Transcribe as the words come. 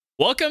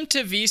Welcome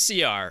to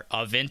VCR,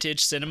 a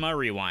vintage cinema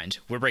rewind.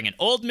 We're bringing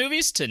old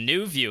movies to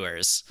new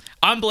viewers.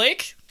 I'm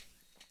Blake.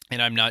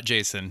 And I'm not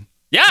Jason.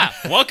 Yeah,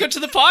 welcome to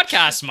the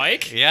podcast,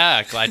 Mike.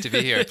 Yeah, glad to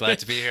be here.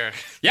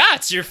 Yeah,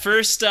 it's your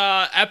first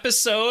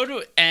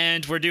episode,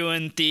 and we're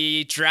doing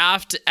the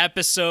draft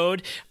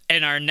episode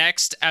in our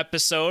next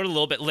episode a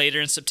little bit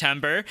later in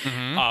September,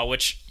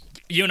 which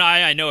you and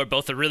I know are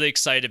both really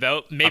excited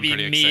about. Maybe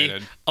me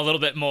excited. A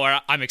little bit more.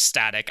 I'm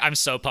ecstatic. I'm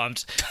so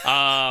pumped.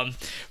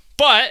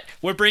 But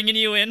we're bringing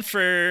you in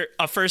for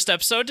a first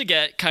episode to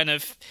get kind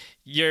of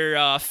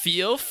your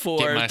feel for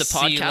the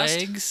podcast.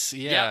 Legs.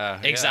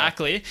 Yeah,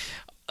 exactly.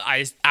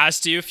 I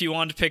asked you if you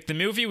wanted to pick the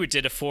movie. We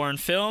did a foreign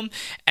film,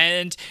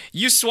 and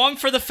you swung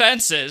for the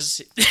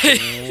fences.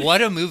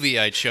 What a movie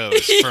I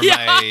chose for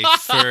my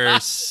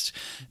first.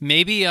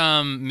 Maybe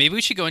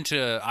we should go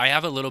into. I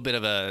have a little bit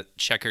of a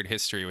checkered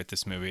history with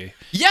this movie.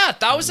 Yeah,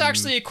 that was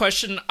actually a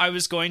question I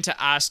was going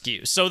to ask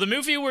you. So the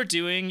movie we're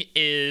doing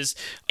is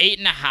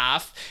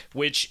 8.5,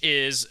 which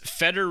is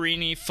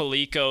Federini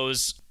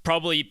Felico's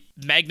probably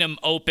magnum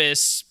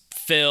opus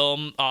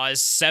film,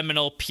 his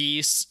seminal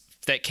piece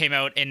that came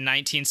out in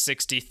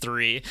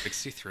 1963.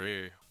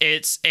 63.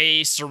 It's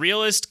a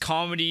surrealist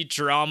comedy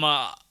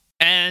drama,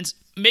 and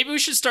maybe we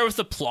should start with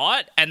the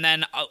plot, and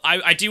then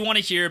I do want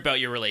to hear about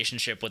your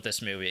relationship with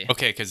this movie.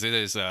 Okay, because it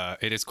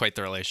is quite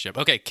the relationship.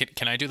 Okay,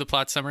 can I do the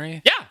plot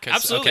summary? Yeah,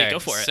 absolutely. Go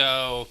for it.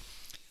 So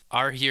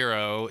our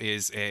hero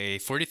is a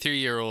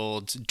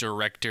 43-year-old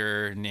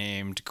director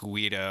named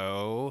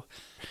Guido.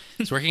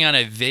 He's working on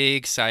a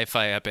vague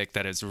sci-fi epic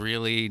that is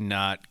really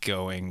not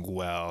going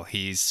well.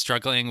 He's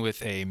struggling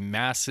with a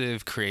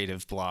massive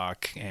creative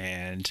block,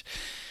 and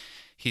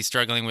he's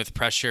struggling with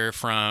pressure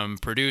from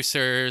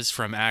producers,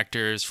 from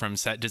actors, from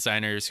set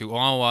designers who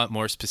all want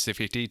more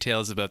specific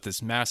details about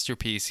this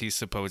masterpiece he's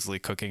supposedly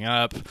cooking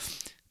up.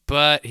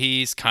 But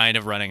he's kind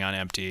of running on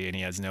empty, and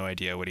he has no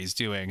idea what he's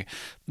doing.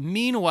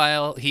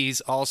 Meanwhile,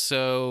 he's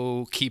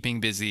also keeping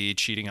busy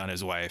cheating on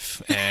his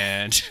wife.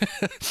 And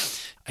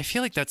I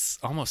feel like that's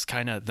almost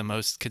kind of the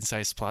most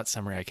concise plot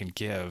summary I can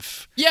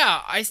give.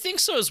 Yeah, I think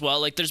so as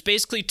well. Like, there's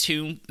basically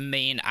two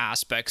main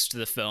aspects to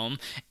the film,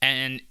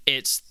 and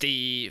it's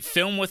the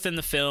film within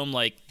the film,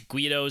 like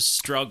Guido's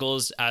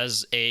struggles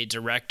as a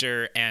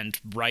director and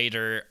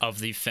writer of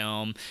the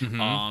film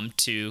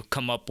to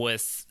come up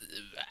with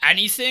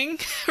anything,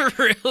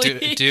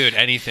 really. Dude,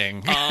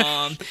 anything.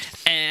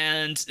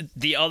 And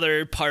the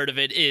other part of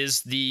it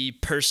is the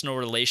personal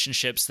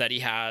relationships that he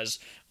has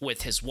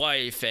with his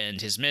wife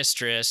and his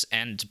mistress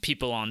and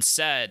people on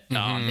set,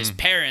 his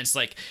parents.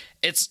 Like,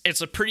 it's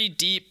a pretty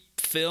deep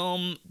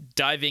film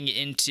diving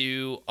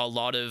into a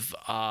lot of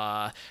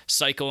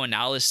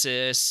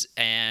psychoanalysis,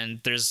 and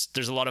there's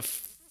a lot of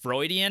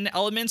Freudian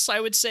elements, I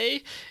would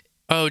say.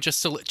 Oh,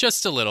 just a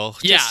little,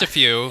 Yeah. just a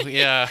few,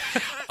 yeah.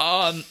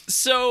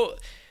 So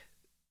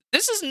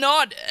this is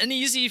not an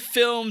easy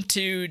film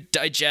to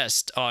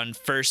digest on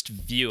first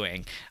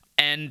viewing,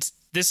 and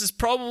this is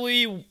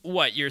probably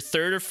your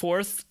third or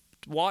fourth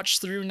watch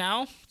through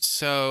now.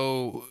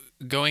 So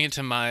going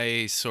into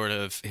my sort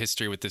of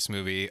history with this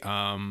movie,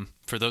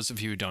 for those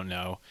of you who don't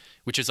know,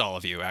 which is all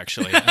of you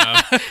actually,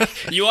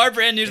 you are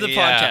brand new to the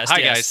podcast. Hi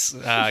yes.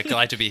 guys,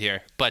 glad to be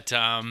here. But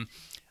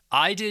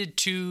I did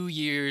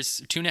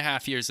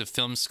 2.5 years of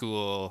film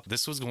school.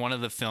 This was one of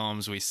the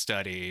films we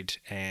studied,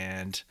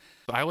 and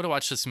I would have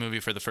watched this movie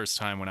for the first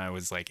time when I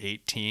was like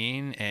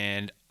 18,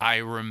 and I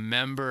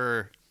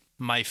remember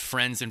my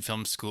friends in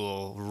film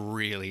school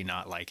really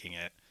not liking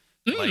it.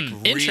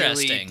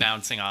 Really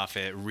bouncing off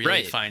it,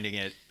 really finding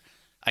it,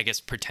 I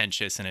guess,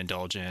 pretentious and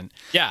indulgent.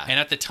 Yeah. And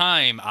at the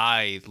time,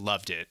 I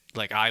loved it.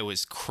 Like, I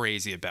was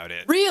crazy about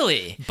it.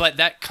 Really? But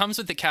that comes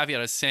with the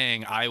caveat of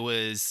saying I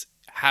was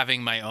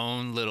having my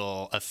own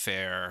little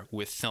affair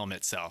with film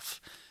itself.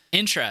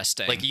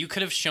 Interesting. Like, you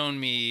could have shown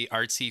me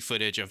artsy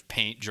footage of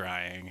paint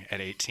drying at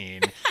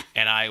 18,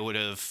 and I would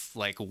have,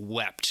 like,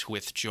 wept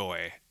with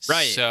joy.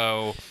 Right.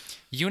 So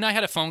you and I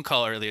had a phone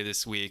call earlier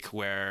this week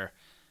where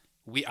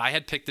I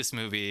had picked this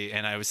movie,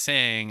 and I was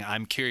saying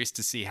I'm curious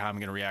to see how I'm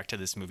going to react to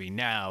this movie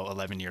now,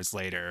 11 years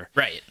later.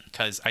 Right.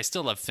 Because I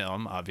still love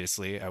film,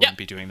 obviously. I wouldn't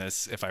be doing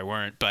this if I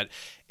weren't. But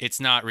it's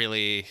not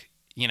really,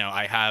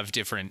 I have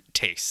different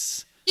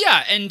tastes.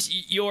 Yeah, and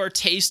your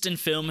taste in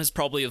film has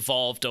probably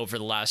evolved over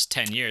the last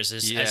 10 years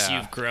as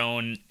you've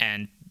grown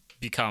and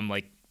become,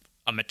 like,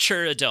 a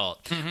mature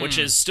adult, which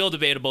is still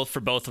debatable for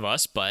both of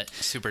us, but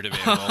super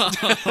debatable.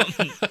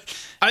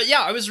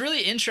 I was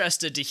really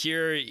interested to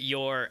hear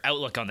your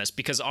outlook on this,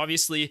 because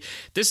obviously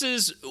this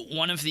is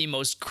one of the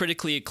most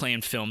critically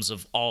acclaimed films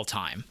of all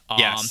time.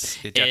 Yes,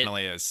 it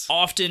definitely is.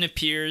 Often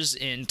appears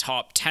in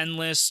top 10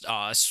 lists,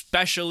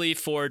 especially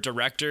for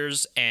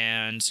directors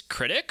and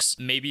critics,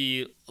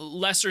 maybe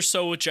lesser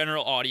so with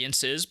general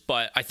audiences,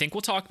 but I think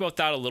we'll talk about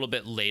that a little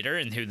bit later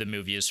and who the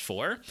movie is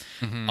for.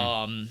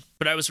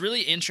 But I was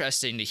really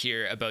interested to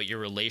hear about your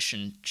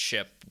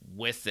relationship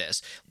with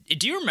this.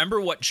 Do you remember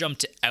what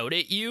jumped out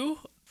at you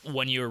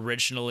when you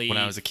originally when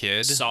I was a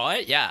kid saw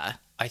it? Yeah.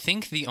 I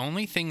think the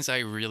only things I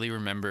really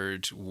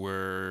remembered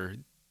were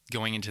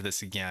going into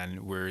this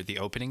again were the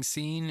opening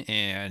scene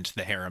and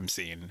the harem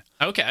scene.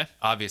 Okay.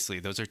 Obviously,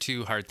 those are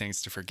two hard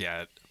things to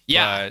forget.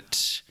 Yeah.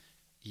 But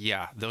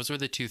yeah, those were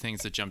the two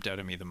things that jumped out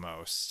at me the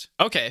most.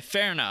 Okay,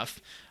 fair enough.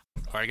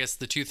 Or I guess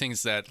the two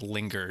things that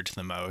lingered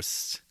the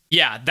most.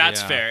 Yeah,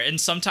 that's Yeah. fair. And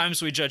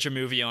sometimes we judge a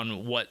movie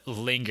on what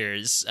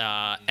lingers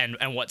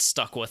and what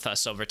stuck with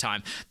us over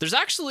time. There's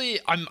actually,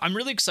 I'm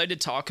really excited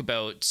to talk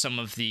about some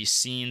of the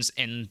scenes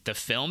in the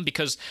film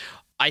because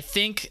I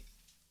think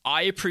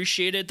I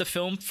appreciated the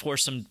film for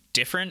some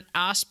different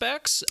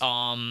aspects.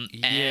 And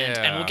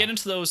we'll get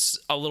into those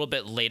a little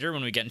bit later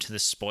when we get into the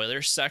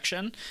spoilers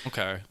section.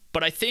 Okay.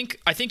 But I think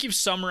you've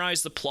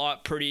summarized the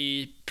plot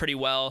pretty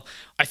well.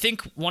 I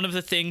think one of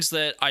the things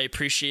that I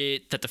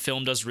appreciate that the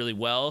film does really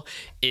well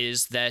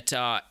is that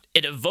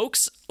it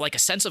evokes like a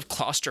sense of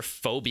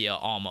claustrophobia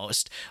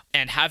almost,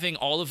 and having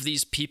all of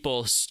these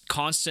people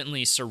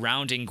constantly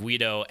surrounding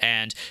Guido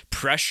and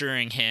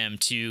pressuring him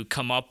to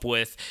come up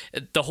with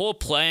the whole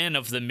plan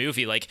of the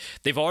movie. Like,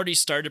 they've already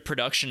started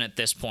production at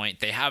this point.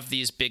 They have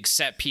these big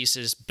set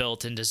pieces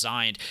built and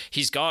designed.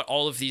 He's got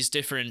all of these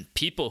different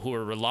people who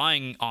are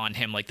relying on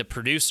him, like the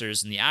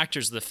producers and the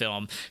actors of the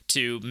film,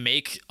 to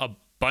make a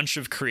bunch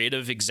of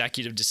creative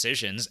executive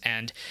decisions,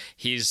 and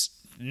he's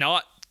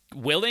not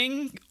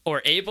willing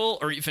or able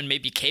or even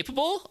maybe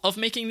capable of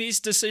making these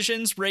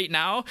decisions right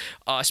now,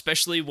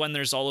 especially when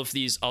there's all of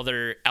these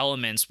other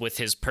elements with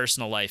his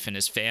personal life and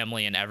his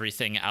family and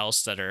everything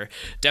else that are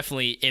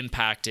definitely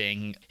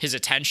impacting his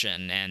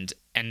attention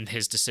and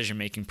his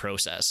decision-making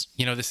process.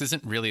 You know, this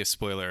isn't really a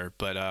spoiler,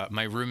 but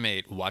my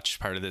roommate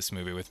watched part of this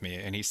movie with me,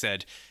 and he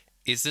said,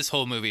 is this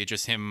whole movie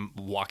just him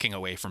walking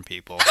away from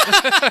people?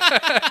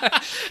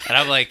 And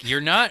I'm like, you're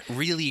not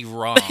really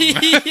wrong.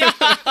 Yeah,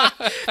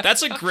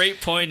 that's a great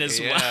point as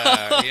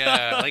well.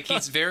 Yeah. Like,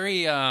 he's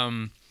very,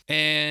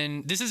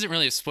 and this isn't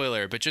really a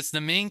spoiler, but just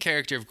the main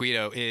character of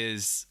Guido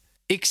is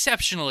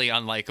exceptionally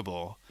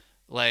unlikable.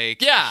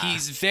 Like, Yeah.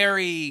 he's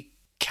very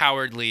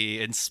cowardly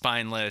and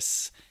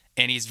spineless,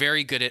 and he's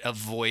very good at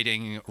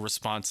avoiding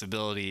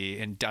responsibility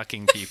and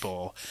ducking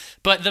people.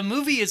 But the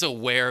movie is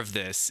aware of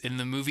this, and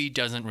the movie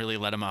doesn't really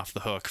let him off the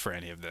hook for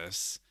any of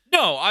this.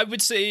 No, I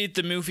would say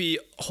the movie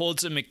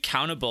holds him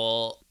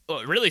accountable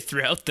really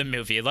throughout the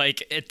movie.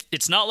 Like,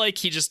 it's not like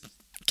he just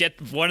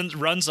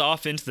runs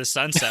off into the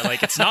sunset.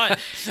 Like, it's not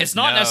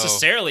No.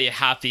 necessarily a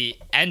happy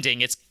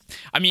ending. It's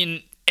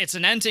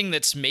an ending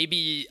that's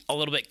maybe a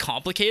little bit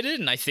complicated,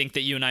 and I think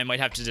that you and I might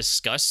have to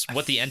discuss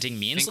what the ending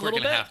means a little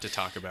bit. I think we're going to have to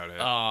talk about it,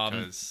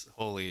 because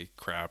holy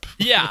crap.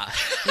 Yeah.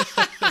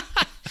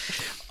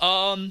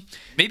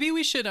 Maybe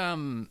we should, I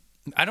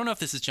don't know if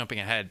this is jumping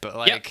ahead, but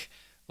like,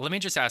 let me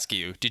just ask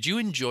you, did you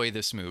enjoy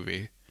this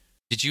movie?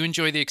 Did you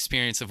enjoy the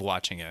experience of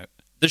watching it?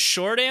 The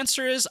short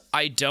answer is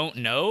I don't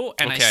know,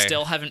 and Okay. I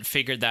still haven't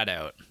figured that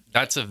out.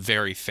 That's a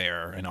very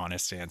fair and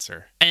honest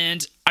answer.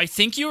 And I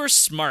think you were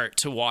smart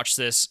to watch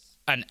this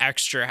an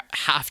extra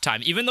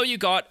halftime. Even though you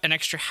got an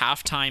extra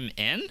halftime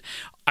in,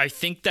 I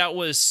think that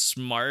was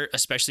smart,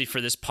 especially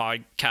for this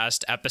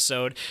podcast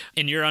episode,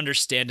 in your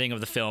understanding of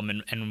the film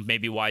and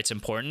maybe why it's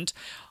important.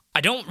 I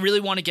don't really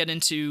want to get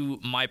into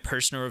my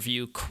personal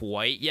review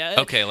quite yet.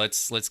 Okay,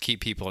 let's keep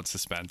people in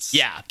suspense.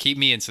 Yeah. Keep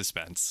me in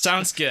suspense.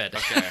 Sounds good.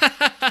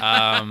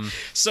 Okay.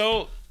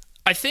 So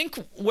I think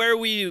where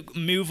we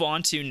move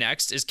on to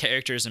next is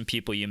characters and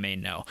people you may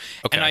know.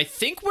 Okay. And I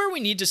think where we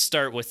need to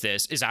start with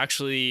this is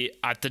actually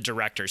at the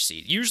director's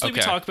seat. Usually we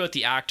Okay. talk about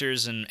the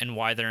actors and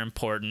why they're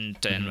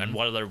important and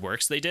what other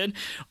works they did.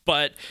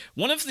 But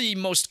one of the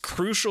most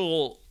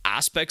crucial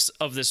aspects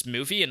of this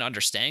movie and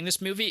understanding this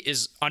movie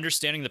is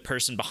understanding the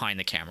person behind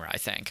the camera, I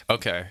think.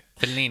 Okay.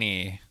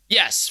 Fellini.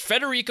 Yes,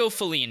 Federico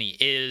Fellini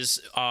is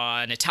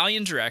an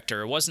Italian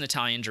director, was an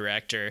Italian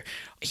director.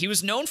 He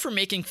was known for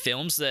making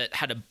films that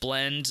had a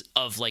blend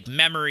of like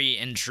memory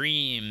and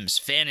dreams,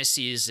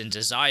 fantasies and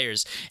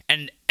desires.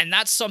 And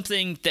that's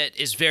something that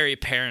is very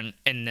apparent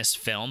in this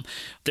film.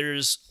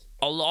 There's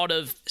a lot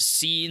of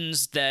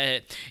scenes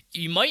that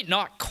you might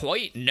not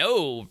quite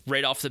know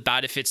right off the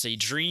bat if it's a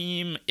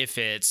dream, if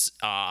it's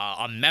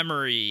a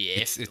memory.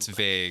 It's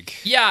vague.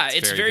 Yeah,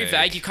 it's very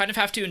vague. You kind of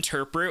have to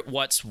interpret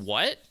what's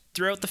what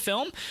throughout the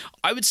film.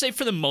 I would say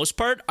for the most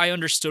part, I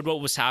understood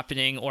what was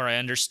happening, or I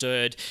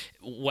understood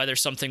whether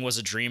something was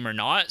a dream or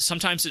not.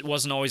 Sometimes it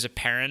wasn't always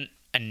apparent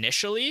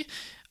initially.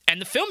 And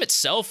the film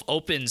itself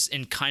opens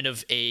in kind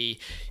of a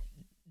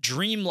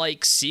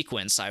dreamlike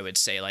sequence, I would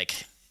say.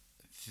 Like,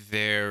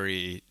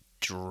 very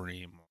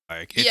dreamlike.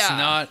 It's Yeah.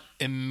 not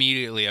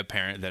immediately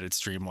apparent that it's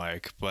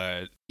dreamlike,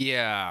 but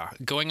yeah,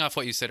 going off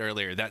what you said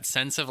earlier, that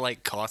sense of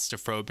like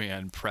claustrophobia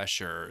and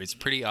pressure is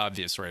pretty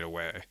obvious right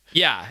away.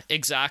 yeah,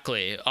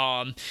 exactly.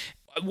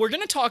 We're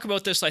going to talk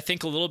about this, I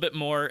think, a little bit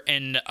more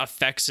in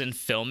effects and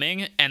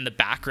filming and the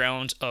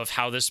background of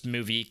how this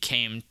movie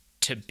came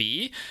to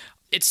be.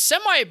 it's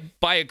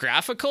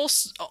semi-biographical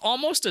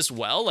almost as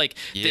well. Like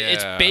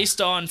it's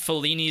based on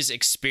Fellini's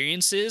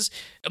experiences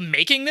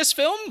making this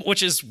film,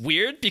 which is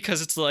weird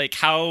because it's like,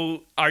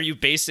 how are you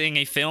basing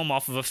a film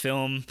off of a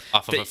film?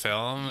 A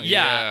film?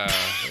 Yeah.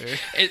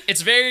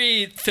 It's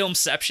very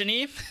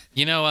filmception-y.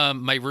 You know,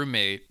 my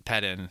roommate,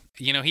 Pedin,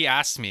 you know, he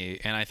asked me,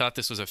 and I thought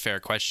this was a fair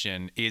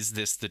question, is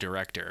this the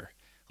director?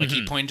 Like,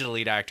 he pointed to the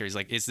lead actor. He's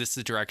like, is this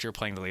the director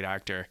playing the lead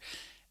actor?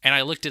 And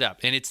I looked it up,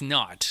 and it's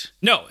not.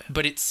 No.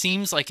 But it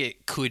seems like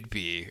it could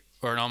be,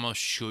 or it almost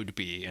should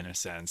be, in a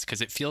sense, because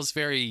it feels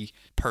very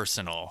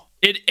personal.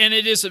 It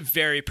is a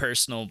very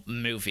personal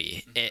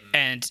movie.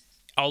 And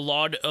a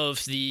lot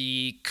of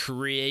the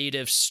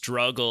creative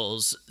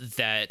struggles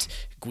that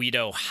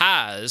Guido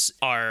has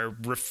are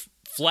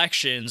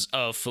reflections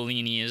of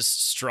Fellini's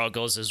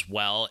struggles as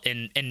well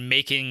in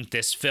making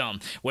this film,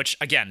 which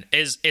again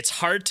it's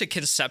hard to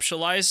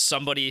conceptualize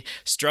somebody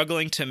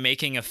struggling to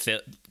make a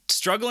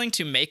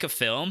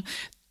film,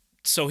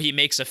 so he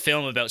makes a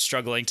film about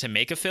struggling to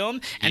make a film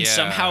and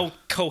somehow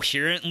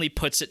coherently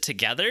puts it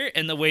together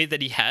in the way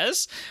that he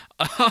has.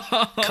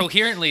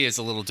 Coherently is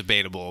a little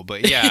debatable,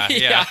 but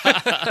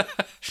yeah.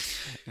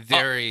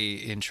 Very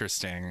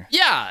interesting.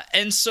 Yeah,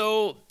 and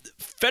so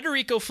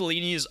Federico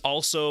Fellini is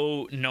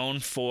also known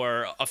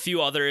for a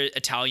few other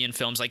Italian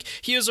films. Like,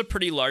 he has a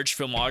pretty large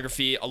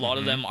filmography. A lot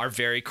of them are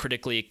very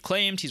critically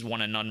acclaimed. He's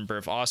won a number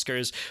of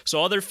Oscars.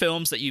 So other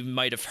films that you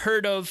might have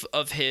heard of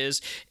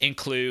his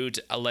include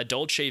La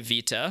Dolce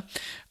Vita,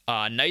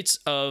 Knights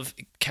of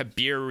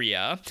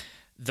Cabiria,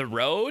 The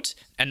Road,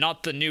 and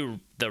not the new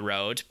The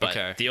Road,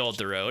 but the old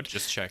The Road.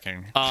 Just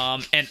checking.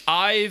 And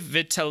I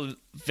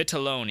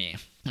Vitelloni.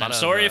 I'm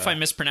sorry if I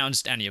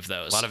mispronounced any of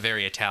those. A lot of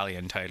very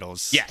Italian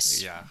titles.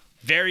 Yes. Yeah.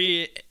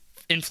 Very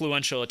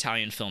influential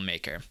Italian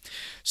filmmaker.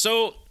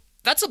 So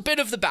that's a bit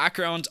of the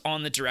background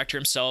on the director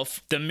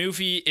himself. The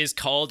movie is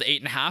called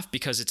 8.5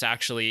 because it's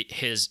actually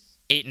his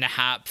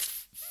 8.5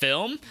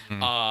 film.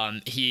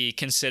 He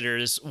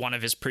considers one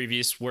of his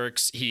previous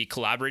works, he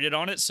collaborated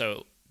on it,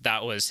 so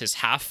that was his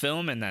half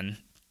film, and then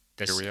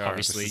this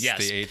obviously, this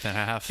is the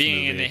 8.5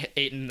 being movie.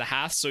 in the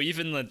 8.5. So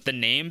even the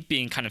name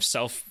being kind of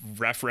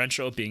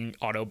self-referential, being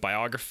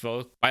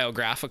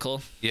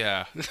autobiographical.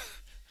 Yeah.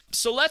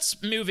 So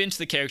let's move into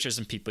the characters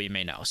and people you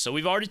may know. So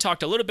we've already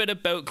talked a little bit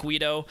about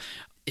Guido,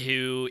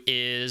 who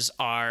is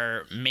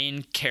our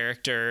main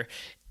character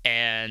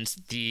and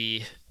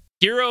the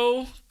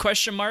hero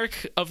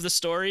of the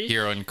story.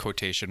 Hero in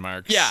quotation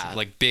marks. Yeah.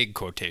 Like big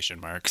quotation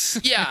marks.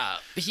 Yeah.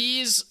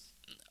 He's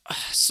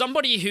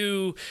somebody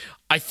who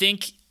I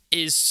think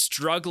is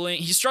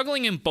struggling. He's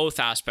struggling in both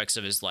aspects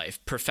of his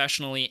life,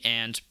 professionally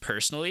and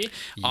personally.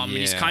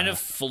 He's kind of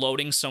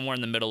floating somewhere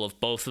in the middle of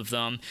both of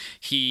them.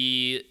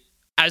 He,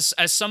 as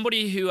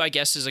somebody who I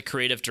guess is a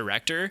creative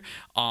director,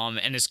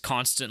 and is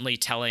constantly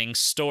telling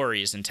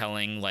stories and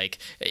telling, like,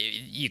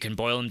 you can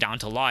boil them down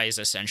to lies,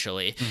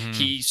 essentially.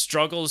 He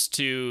struggles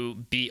to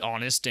be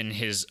honest in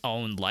his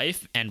own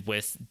life and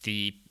with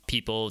the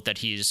people that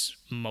he's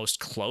most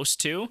close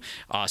to,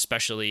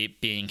 especially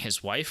being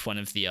his wife, one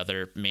of the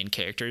other main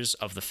characters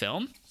of the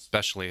film.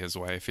 Especially his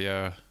wife,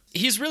 yeah.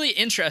 He's really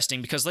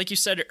interesting because, like you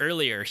said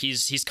earlier,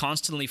 he's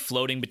constantly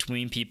floating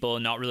between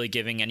people, not really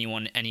giving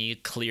anyone any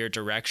clear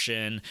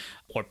direction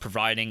or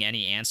providing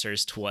any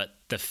answers to what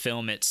the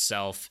film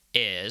itself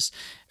is.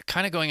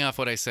 Kind of going off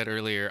what I said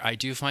earlier, I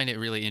do find it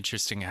really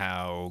interesting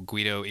how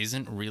Guido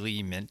isn't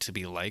really meant to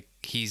be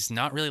he's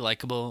not really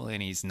likable,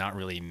 and he's not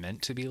really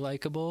meant to be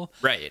likable.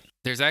 Right.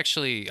 There's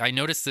actually, I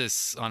noticed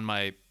this on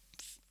my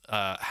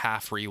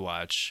half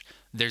rewatch.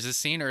 There's a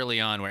scene early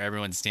on where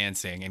everyone's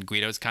dancing, and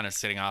Guido's kind of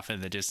sitting off in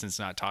the distance,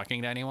 not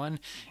talking to anyone,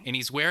 and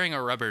he's wearing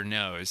a rubber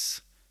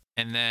nose.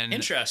 And then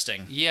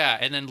interesting. Yeah,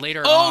 and then later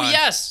on. Oh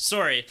yes,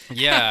 sorry.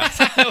 Yeah.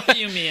 I know what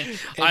you mean.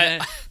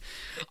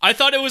 I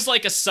thought it was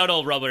like a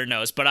subtle rubber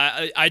nose, but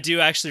I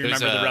do actually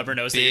remember the rubber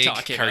nose that you're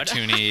talking about.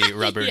 Cartoony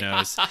rubber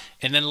nose.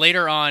 And then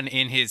later on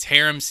in his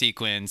harem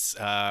sequence,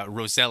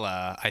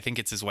 Rosella, I think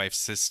it's his wife's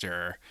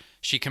sister,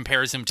 she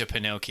compares him to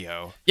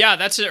Pinocchio. Yeah,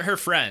 that's her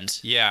friend.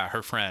 Yeah,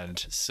 her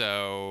friend.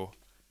 So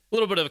a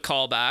little bit of a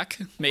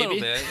callback, maybe. A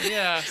little bit,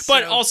 yeah.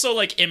 But also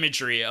like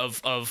imagery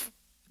of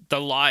the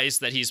lies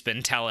that he's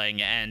been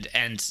telling, and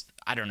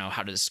I don't know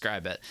how to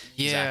describe it.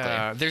 Yeah,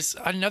 exactly. There's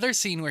another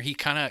scene where he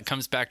kind of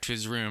comes back to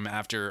his room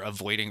after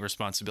avoiding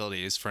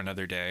responsibilities for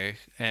another day,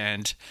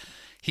 and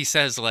he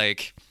says,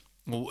 like,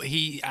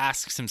 he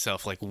asks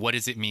himself, like, what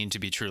does it mean to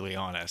be truly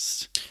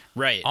honest?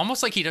 Right.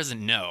 Almost like he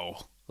doesn't know.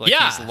 Like,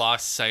 he's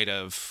lost sight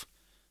of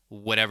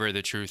whatever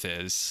the truth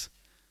is.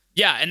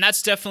 Yeah, and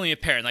that's definitely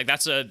apparent. Like,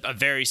 that's a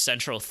very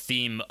central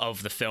theme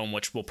of the film,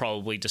 which we'll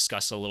probably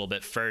discuss a little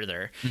bit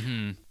further.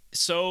 Mm-hmm.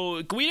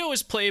 So Guido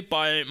is played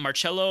by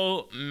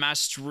Marcello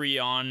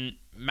Mastroianni,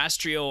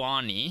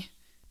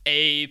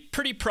 a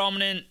pretty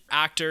prominent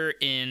actor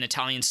in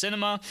Italian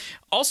cinema.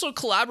 Also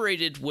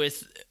collaborated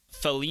with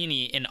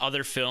Fellini in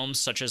other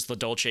films such as La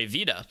Dolce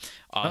Vita.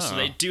 So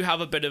they do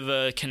have a bit of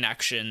a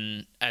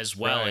connection as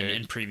well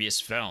in previous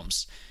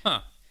films. Huh.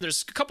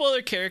 There's a couple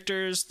other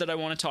characters that I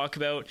want to talk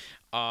about.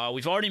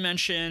 We've already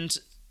mentioned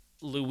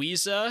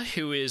Louisa,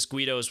 who is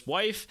Guido's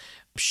wife.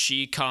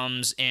 She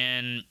comes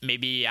in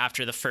maybe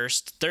after the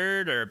first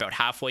third or about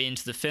halfway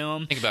into the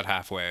film. I think about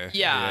halfway.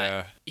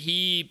 Yeah.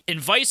 He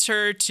invites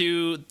her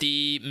to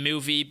the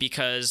movie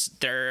because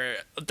their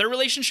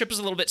relationship is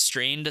a little bit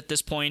strained at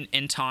this point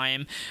in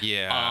time.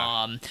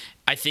 Yeah.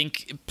 I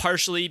think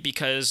partially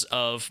because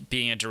of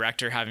being a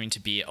director having to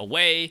be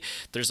away.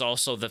 There's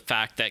also the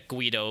fact that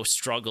Guido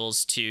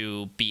struggles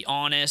to be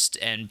honest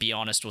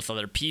with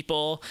other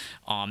people,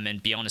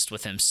 and be honest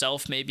with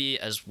himself maybe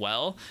as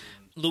well.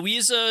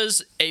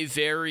 Louisa's a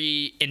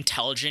very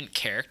intelligent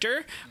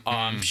character.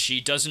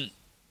 She doesn't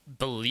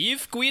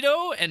believe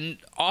Guido and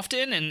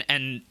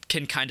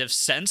can kind of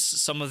sense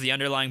some of the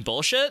underlying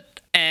bullshit.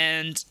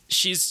 And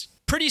she's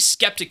pretty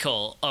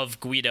skeptical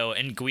of Guido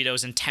and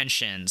Guido's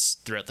intentions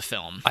throughout the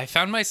film. I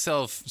found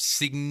myself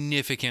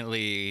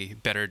significantly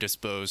better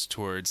disposed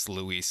towards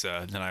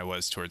Louisa than I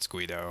was towards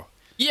Guido.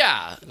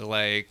 Yeah.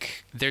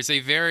 Like, there's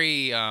a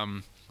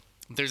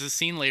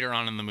scene later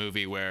on in the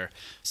movie where,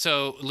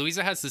 so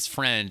Louisa has this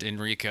friend,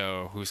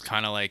 Enrico, who's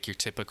kind of like your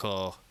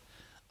typical,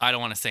 I don't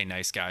want to say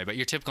nice guy, but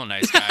your typical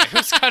nice guy,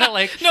 who's kind of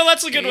like... No,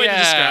 that's a good way to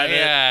describe it.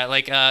 Yeah,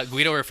 like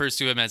Guido refers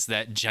to him as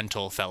that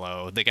gentle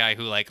fellow, the guy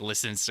who like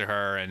listens to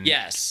her and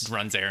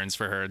runs errands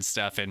for her and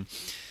stuff. And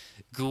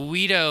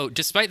Guido,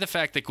 despite the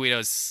fact that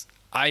Guido's,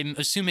 I'm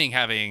assuming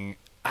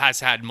has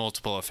had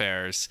multiple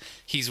affairs,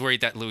 he's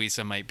worried that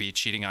Louisa might be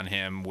cheating on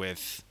him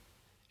with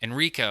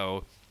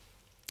Enrico.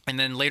 And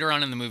then later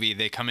on in the movie,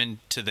 they come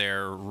into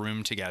their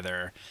room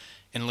together,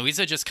 and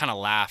Louisa just kind of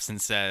laughs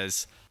and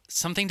says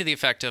something to the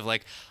effect of,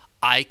 like,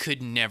 I could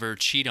never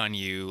cheat on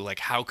you. Like,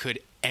 how could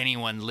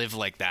anyone live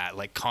like that?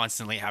 Like,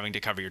 constantly having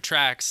to cover your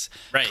tracks,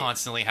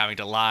 constantly having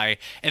to lie.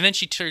 And then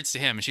she turns to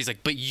him, and she's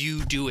like, but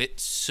you do it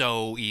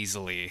so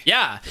easily.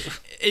 Yeah,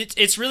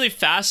 it's really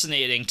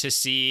fascinating to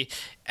see.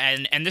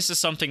 And this is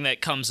something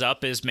that comes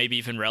up is maybe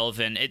even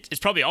relevant. It's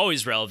probably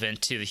always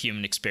relevant to the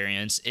human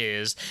experience,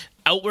 is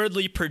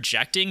outwardly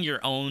projecting your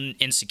own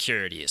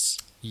insecurities.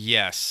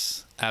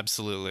 Yes,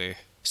 absolutely.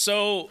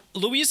 So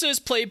Louisa is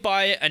played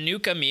by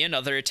Anuka Mi,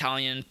 another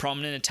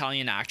prominent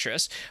Italian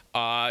actress.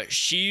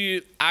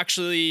 She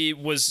actually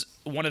was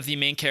one of the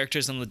main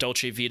characters in La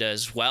Dolce Vita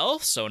as well.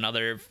 So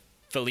another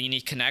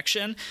Fellini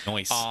connection.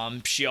 Nice.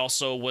 She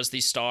also was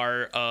the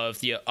star of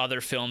the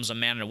other films A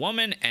Man and a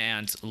Woman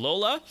and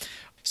Lola.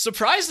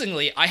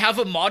 Surprisingly, I have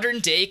a modern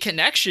day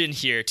connection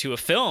here to a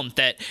film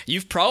that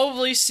you've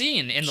probably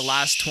seen in the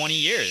last 20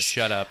 years.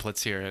 Shut up.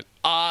 Let's hear it.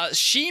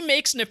 She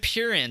makes an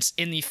appearance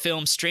in the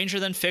film Stranger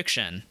Than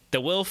Fiction, the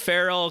Will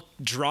Ferrell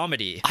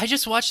dramedy. I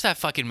just watched that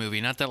fucking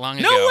movie not that long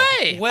ago. No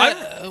way!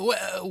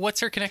 What's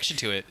her connection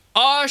to it?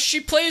 She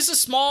plays a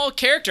small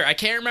character. I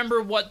can't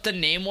remember what the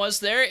name was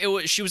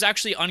there. She was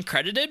actually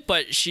uncredited,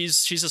 but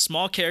she's a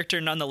small character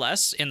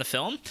nonetheless in the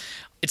film.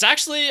 It's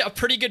actually a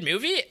pretty good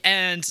movie,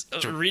 and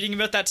reading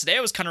about that today, I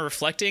was kind of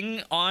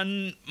reflecting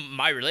on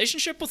my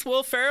relationship with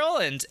Will Ferrell,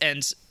 and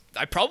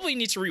I probably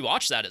need to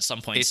rewatch that at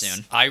some point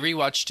soon. I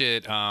rewatched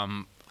it,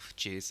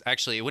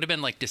 actually, it would have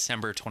been like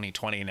December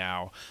 2020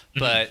 now,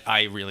 but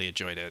I really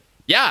enjoyed it.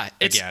 Yeah.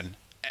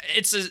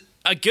 It's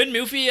a good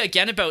movie,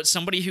 again, about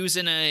somebody who's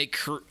in a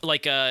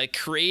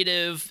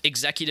creative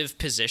executive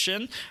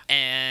position,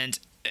 and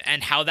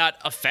how that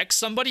affects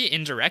somebody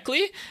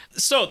indirectly.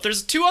 So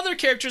there's two other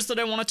characters that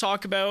I want to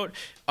talk about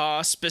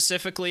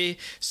specifically.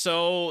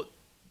 So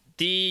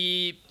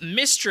the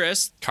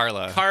mistress,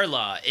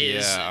 Carla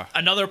is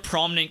another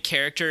prominent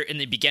character in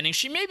the beginning.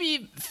 She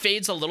maybe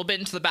fades a little bit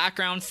into the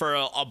background for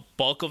a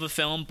bulk of the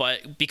film,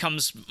 but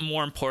becomes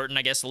more important,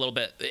 I guess, a little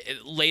bit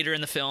later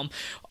in the film.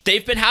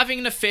 They've been having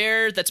an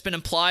affair that's been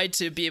implied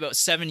to be about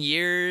several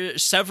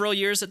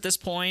years at this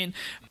point.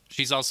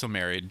 She's also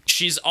married.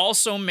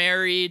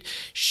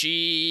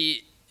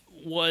 She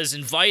was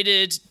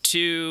invited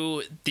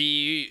to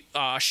the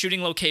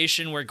shooting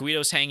location where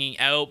Guido's hanging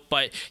out,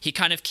 but he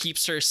kind of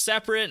keeps her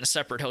separate in a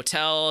separate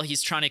hotel.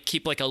 He's trying to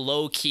keep like a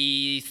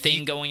low-key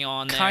thing going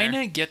on there. Kind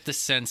of get the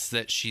sense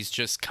that she's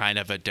just kind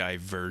of a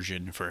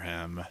diversion for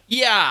him.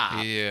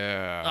 Yeah.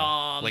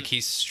 Yeah. Like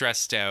he's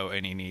stressed out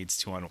and he needs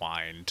to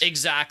unwind.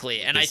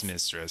 Exactly. And his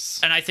mistress.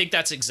 And I think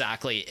that's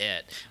exactly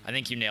it. I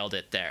think you nailed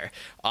it there.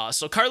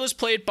 So Carla's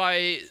played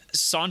by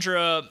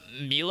Sandra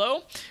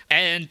Milo.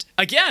 And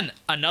again,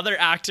 another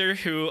actor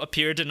who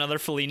appeared in another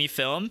Fellini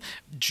film,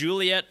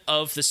 Juliet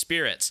of the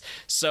Spirits.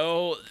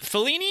 So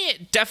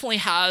Fellini definitely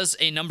has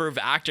a number of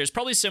actors,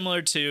 probably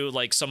similar to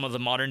like some of the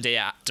modern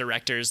day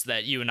directors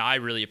that you and I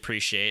really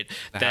appreciate.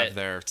 That have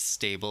their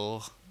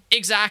stable.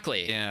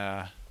 Exactly.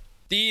 Yeah.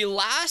 The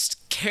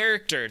last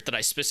character that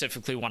I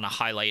specifically want to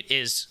highlight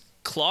is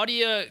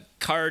Claudia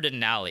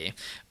Cardinale,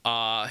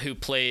 who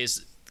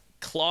plays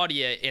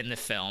Claudia in the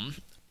film.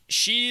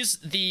 She's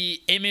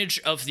the image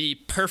of the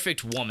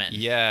perfect woman.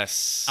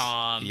 Yes.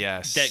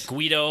 Yes. That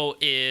Guido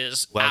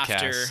is well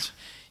after. Cast.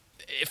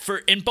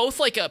 In both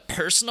like a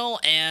personal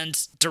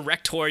and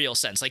directorial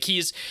sense. Like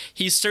he's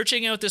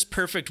searching out this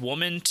perfect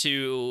woman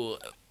to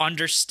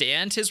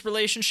understand his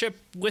relationship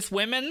with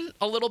women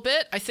a little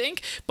bit, I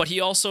think, but he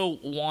also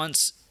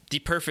wants the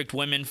perfect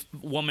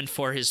woman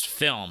for his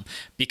film,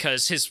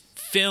 because his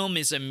film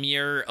is a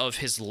mirror of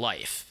his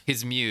life.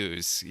 His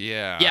muse,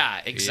 yeah.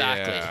 Yeah,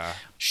 exactly. Yeah.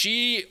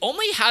 She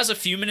only has a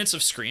few minutes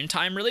of screen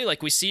time, really.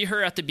 Like, we see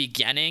her at the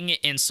beginning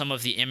in some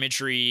of the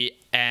imagery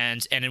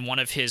and in one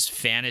of his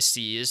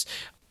fantasies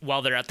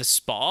while they're at the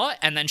spa,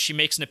 and then she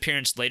makes an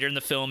appearance later in the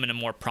film in a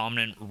more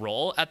prominent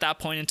role at that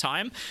point in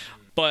time.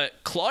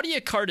 But Claudia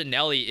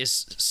Cardinelli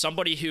is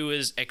somebody who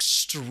is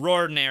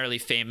extraordinarily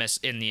famous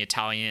in the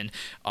Italian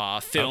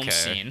film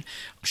scene.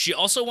 She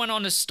also went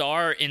on to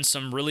star in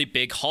some really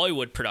big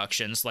Hollywood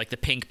productions like The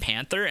Pink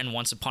Panther and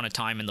Once Upon a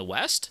Time in the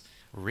West.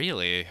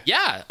 Really?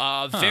 Yeah,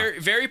 very,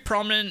 very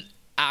prominent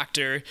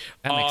actor.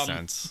 That makes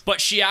sense. But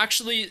she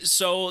actually,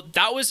 so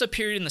that was a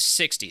period in the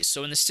 60s.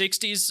 So in the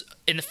 60s,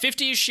 in the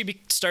 50s, she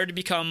started to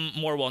become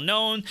more well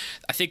known.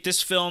 I think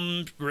this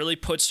film really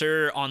puts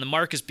her on the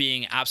mark as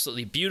being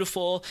absolutely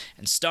beautiful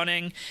and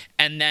stunning.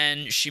 And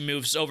then she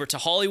moves over to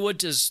Hollywood,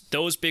 does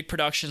those big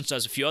productions,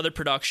 does a few other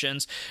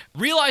productions,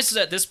 realizes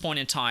at this point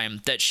in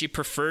time that she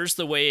prefers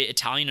the way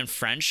Italian and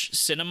French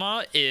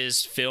cinema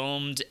is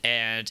filmed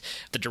and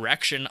the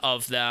direction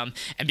of them,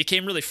 and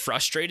became really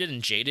frustrated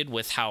and jaded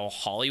with how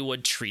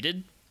Hollywood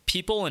treated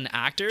people and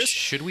actors.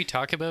 Should we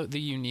talk about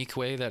the unique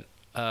way that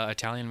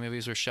Italian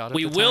movies were shot at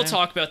We the will time?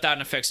 talk about that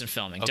in effects and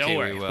filming. Okay, Don't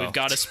worry. we will. We've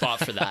got a spot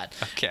for that.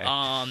 Okay.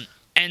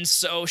 And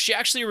so she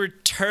actually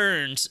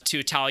returned to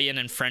Italian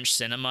and French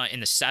cinema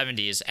in the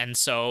 70s. And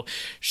so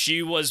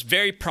she was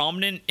very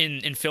prominent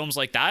in films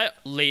like that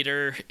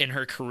later in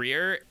her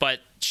career. But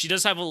she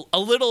does have a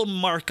little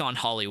mark on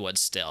Hollywood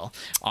still,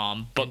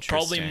 but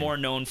probably more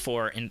known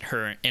for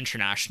her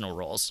international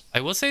roles.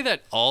 I will say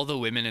that all the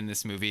women in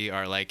this movie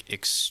are like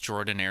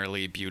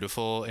extraordinarily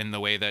beautiful in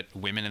the way that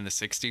women in the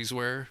 60s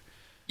were.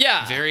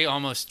 Yeah. Very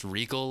almost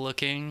regal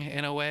looking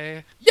in a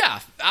way. Yeah,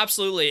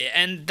 absolutely.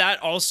 And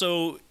that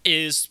also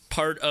is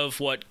part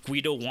of what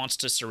Guido wants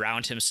to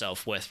surround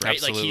himself with, right?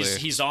 Absolutely. Like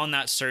he's on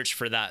that search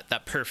for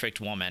that perfect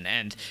woman.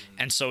 And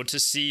so to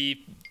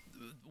see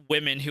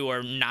women who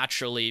are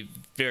naturally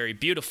very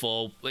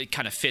beautiful, it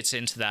kind of fits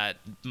into that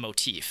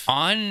motif.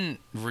 On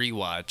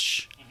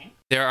rewatch,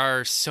 there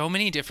are so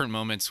many different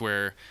moments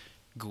where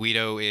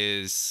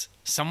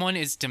someone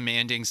is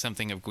demanding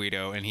something of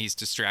Guido and he's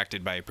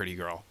distracted by a pretty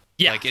girl.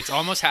 Yeah. Like, it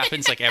almost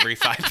happens like every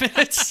 5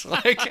 minutes.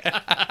 Like,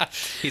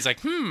 he's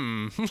like,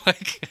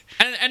 like,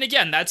 and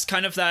again, that's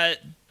kind of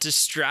that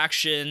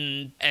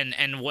distraction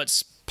and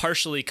what's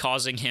partially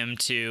causing him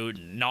to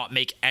not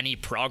make any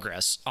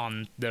progress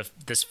on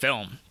this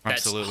film.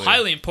 Absolutely. That's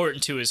highly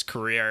important to his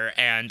career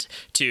and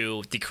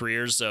to the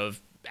careers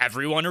of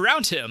everyone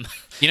around him.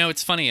 You know,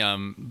 it's funny.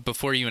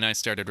 Before you and I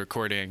started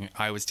recording,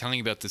 I was telling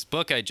you about this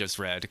book I just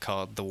read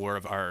called The War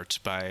of Art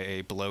by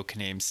a bloke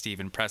named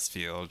Stephen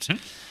Pressfield,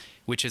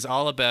 which is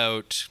all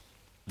about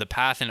the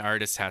path an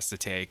artist has to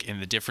take in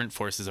the different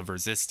forces of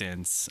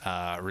resistance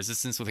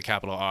with a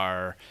capital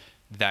R,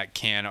 that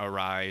can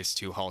arise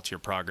to halt your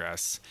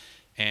progress.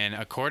 And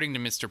according to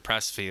Mr.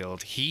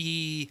 Pressfield,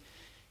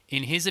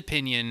 in his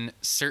opinion,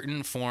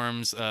 certain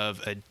forms of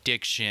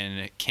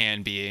addiction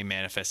can be a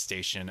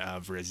manifestation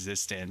of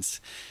resistance.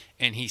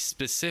 And he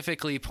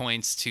specifically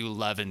points to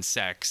love and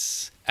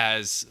sex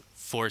as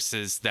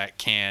forces that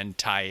can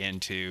tie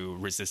into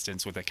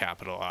resistance with a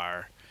capital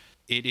R.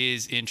 It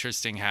is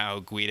interesting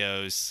how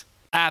Guido's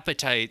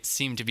appetites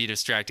seem to be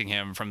distracting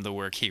him from the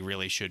work he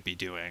really should be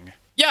doing.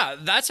 Yeah,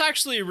 that's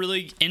actually a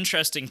really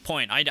interesting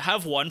point. I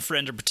have one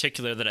friend in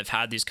particular that I've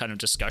had these kind of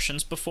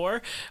discussions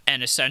before,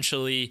 and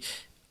essentially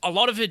a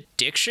lot of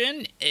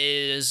addiction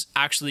is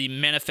actually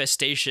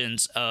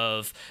manifestations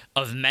of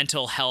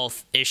mental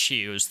health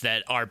issues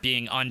that are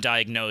being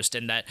undiagnosed,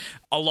 and that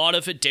a lot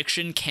of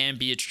addiction can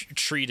be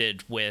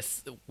treated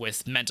with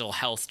mental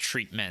health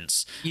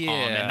treatments.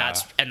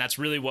 Yeah. And that's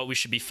really what we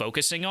should be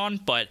focusing on.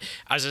 But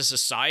as a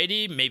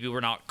society, maybe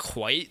we're not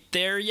quite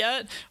there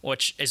yet,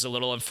 which is a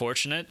little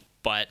unfortunate.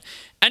 But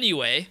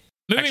anyway,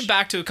 moving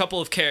back to a couple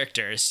of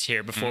characters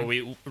here before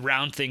we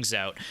round things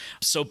out.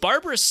 So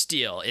Barbara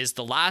Steele is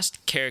the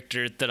last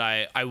character that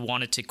I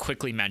wanted to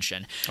quickly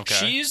mention. Okay.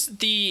 She's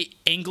the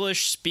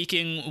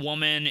English-speaking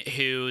woman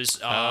who's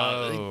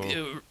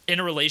in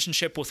a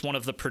relationship with one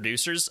of the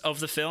producers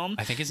of the film.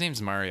 I think his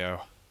name's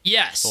Mario.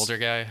 Yes. Older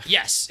guy?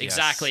 Yes,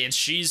 exactly. And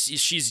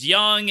she's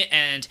young,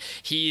 and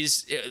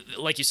he's,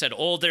 like you said,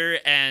 older,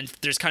 and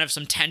there's kind of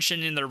some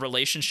tension in their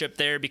relationship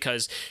there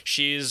because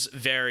she's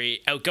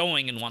very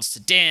outgoing and wants to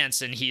dance,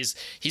 and he's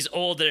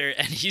older,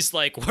 and he's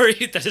like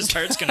worried that his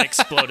heart's going to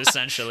explode,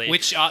 essentially.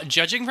 Which,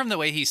 judging from the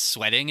way he's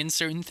sweating in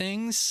certain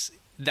things,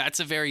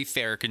 That's a very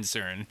fair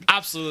concern.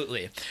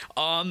 Absolutely.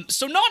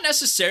 So not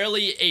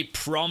necessarily a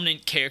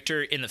prominent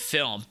character in the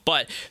film,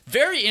 but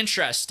very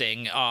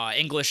interesting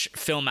English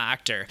film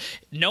actor,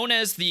 known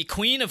as the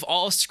Queen of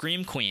all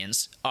Scream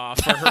Queens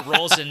for her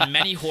roles in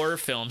many horror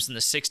films in the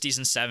 60s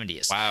and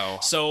 70s. Wow.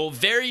 So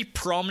very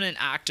prominent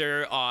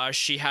actor.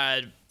 She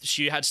had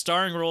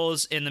starring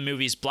roles in the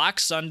movies Black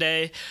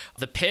Sunday,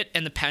 The Pit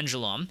and the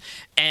Pendulum,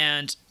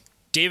 and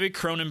David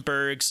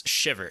Cronenberg's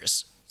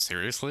Shivers.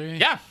 Seriously?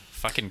 Yeah.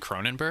 Fucking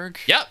Cronenberg?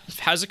 Yep.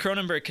 Has a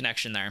Cronenberg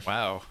connection there.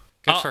 Wow.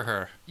 Good for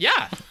her.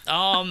 Yeah.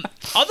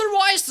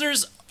 Otherwise,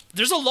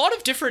 there's a lot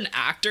of different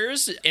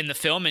actors in the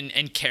film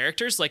and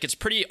characters. Like, it's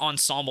pretty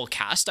ensemble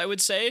cast, I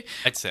would say.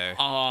 I'd say.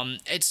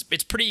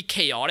 It's pretty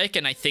chaotic,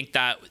 and I think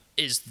that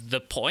is the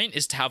point,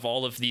 is to have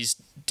all of these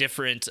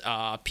different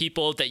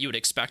people that you would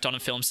expect on a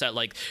film set,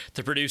 like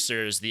the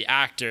producers, the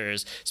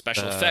actors,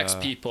 special effects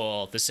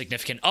people, the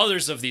significant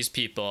others of these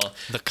people.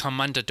 The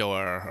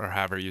Commendador, or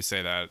however you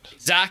say that.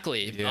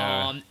 Exactly.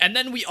 Yeah. And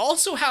then we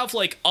also have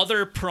like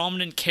other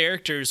prominent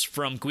characters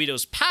from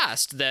Guido's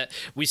past that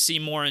we see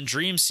more in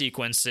dream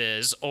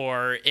sequences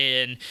or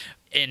in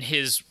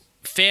his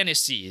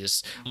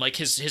fantasies, like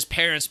his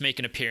parents make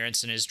an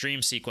appearance in his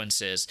dream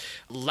sequences.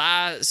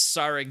 La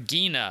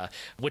Saragina,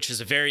 which is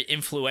a very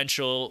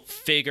influential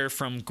figure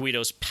from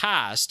Guido's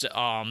past,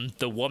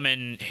 the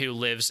woman who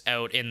lives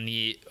out in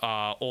the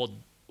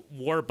old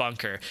war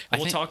bunker.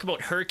 We'll talk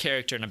about her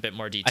character in a bit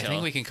more detail. I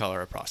think we can call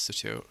her a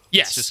prostitute.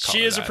 Yes,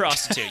 she is a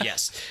prostitute,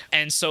 yes.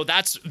 And so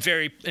that's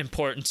very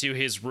important to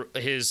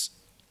his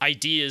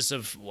ideas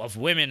of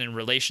women and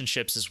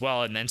relationships as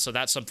well, and then so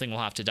that's something we'll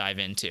have to dive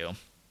into.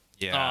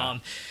 Yeah.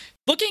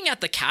 Looking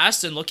at the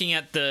cast and looking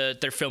at their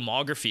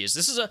filmographies,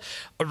 this is a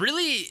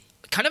really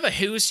kind of a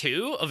who's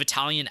who of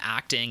Italian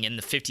acting in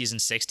the 50s and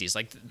 60s.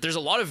 Like, there's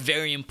a lot of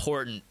very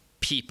important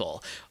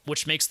people,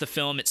 which makes the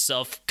film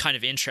itself kind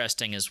of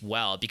interesting as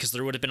well, because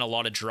there would have been a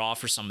lot of draw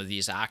for some of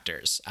these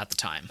actors at the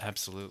time.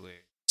 Absolutely.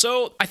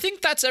 So I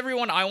think that's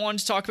everyone I wanted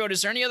to talk about.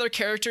 Is there any other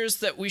characters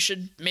that we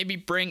should maybe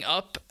bring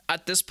up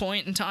at this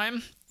point in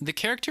time? The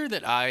character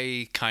that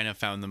I kind of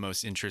found the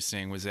most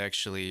interesting was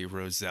actually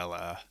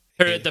Rosella.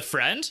 The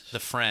friend? The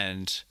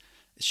friend.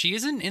 She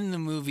isn't in the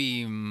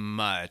movie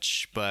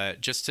much, but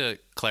just to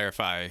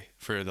clarify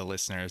for the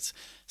listeners,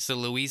 so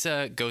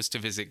Luisa goes to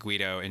visit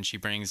Guido and she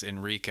brings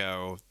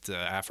Enrico,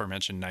 the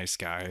aforementioned nice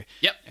guy,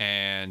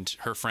 and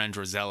her friend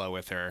Rosella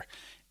with her.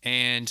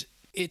 And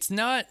it's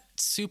not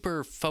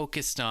super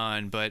focused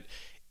on, but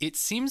it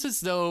seems as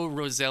though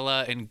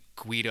Rosella and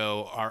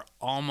Guido are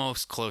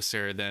almost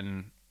closer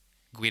than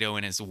Guido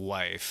and his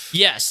wife.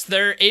 Yes,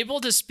 they're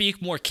able to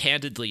speak more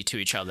candidly to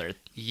each other.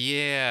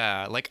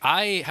 Yeah, like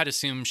I had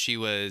assumed she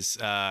was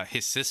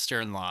his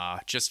sister-in-law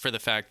just for the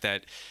fact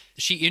that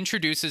she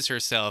introduces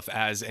herself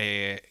as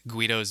a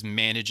Guido's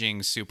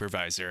managing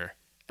supervisor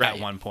at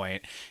one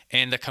point.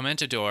 And the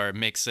Commendador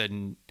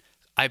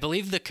I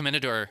believe the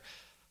Commendador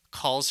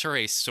calls her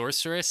a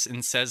sorceress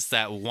and says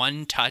that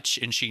one touch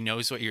and she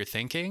knows what you're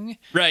thinking.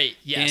 Right,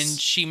 yes. And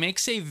she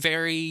makes a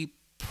very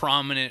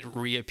prominent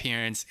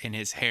reappearance in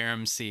his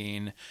harem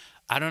scene.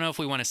 I don't know if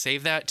we want to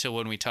save that till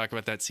when we talk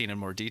about that scene in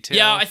more detail.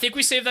 Yeah, I think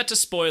we save that to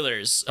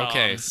spoilers.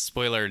 Okay,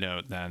 spoiler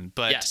note then.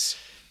 But yes.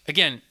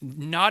 Again,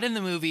 not in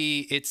the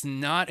movie. It's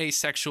not a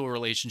sexual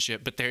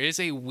relationship, but there is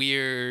a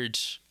weird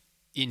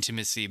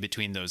intimacy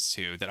between those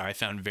two that I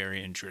found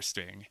very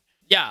interesting.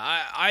 Yeah,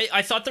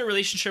 I thought their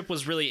relationship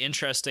was really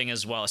interesting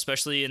as well,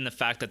 especially in the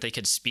fact that they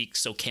could speak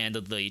so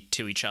candidly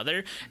to each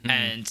other.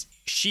 And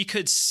she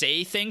could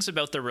say things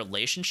about their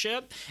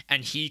relationship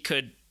and he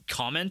could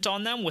comment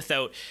on them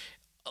without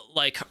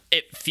like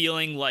it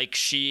feeling like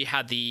she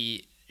had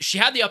the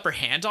upper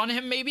hand on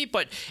him maybe,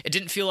 but it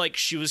didn't feel like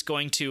she was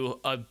going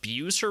to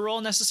abuse her role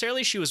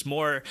necessarily. She was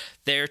more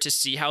there to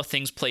see how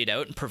things played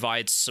out and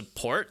provide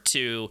support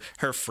to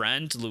her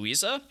friend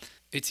Luisa.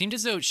 It seemed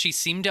as though she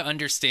seemed to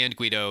understand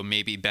Guido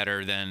maybe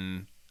better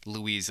than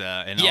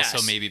Luisa, and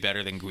also maybe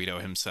better than Guido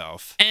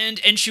himself. And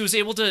she was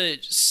able to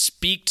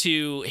speak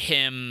to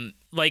him,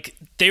 like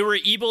they were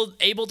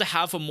able to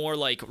have a more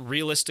like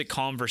realistic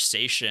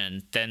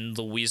conversation than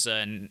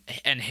Luisa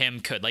and him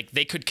could. Like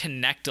they could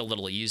connect a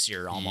little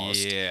easier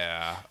almost.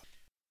 Yeah.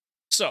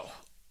 So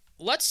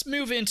let's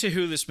move into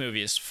who this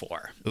movie is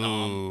for.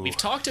 We've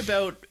talked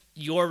about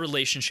your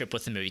relationship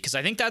with the movie, because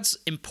I think that's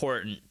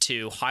important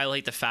to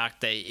highlight the fact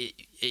that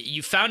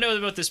you found out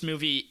about this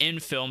movie in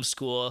film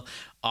school.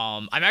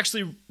 I'm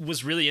actually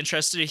was really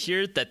interested to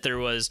hear that there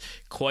was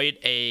quite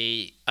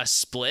a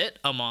split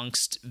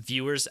amongst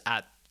viewers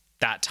at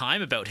that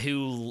time about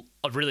who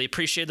really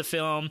appreciated the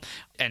film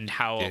and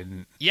how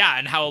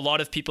a lot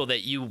of people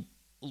that you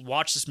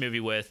watched this movie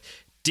with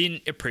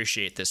didn't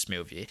appreciate this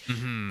movie.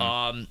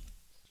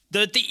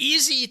 The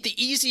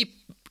easy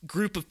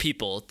group of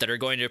people that are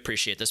going to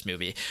appreciate this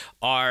movie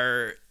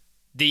are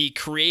the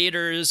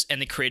creators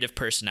and the creative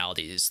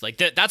personalities. Like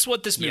that's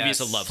what this movie is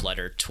a love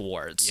letter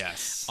towards.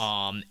 Yes.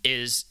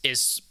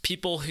 Is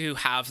people who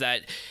have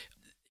that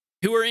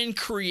who are in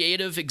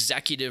creative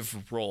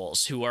executive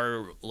roles, who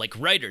are like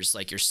writers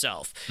like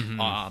yourself,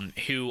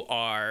 who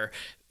are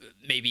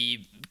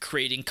maybe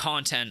creating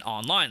content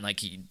online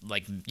like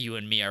you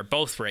and me are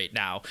both right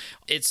now.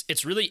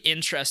 It's really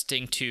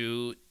interesting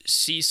to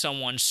see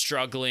someone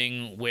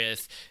struggling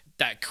with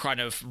that kind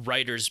of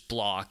writer's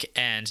block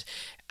and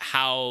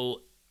how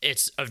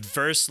it's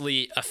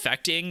adversely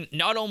affecting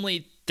not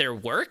only their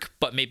work,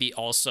 but maybe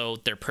also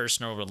their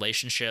personal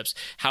relationships,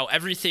 how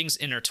everything's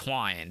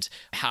intertwined,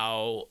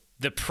 how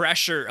the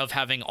pressure of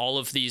having all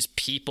of these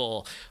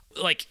people,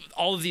 like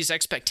all of these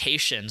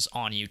expectations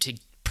on you to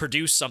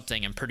produce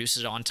something and produce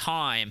it on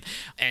time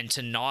and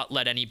to not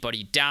let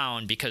anybody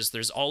down, because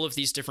there's all of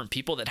these different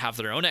people that have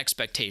their own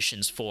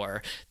expectations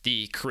for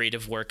the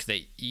creative work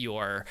that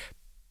you're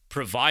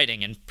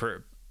providing and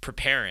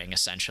preparing,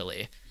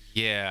 essentially.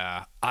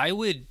 Yeah, I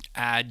would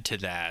add to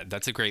that.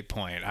 That's a great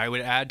point. I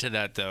would add to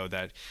that, though,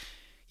 that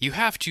you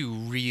have to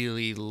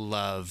really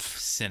love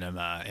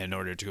cinema in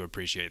order to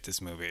appreciate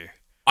this movie.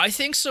 I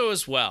think so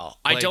as well.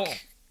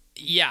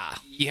 Yeah.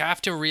 You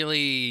have to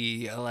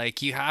really,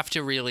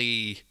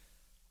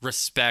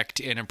 respect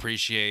and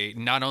appreciate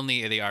not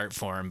only the art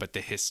form, but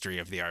the history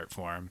of the art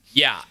form.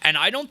 Yeah, and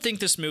I don't think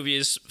this movie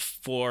is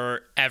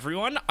for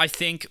everyone. I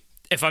think,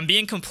 if I'm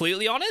being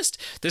completely honest,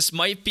 this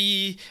might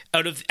be,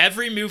 out of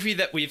every movie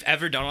that we've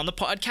ever done on the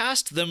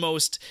podcast, the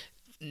most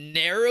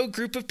narrow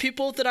group of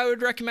people that I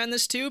would recommend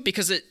this to,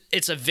 because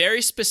it's a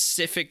very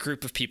specific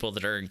group of people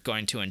that are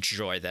going to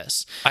enjoy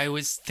this. I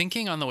was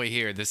thinking on the way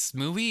here, this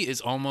movie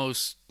is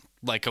almost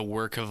like a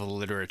work of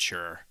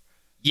literature.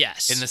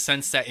 Yes. In the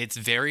sense that it's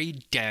very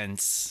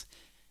dense,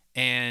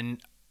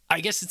 and I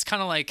guess it's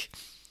kind of like,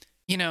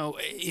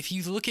 if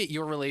you look at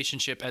your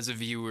relationship as a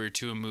viewer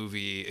to a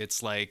movie,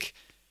 it's like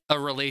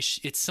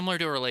it's similar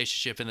to a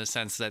relationship in the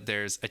sense that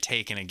there's a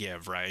take and a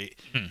give, right?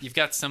 You've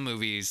got some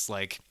movies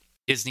like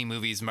Disney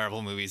movies,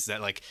 Marvel movies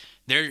that like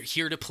they're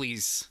here to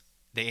please,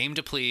 they aim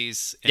to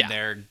please, and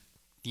they're,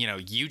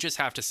 you just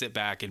have to sit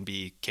back and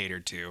be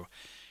catered to.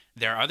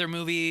 There are other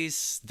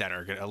movies that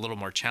are a little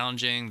more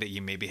challenging that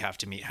you maybe have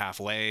to meet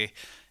halfway.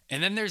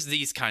 And then there's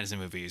these kinds of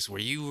movies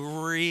where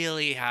you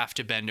really have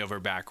to bend over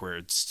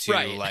backwards to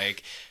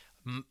like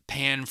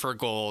pan for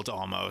gold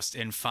almost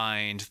and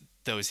find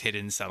those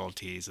hidden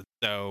subtleties.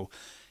 So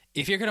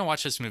if you're going to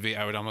watch this movie,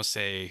 I would almost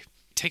say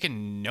take a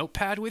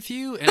notepad with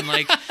you and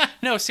like,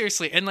 no,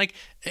 seriously. And like,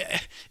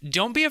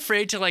 don't be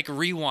afraid to like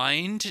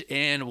rewind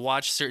and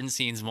watch certain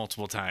scenes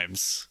multiple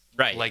times.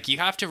 Right. Like you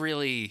have to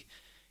really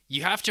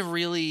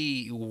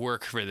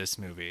work for this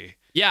movie.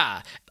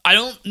 Yeah. I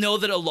don't know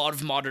that a lot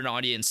of modern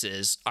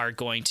audiences are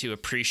going to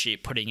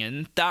appreciate putting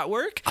in that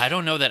work. I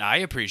don't know that I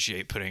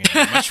appreciate putting in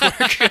that much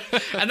work.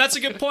 And that's a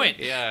good point.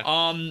 Yeah.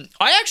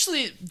 I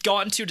actually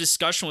got into a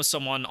discussion with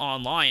someone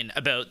online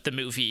about the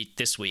movie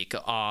this week.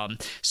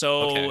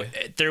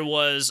 There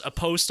was a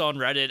post on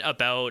Reddit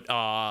about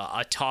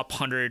a top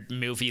 100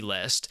 movie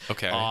list.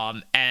 Okay.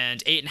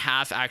 And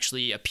 8.5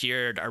 actually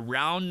appeared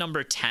around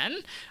number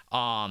 10.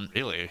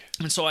 Really?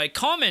 And so I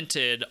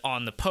commented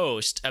on the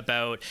post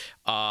about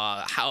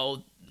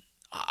how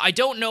I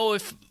don't know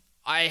if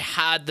I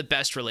had the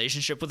best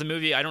relationship with the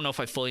movie. I don't know if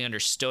I fully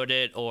understood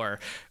it or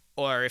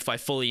if I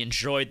fully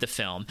enjoyed the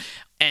film.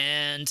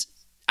 And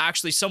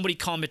actually somebody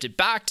commented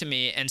back to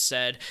me and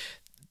said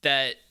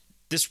that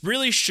this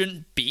really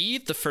shouldn't be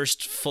the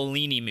first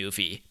Fellini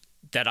movie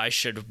that I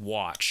should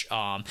watch.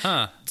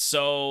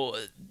 So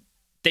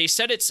they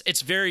said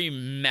it's very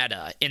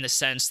meta in the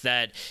sense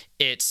that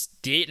it's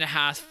the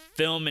 8.5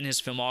 film in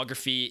his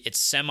filmography. It's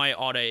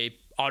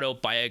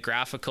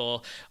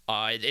semi-autobiographical.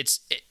 It's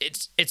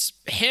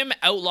him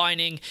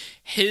outlining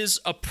his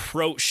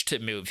approach to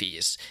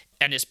movies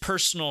and his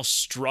personal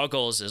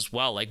struggles as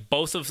well. Like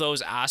both of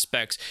those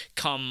aspects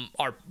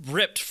are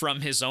ripped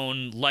from his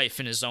own life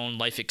and his own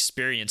life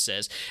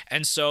experiences.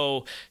 And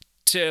so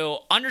to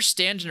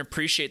understand and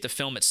appreciate the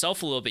film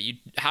itself a little bit, you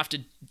have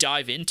to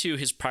dive into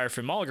his prior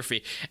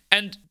filmography.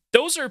 And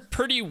those are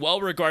pretty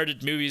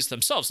well-regarded movies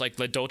themselves, like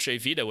La Dolce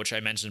Vita, which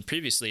I mentioned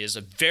previously, is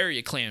a very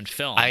acclaimed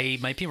film. I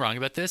might be wrong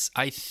about this.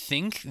 I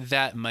think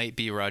that might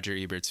be Roger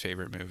Ebert's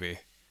favorite movie.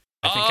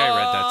 I think I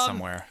read that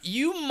somewhere.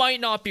 You might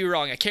not be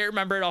wrong. I can't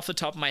remember it off the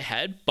top of my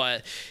head,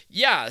 but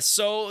yeah,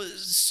 so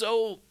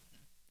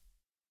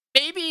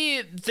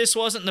maybe this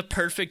wasn't the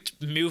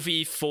perfect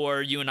movie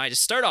for you and I to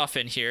start off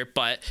in here,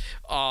 but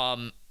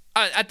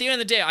at the end of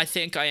the day, I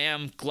think I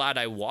am glad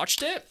I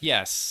watched it.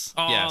 Yes.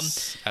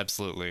 Yes,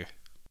 absolutely.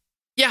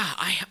 Yeah,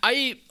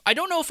 I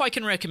don't know if I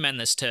can recommend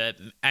this to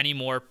any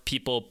more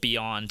people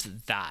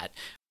beyond that.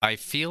 I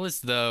feel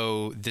as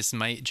though this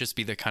might just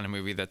be the kind of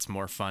movie that's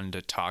more fun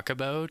to talk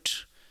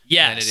about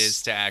than it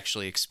is to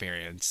actually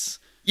experience.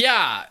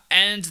 Yeah,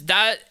 and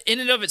that in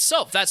and of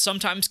itself, that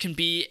sometimes can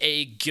be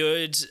a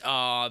good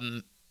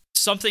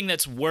something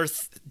that's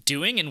worth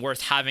doing and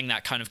worth having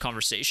that kind of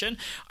conversation.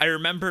 I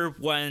remember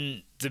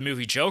when the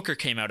movie Joker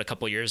came out a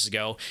couple years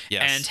ago,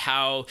 and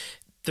how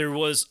there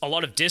was a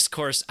lot of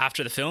discourse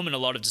after the film and a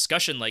lot of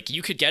discussion. Like,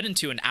 you could get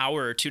into an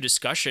hour or two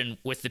discussion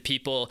with the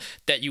people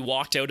that you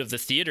walked out of the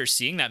theater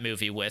seeing that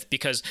movie with,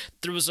 because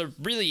there was a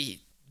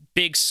really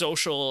big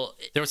social,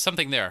 There was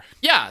something there.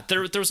 yeah,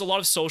 there was a lot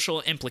of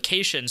social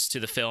implications to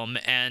the film,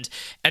 and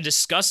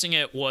discussing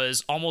it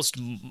was almost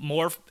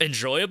more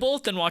enjoyable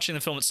than watching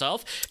the film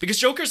itself, because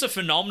Joker's a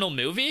phenomenal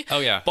movie. Oh,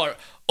 yeah. But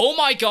oh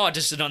my god,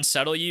 does it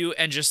unsettle you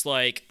and just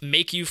like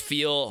make you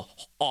feel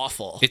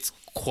awful. It's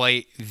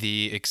quite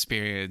the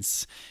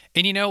experience.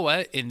 And you know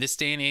what? In this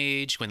day and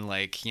age, when,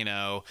 like, you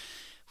know,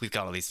 we've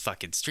got all these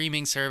fucking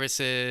streaming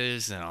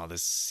services and all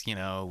this, you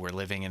know, we're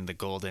living in the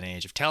golden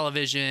age of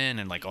television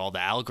and like all the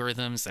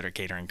algorithms that are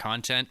catering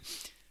content,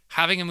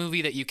 having a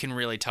movie that you can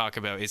really talk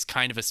about is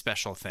kind of a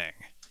special thing.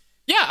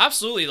 Yeah,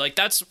 absolutely. Like,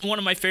 that's one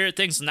of my favorite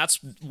things, and that's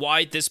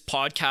why this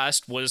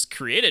podcast was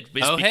created,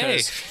 was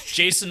because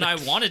Jason and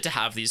I wanted to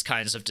have these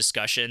kinds of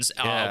discussions.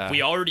 Yeah.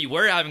 We already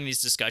were having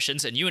these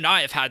discussions, and you and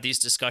I have had these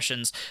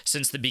discussions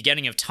since the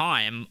beginning of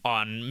time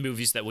on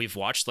movies that we've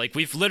watched. Like,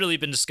 we've literally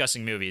been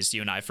discussing movies,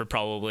 you and I, for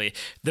probably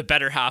the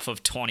better half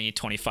of 20,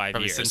 25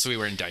 Probably years. since we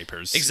were in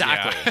diapers.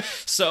 Exactly. Yeah.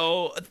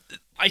 So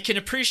I can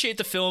appreciate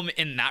the film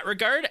in that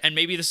regard, and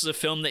maybe this is a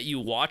film that you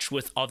watch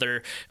with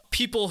other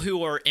people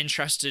who are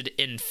interested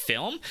in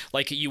film.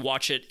 Like, you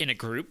watch it in a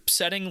group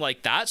setting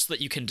like that, so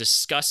that you can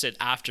discuss it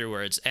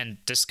afterwards and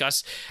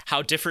discuss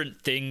how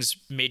different things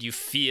made you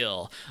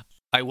feel.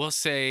 I will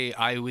say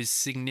I was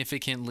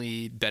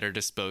significantly better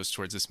disposed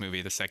towards this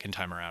movie the second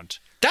time around.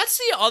 That's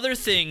the other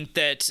thing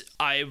that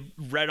I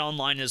read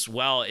online as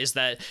well, is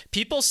that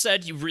people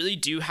said you really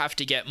do have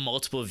to get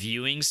multiple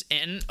viewings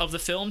in of the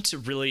film to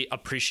really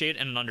appreciate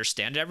and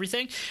understand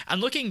everything.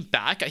 And looking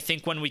back, I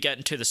think when we get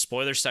into the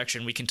spoiler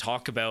section, we can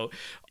talk about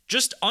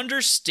just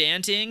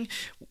understanding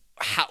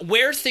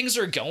where things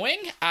are going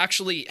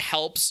actually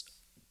helps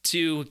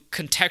to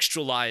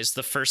contextualize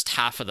the first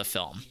half of the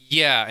film.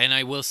 Yeah, and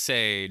I will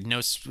say,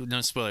 no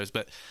spoilers,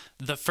 but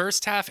the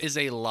first half is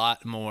a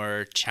lot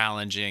more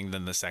challenging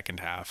than the second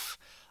half.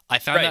 I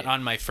found Right. that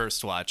on my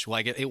first watch.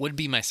 Well, it would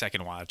be my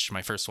second watch.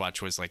 My first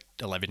watch was like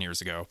 11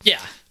 years ago.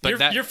 Yeah,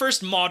 But your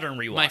first modern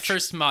rewatch. My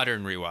first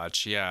modern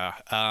rewatch, yeah.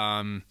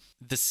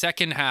 The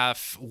second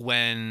half,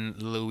 when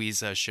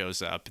Louisa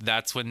shows up,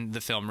 that's when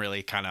the film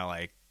really kind of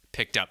like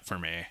picked up for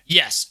me.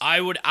 Yes,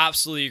 I would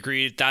absolutely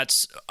agree.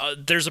 That's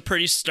there's a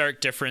pretty stark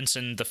difference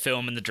in the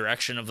film and the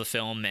direction of the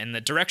film and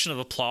the direction of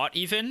the plot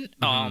even.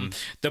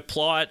 The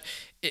plot,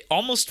 it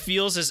almost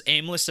feels as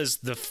aimless as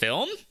the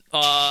film.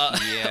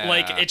 Yeah.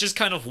 Like, it just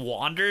kind of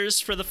wanders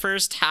for the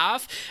first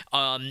half.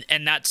 And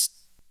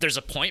there's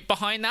a point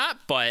behind that,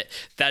 but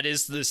that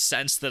is the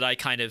sense that I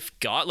kind of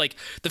got. Like,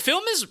 the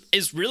film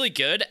is really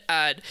good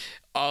at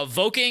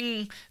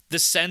evoking the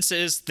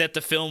senses that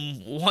the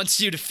film wants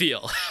you to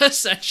feel,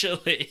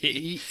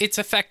 essentially. It's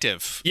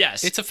effective.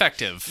 Yes. It's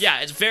effective.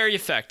 Yeah, it's very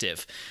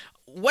effective.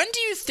 When do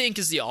you think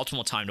is the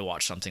optimal time to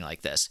watch something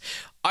like this?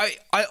 I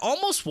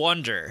almost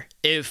wonder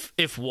if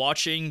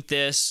watching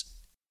this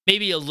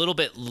maybe a little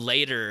bit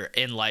later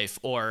in life,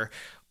 or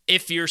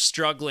if you're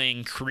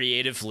struggling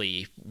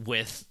creatively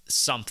with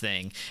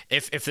something,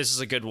 if this is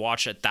a good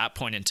watch at that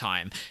point in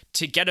time,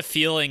 to get a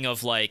feeling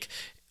of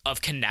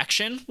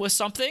connection with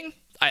something.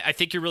 I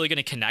think you're really going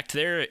to connect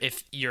there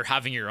if you're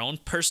having your own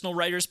personal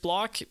writer's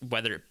block,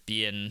 whether it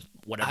be in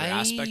whatever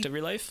aspect of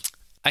your life.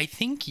 I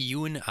think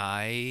you and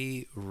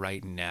I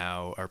right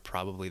now are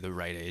probably the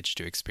right age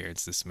to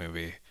experience this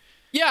movie.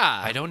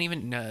 Yeah. I don't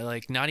even know,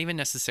 like, not even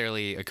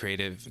necessarily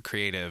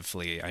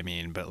creatively, I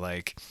mean, but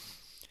like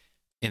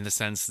in the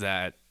sense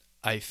that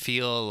I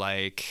feel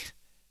like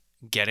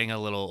getting a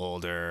little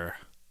older,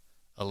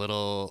 a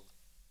little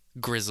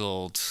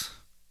grizzled.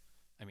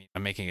 I mean,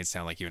 I'm making it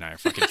sound like you and I are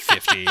fucking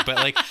 50, but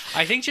like,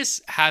 I think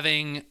just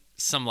having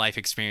some life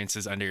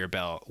experiences under your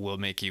belt will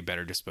make you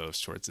better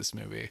disposed towards this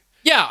movie.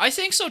 Yeah, I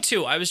think so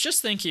too. I was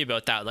just thinking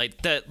about that.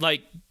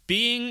 Like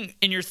being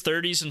in your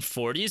 30s and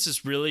 40s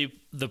is really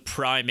the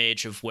prime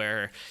age of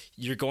where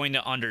you're going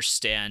to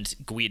understand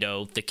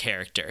Guido, the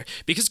character,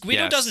 because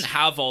Guido Yes. doesn't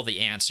have all the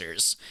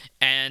answers.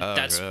 And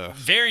that's ugh.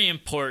 very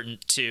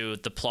important to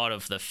the plot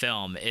of the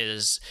film,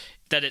 is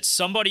that it's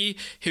somebody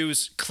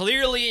who's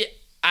clearly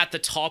at the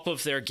top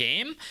of their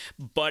game,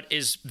 but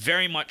is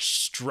very much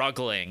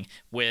struggling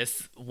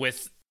with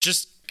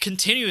just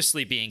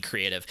continuously being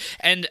creative.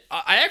 And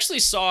I actually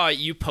saw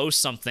you post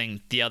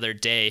something the other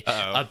day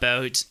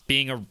about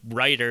being a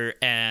writer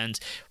and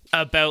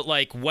about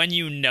like when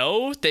you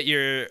know that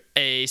you're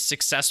a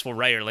successful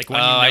writer, like when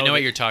you know I know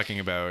what you're talking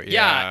about.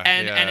 yeah,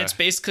 Yeah, and it's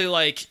basically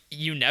like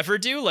you never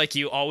do, like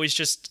you always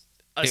just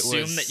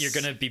assume was- that you're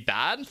gonna be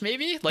bad,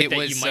 maybe like it that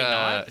was, you might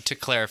not. to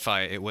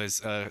clarify, it was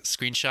a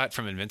screenshot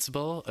from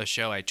Invincible, a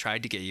show I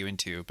tried to get you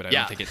into, but I Yeah.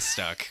 don't think it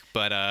stuck.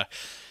 But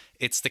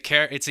it's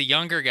it's a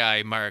younger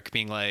guy, Mark,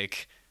 being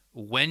like,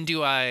 when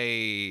do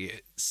I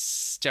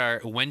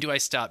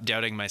stop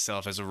doubting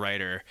myself as a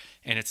writer?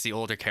 And it's the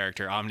older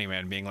character,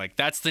 Omni-Man, being like,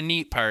 that's the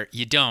neat part,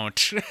 you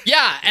don't.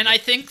 Yeah, and I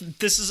think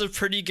this is a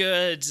pretty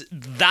good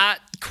that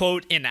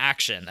quote in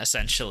action,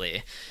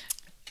 essentially.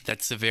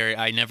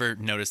 I never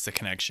noticed the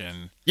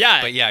connection.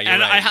 Yeah, but yeah, you're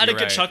and right, I had a you're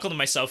good right. chuckle to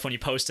myself when you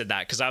posted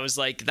that, because I was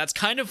like, that's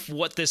kind of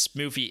what this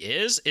movie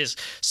is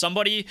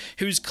somebody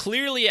who's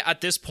clearly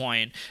at this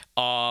point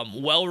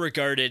well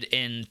regarded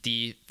in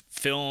the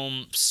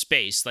film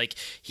space. Like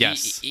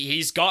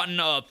he's gotten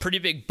a pretty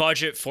big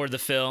budget for the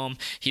film.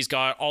 He's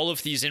got all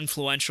of these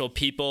influential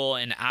people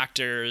and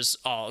actors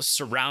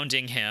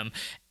surrounding him,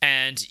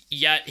 and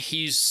yet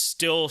he's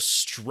still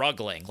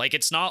struggling. Like,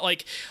 it's not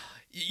like,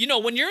 you know,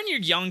 when you're in your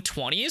young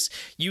 20s,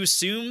 you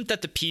assume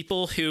that the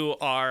people who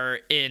are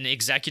in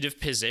executive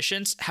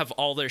positions have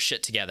all their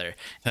shit together.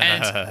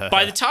 And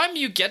by the time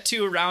you get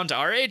to around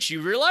our age,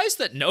 you realize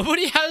that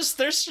nobody has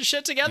their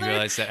shit together. You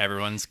realize that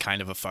everyone's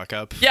kind of a fuck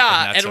up.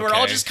 Yeah, and we're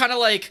all just kind of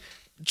like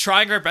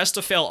trying our best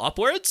to fail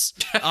upwards.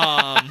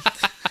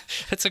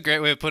 That's a great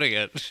way of putting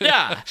it.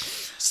 Yeah.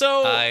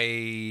 So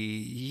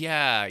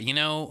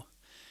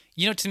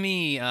to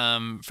me,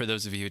 for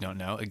those of you who don't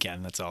know,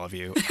 again, that's all of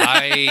you.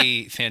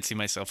 I fancy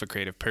myself a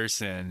creative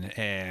person,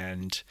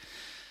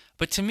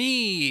 but to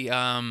me,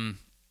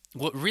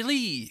 what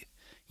really,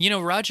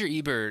 Roger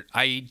Ebert,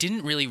 I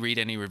didn't really read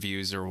any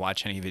reviews or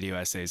watch any video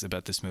essays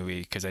about this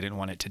movie because I didn't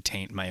want it to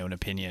taint my own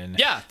opinion.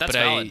 Yeah, that's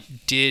valid. I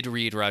did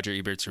read Roger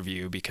Ebert's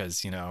review because,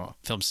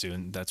 film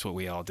student, that's what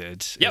we all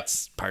did. Yep.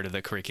 It's part of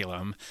the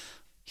curriculum.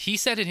 He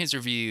said in his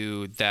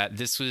review that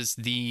this was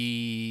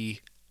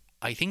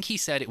I think he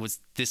said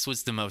this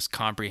was the most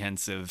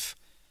comprehensive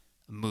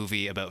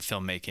movie about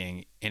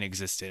filmmaking in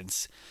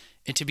existence.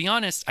 And to be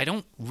honest, I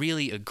don't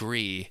really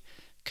agree,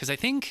 because I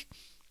think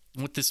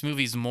what this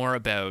movie's more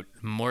about,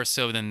 more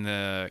so than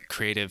the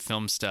creative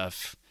film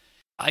stuff,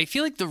 I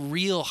feel like the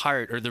real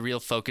heart or the real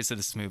focus of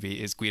this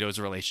movie is Guido's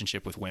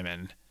relationship with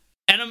women.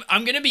 And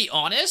I'm going to be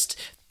honest,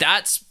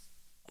 that's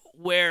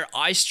where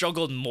I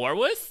struggled more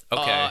with.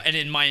 Okay. And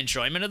in my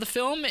enjoyment of the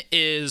film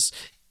is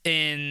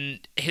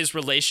in his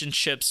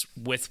relationships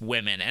with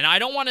women. And I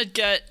don't want to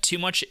get too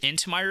much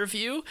into my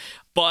review,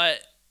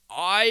 but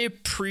I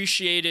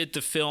appreciated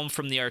the film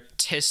from the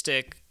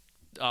artistic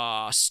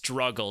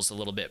struggles a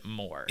little bit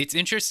more. It's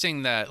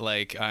interesting that,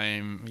 like,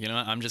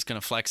 I'm just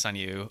gonna flex on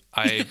you.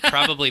 I'm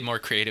probably more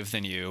creative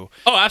than you.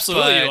 Oh,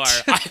 absolutely, you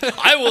but... are.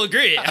 I will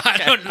agree.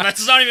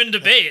 That's not even a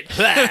debate.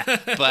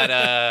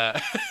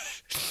 But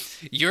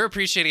you're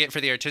appreciating it for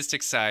the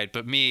artistic side,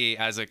 but me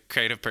as a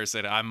creative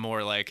person, I'm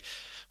more like,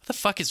 what the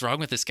fuck is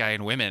wrong with this guy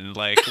and women?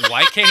 Like,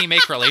 why can't he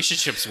make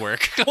relationships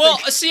work? Well,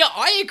 see,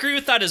 I agree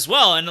with that as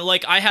well. And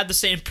like, I had the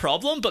same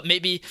problem, but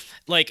maybe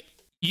like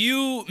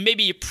you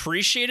maybe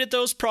appreciated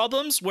those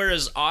problems,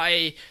 whereas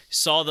I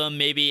saw them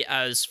maybe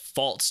as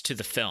faults to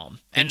the film.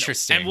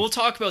 Interesting. And we'll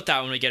talk about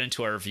that when we get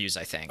into our reviews,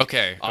 I think.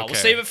 Okay. We'll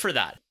save it for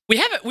that.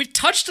 We've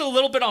touched a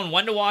little bit on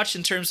when to watch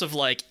in terms of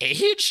like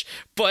age,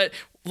 but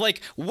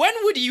like, when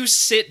would you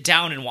sit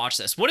down and watch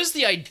this? What is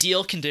the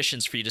ideal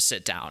conditions for you to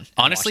sit down and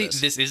honestly, watch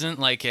this isn't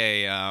like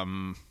a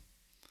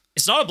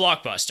It's not a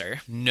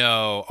blockbuster.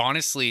 No,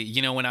 honestly,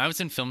 when I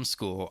was in film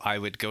school, I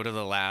would go to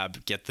the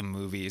lab, get the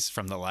movies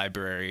from the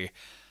library.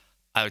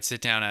 I would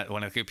sit down at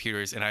one of the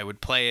computers and I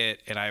would play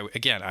it, and I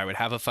would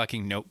have a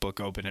fucking notebook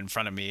open in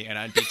front of me, and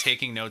I'd be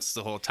taking notes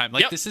the whole time.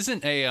 Like, This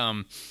isn't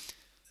a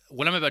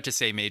what I'm about to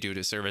say may do a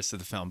disservice to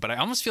the film, but I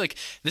almost feel like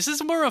this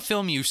is more a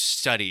film you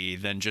study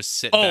than just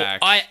sit back.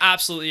 Oh, I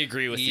absolutely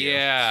agree with you.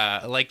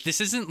 Yeah, like, this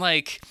isn't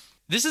like...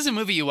 This is a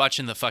movie you watch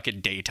in the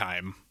fucking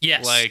daytime.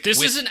 Yes, like,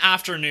 this is an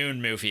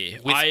afternoon movie.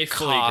 With I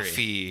fully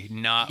coffee, agree.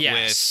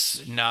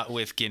 not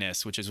with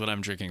Guinness, which is what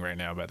I'm drinking right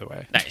now, by the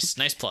way.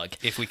 Nice plug.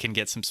 If we can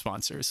get some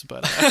sponsors,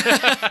 but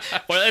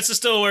well, it's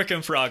still a work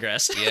in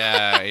progress.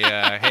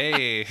 yeah.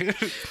 Hey.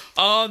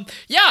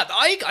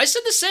 I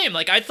said the same.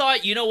 Like, I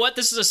thought, you know what,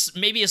 this is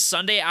maybe a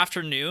Sunday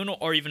afternoon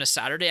or even a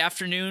Saturday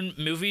afternoon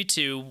movie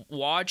to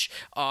watch.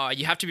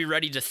 You have to be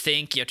ready to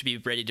think. You have to be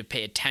ready to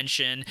pay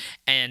attention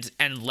and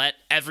let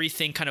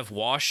everything kind of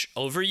wash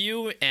over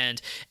you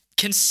and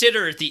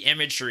consider the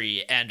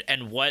imagery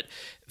and what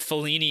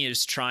Fellini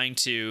is trying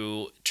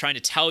to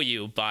tell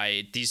you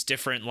by these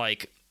different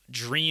like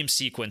dream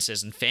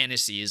sequences and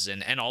fantasies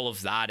and all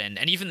of that, and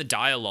even the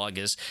dialogue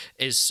is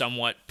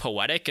somewhat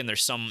poetic, and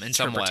there's some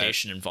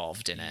interpretation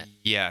involved in it.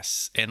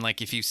 Yes, and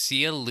like, if you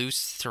see a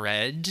loose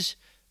thread,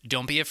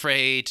 don't be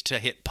afraid to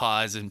hit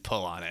pause and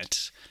pull on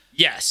it.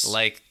 Yes,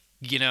 like,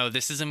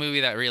 this is a movie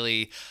that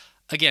really,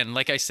 again,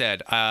 like I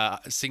said,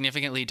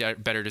 significantly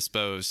better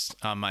disposed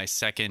on my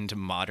second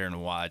modern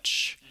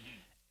watch.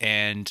 Mm-hmm.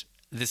 And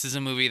this is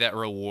a movie that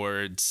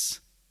rewards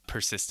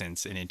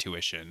persistence and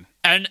intuition.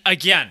 And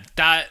again,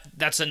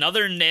 that's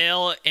another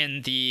nail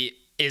in the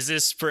is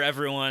this for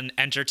everyone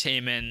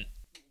entertainment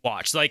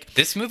watch. Like,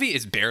 this movie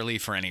is barely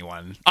for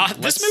anyone.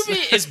 This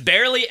movie is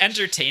barely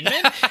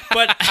entertainment,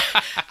 but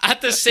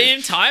at the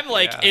same time,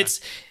 like, it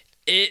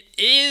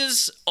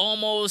is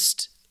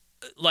almost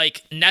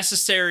like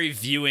necessary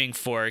viewing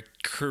for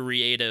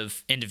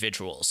creative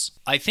individuals.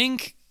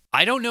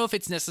 I don't know if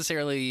it's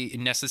necessarily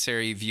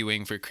necessary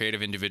viewing for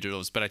creative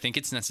individuals, but I think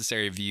it's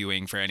necessary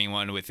viewing for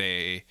anyone with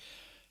a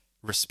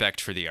respect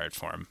for the art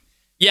form.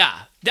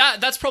 Yeah,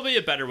 that's probably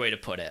a better way to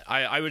put it.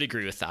 I would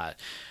agree with that.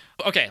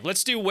 Okay,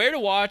 let's do where to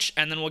watch,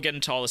 and then we'll get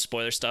into all the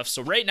spoiler stuff.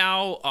 So right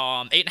now,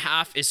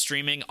 8.5 is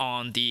streaming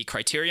on the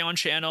Criterion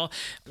channel,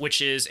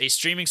 which is a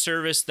streaming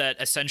service that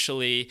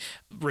essentially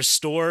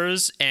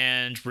restores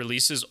and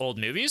releases old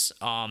movies.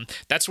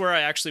 That's where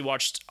I actually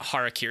watched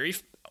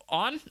Harakiri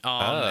on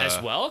as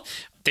well.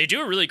 They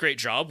do a really great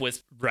job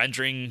with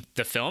rendering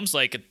the films.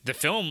 Like, the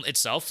film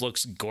itself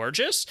looks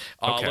gorgeous.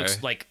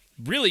 Looks like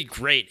really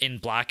great in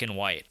black and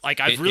white. Like,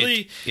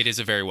 it is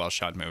a very well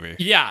shot movie.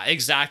 Yeah,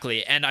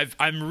 exactly. And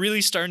I'm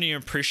really starting to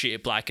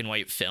appreciate black and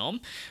white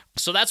film.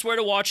 So that's where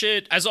to watch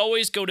it. As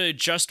always, go to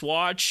Just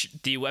Watch,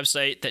 the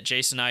website that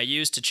Jason and I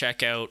use to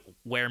check out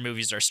where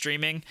movies are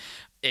streaming.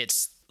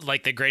 It's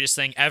like the greatest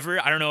thing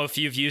ever. I don't know if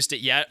you've used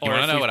it yet or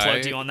if we've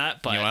plugged you on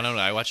that. But you want to know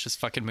what I watched this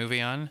fucking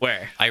movie on?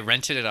 Where? I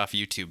rented it off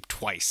YouTube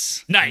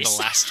twice. Nice. In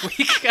the last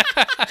week.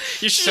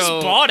 You should just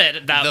bought it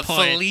at that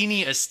point. The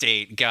Fellini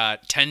estate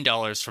got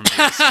 $10 from me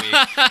this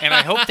week, and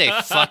I hope they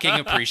fucking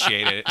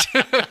appreciate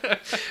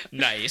it.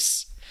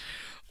 Nice.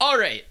 All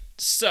right.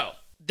 So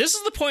this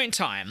is the point in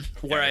time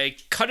where I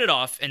cut it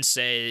off and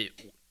say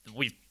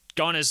we've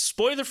gone as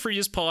spoiler free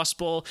as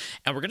possible,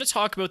 and we're going to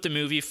talk about the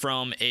movie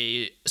from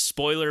a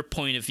spoiler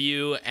point of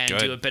view and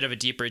do a bit of a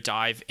deeper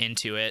dive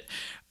into it.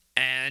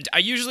 And I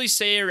usually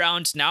say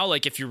around now,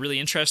 like, if you're really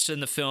interested in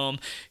the film,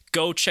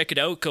 go check it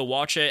out, go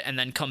watch it, and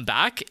then come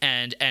back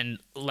and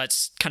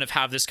let's kind of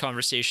have this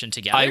conversation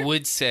together. I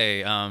would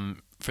say,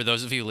 for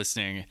those of you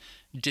listening,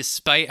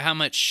 despite how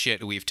much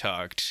shit we've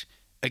talked,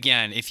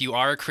 again, if you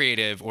are a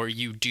creative or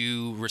you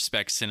do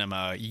respect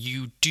cinema,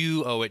 you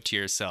do owe it to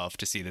yourself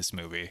to see this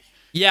movie.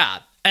 Yeah.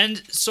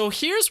 And so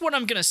here's what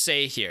I'm going to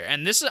say here.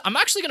 And I'm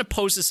actually going to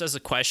pose this as a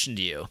question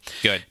to you.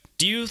 Good.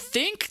 Do you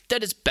think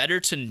that it's better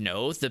to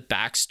know the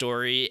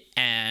backstory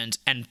and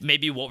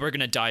maybe what we're going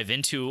to dive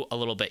into a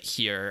little bit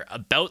here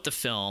about the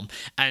film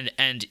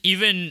and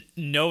even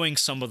knowing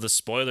some of the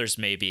spoilers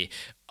maybe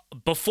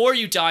before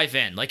you dive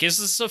in? Like, is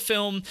this a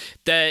film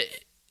that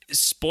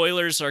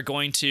spoilers are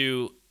going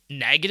to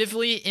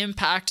negatively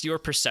impact your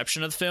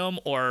perception of the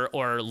film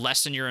or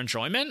lessen your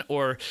enjoyment?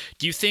 Or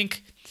do you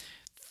think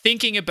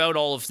thinking about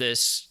all of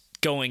this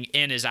going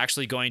in is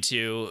actually going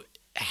to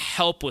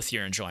help with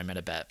your enjoyment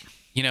a bit?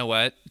 You know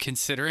what?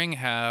 Considering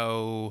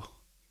how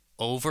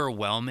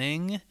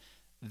overwhelming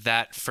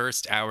that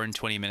first hour and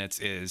 20 minutes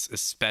is,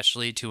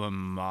 especially to a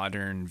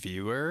modern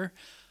viewer,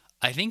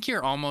 I think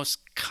you're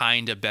almost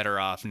kind of better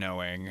off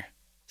knowing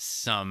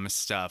some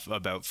stuff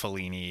about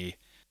Fellini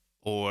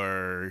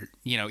or,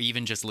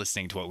 even just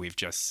listening to what we've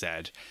just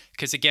said.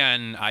 Because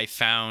again, I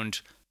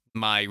found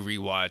my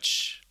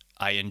rewatch,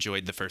 I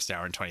enjoyed the first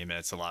hour and 20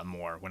 minutes a lot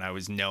more when I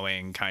was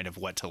knowing kind of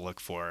what to look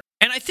for.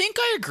 And I think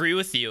I agree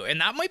with you.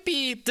 And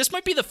this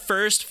might be the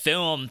first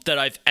film that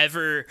I've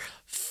ever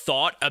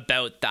thought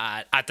about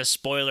that at the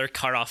spoiler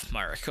cutoff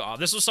mark.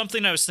 This was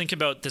something I was thinking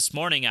about this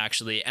morning,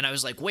 actually. And I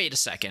was like, wait a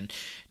second.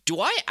 Do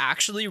I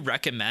actually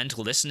recommend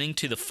listening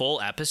to the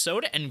full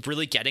episode and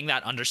really getting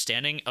that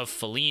understanding of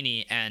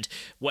Fellini and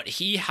what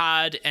he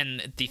had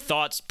and the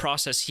thoughts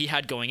process he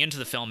had going into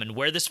the film and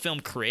where this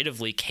film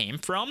creatively came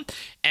from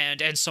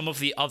and some of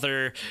the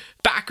other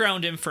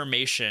background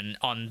information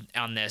on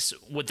this?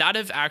 Would that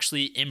have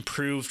actually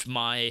improved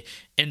my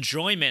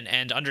enjoyment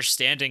and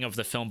understanding of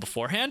the film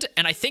beforehand?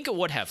 And I think it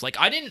would have. Like,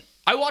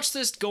 I watched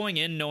this going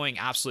in knowing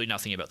absolutely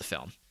nothing about the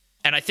film.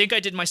 And I think I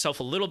did myself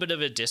a little bit of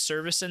a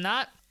disservice in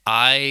that.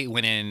 I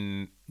went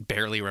in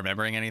barely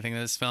remembering anything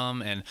of this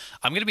film, and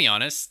I'm going to be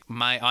honest,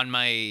 on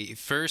my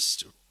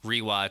first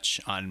rewatch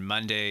on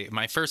Monday,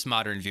 my first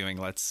modern viewing,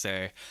 let's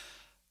say,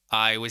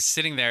 I was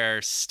sitting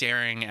there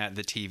staring at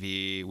the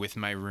TV with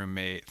my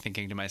roommate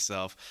thinking to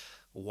myself,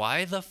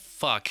 why the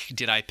fuck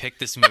did I pick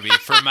this movie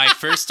for my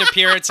first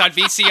appearance on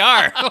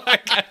VCR?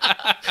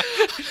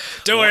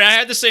 Don't worry, I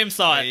had the same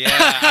thought. Yeah,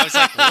 I was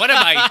like, what am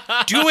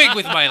I doing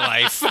with my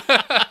life?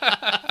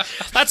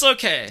 That's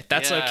okay.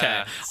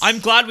 Okay. I'm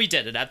glad we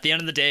did it. At the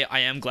end of the day,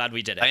 I am glad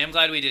we did it. I am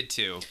glad we did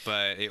too,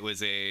 but it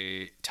was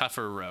a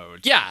tougher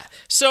road. Yeah.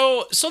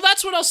 So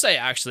that's what I'll say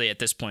actually at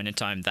this point in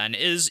time then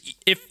is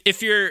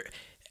if you're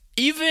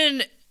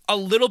even a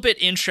little bit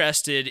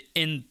interested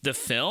in the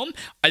film,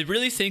 I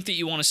really think that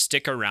you want to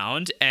stick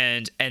around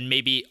and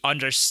maybe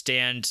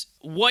understand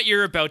what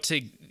you're about to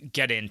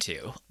get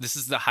into. This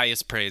is the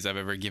highest praise I've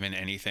ever given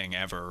anything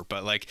ever,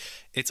 but like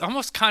it's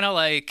almost kind of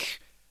like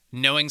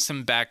knowing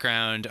some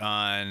background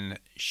on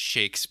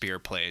Shakespeare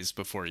plays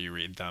before you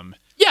read them.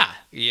 Yeah.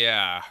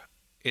 Yeah.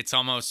 It's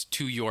almost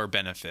to your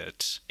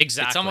benefit.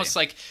 Exactly. It's almost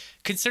like,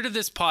 consider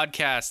this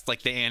podcast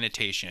like the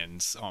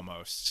annotations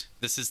almost.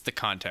 This is the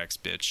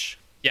context, bitch.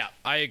 Yeah,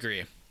 I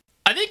agree.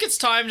 I think it's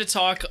time to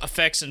talk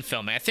effects and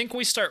filming. I think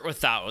we start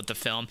with that with the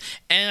film.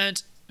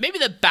 And maybe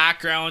the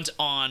background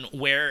on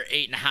where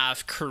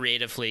 8.5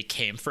 creatively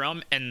came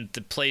from and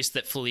the place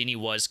that Fellini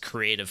was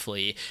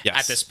creatively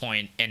at this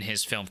point in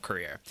his film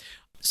career.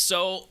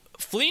 So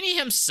Fellini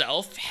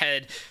himself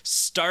had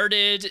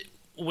started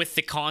with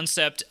the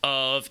concept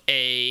of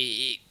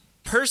a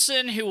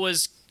person who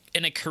was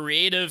in a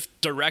creative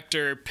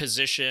director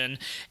position,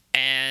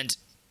 and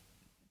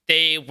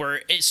they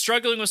were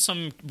struggling with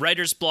some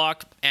writer's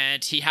block,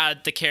 and he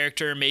had the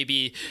character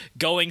maybe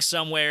going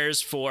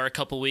somewheres for a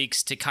couple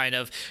weeks to kind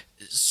of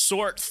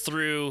sort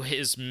through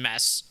his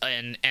mess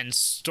and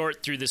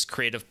sort through this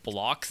creative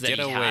block that Get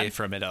he away had.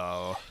 from it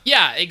all.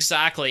 Yeah,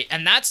 exactly.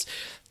 And that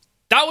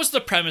was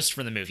the premise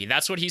for the movie.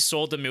 That's what he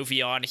sold the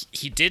movie on.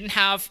 He didn't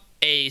have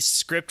a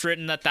script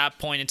written at that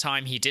point in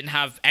time. He didn't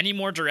have any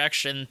more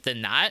direction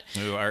than that.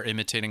 Who are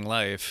imitating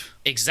life.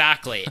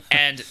 Exactly.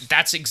 And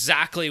that's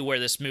exactly where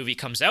this movie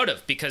comes out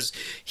of, because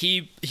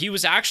he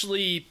was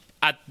actually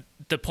at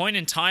the point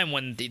in time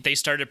when they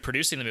started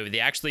producing the movie. They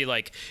actually,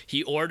 like,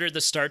 he ordered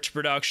the start to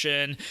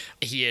production.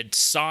 He had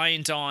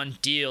signed on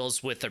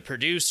deals with the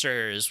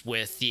producers,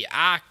 with the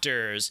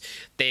actors.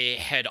 They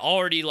had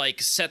already,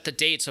 like, set the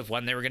dates of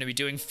when they were going to be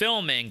doing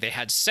filming. They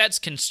had sets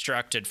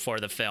constructed for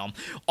the film.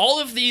 All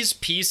of these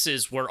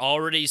pieces were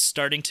already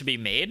starting to be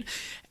made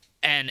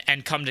and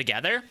come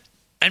together.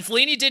 And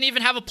Fellini didn't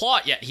even have a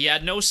plot yet. He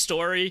had no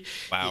story.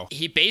 Wow.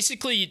 He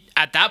basically,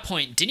 at that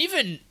point, didn't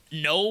even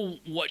know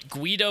what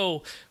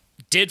Guido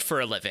did for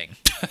a living.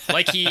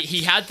 Like,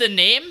 he had the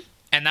name,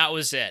 and that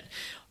was it.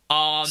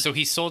 So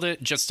he sold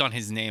it just on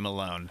his name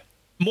alone.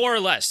 More or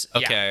less.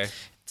 Okay. Yeah.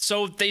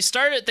 So they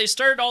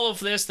started all of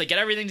this. They get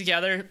everything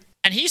together,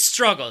 and he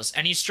struggles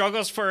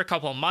for a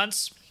couple of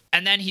months.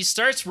 And then he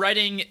starts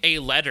writing a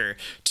letter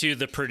to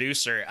the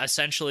producer,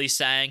 essentially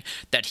saying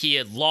that he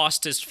had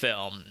lost his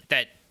film,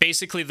 that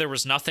basically there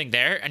was nothing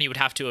there, and he would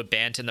have to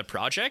abandon the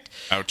project.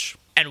 Ouch.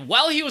 And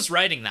while he was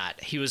writing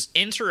that, he was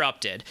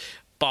interrupted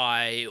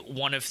by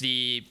one of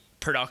the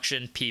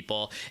production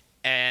people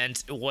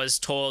and was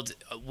told,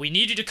 "We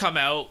need you to come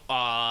out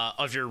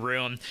of your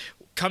room.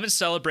 Come and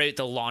celebrate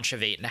the launch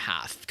of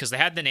 8.5," because they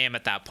had the name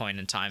at that point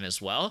in time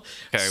as well.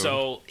 Okay.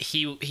 So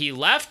he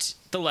left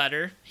the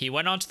letter, he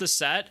went onto the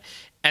set,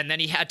 and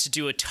then he had to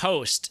do a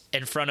toast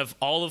in front of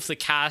all of the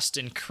cast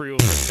and crew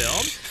of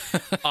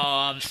the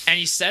film. And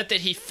he said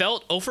that he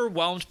felt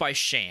overwhelmed by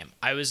shame.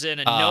 I was in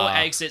a no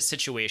exit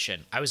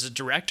situation. I was a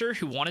director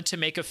who wanted to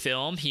make a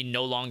film he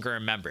no longer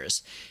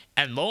remembers.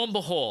 And lo and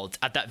behold,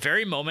 at that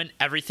very moment,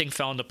 everything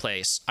fell into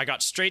place. I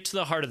got straight to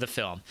the heart of the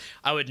film.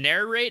 I would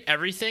narrate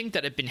everything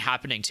that had been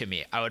happening to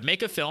me. I would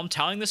make a film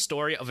telling the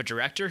story of a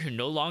director who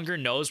no longer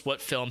knows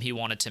what film he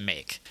wanted to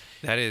make.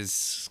 That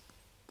is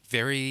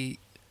very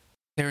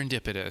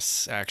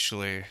serendipitous,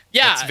 actually.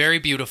 Yeah. It's very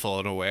beautiful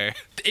in a way.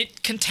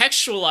 It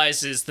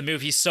contextualizes the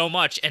movie so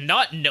much, and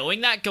not knowing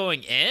that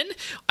going in,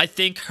 I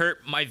think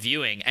hurt my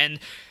viewing. And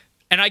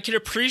I could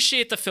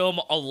appreciate the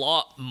film a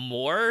lot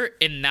more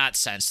in that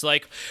sense.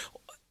 Like,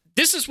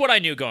 this is what I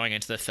knew going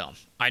into the film.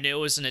 I knew it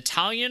was an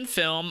Italian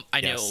film. I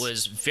knew it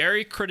was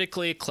very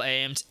critically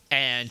acclaimed,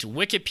 and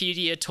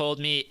Wikipedia told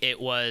me it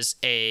was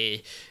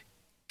a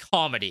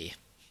comedy.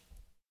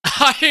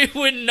 I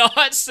would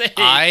not say.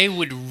 I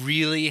would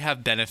really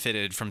have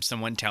benefited from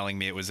someone telling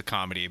me it was a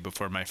comedy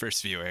before my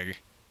first viewing.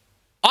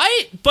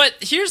 But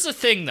here's the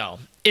thing, though,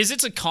 is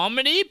it's a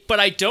comedy,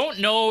 but I don't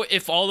know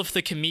if all of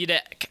the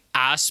comedic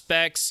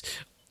aspects,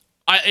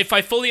 if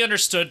I fully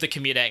understood the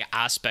comedic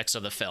aspects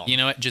of the film. You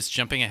know what? Just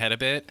jumping ahead a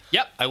bit.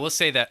 Yep. I will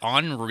say that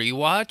on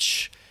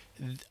rewatch,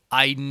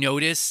 I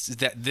noticed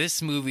that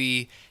this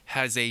movie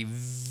has a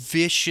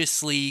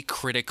viciously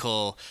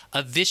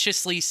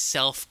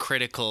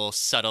self-critical,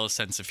 subtle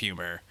sense of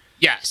humor.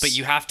 Yes. But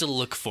you have to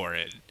look for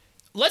it.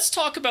 Let's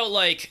talk about,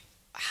 like,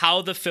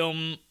 how the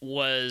film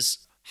was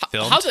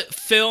Filmed?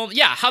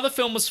 how the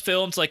film was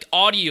filmed, like,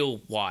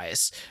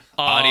 audio-wise.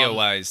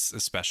 Audio-wise,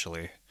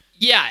 especially.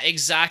 Yeah,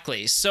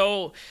 exactly.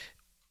 So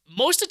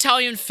most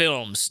Italian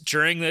films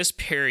during this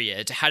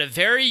period had a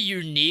very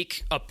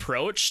unique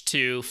approach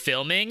to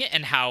filming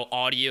and how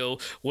audio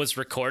was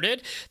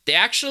recorded. They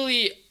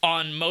actually,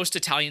 on most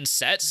Italian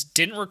sets,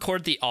 didn't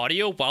record the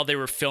audio while they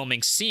were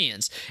filming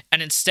scenes,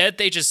 and instead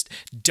they just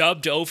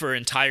dubbed over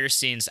entire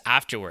scenes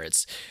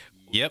afterwards.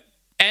 Yep.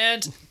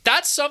 And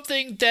that's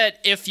something that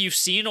if you've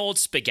seen old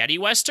spaghetti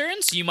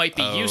westerns, you might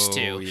be used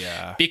to.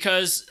 Yeah.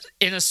 Because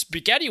in a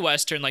spaghetti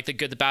western, like The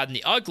Good, the Bad, and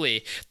the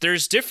Ugly,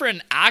 there's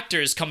different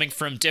actors coming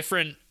from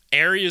different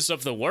areas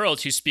of the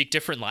world who speak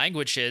different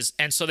languages,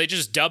 and so they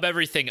just dub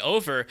everything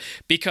over,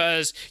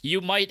 because you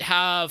might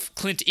have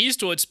Clint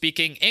Eastwood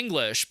speaking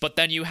English, but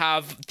then you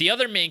have the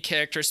other main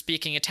character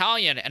speaking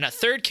Italian and a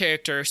third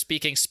character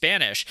speaking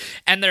Spanish,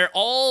 and they're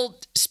all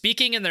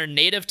speaking in their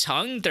native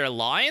tongue, their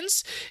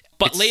lines,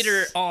 but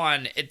later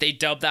on they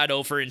dub that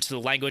over into the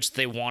language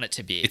they want it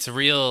to be. It's a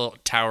real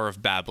Tower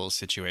of Babel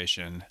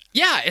situation.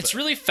 Yeah, it's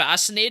really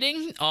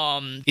fascinating.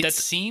 It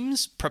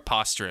seems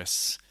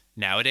preposterous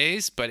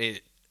nowadays, but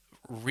it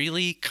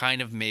really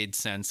kind of made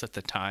sense at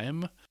the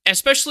time,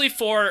 especially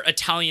for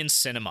Italian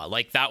cinema.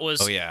 Like, that was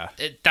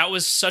that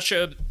was such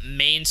a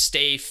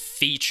mainstay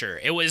feature.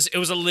 It was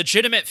a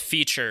legitimate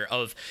feature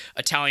of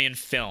Italian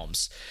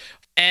films,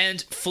 and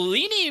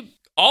Fellini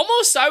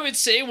almost, I would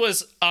say,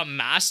 was a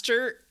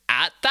master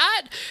at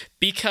that,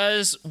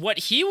 because what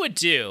he would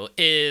do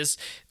is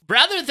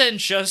rather than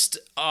just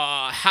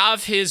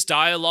have his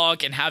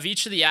dialogue and have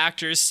each of the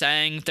actors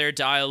saying their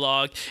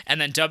dialogue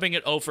and then dubbing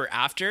it over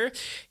after,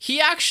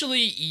 he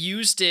actually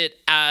used it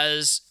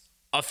as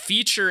a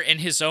feature in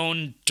his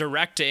own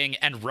directing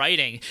and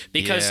writing,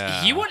 because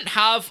he wouldn't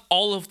have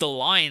all of the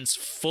lines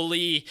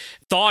fully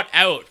thought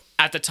out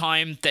at the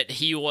time that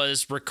he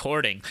was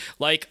recording.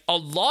 Like, a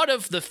lot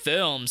of the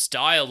film's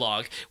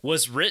dialogue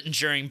was written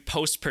during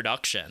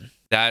post-production.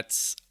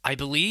 I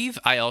believe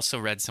I also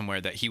read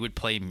somewhere that he would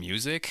play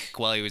music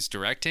while he was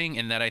directing,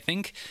 and that I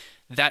think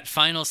that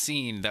final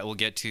scene that we'll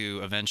get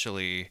to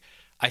eventually,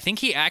 I think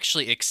he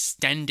actually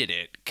extended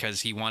it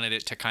because he wanted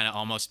it to kind of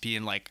almost be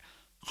in like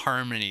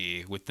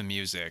harmony with the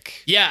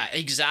music. Yeah,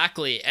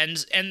 exactly.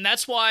 And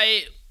that's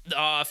why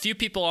a few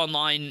people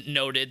online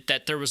noted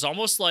that there was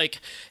almost like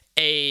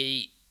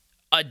a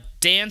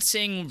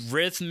dancing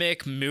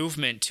rhythmic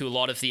movement to a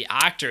lot of the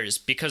actors,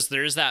 because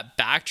there's that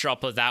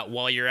backdrop of that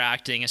while you're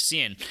acting a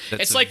scene.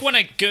 It's like when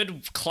a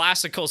good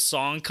classical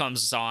song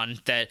comes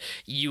on that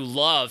you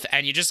love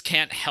and you just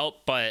can't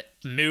help but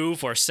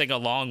move or sing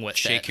along with it.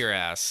 Shake your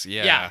ass.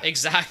 Yeah,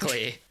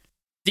 exactly.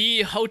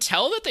 The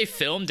hotel that they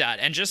filmed at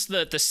and just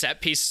the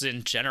set pieces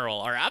in general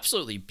are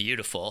absolutely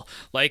beautiful.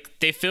 Like,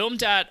 they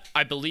filmed at,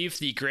 I believe,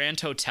 the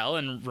Grand Hotel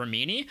in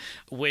Rimini,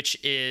 which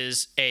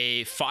is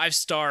a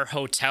 5-star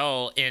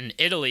hotel in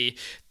Italy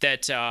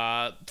that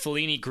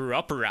Fellini grew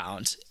up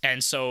around.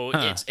 And so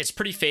it's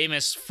pretty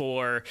famous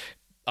for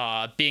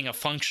being a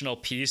functional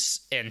piece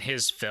in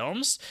his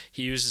films.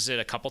 He uses it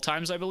a couple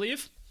times, I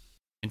believe.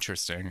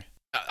 Interesting.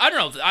 I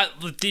don't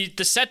know.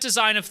 The set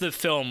design of the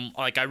film,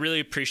 like, I really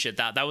appreciate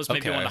that. That was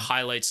maybe one of the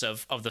highlights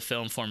of the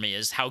film for me,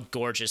 is how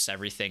gorgeous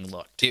everything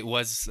looked. It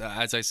was,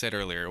 as I said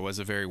earlier, it was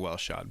a very well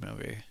shot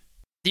movie.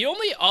 The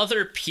only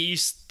other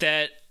piece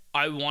that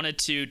I wanted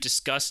to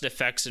discuss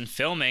effects in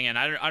filming, and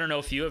I don't know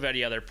if you have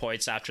any other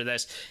points after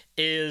this,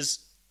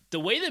 is the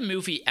way the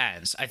movie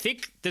ends. I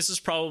think this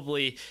is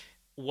probably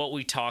what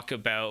we talk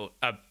about,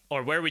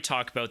 or where we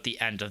talk about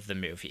the end of the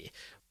movie.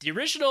 The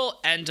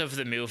original end of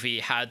the movie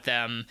had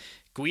them,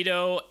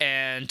 Guido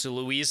and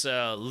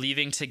Luisa,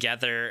 leaving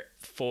together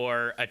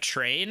for a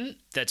train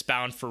that's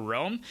bound for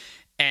Rome.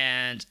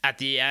 And at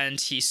the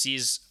end, he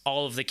sees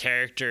all of the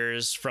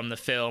characters from the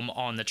film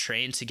on the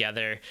train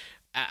together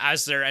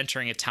as they're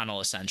entering a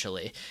tunnel,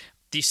 essentially.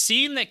 The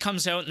scene that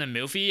comes out in the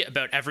movie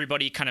about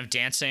everybody kind of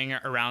dancing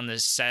around the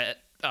set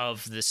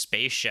of the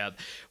spaceship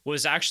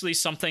was actually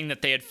something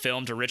that they had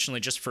filmed originally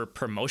just for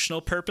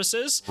promotional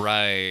purposes.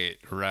 Right.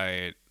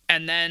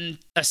 And then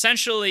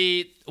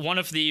essentially one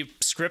of the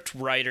script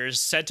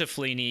writers said to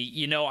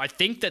Fellini, I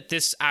think that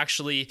this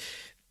actually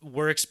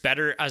works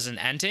better as an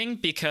ending,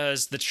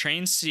 because the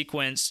train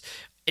sequence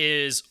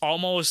is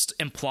almost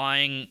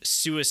implying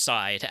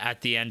suicide at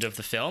the end of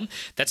the film.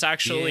 That's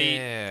actually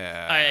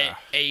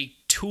a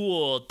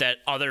tool that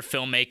other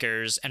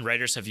filmmakers and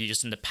writers have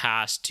used in the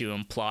past to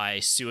imply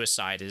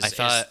suicide. I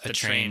thought a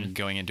train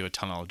going into a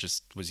tunnel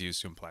just was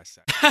used to imply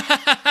sex.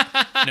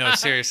 No,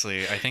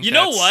 seriously, I think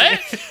know what?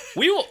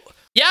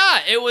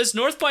 It was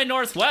North by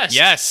Northwest.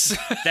 Yes.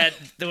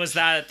 There was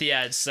that at the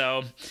end.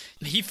 So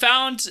he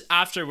found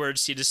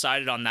afterwards, he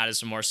decided on that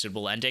as a more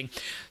suitable ending.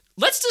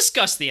 Let's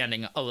discuss the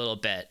ending a little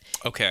bit.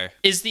 Okay.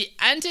 Is the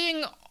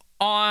ending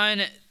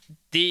on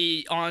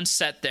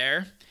set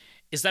there,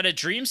 is that a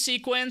dream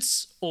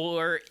sequence,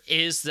 or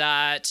is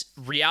that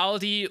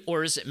reality,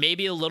 or is it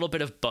maybe a little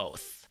bit of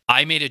both?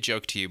 I made a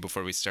joke to you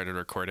before we started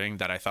recording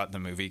that I thought the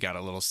movie got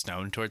a little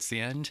stoned towards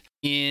the end.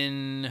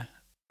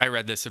 I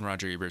read this in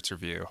Roger Ebert's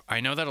review.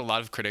 I know that a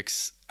lot of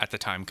critics at the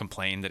time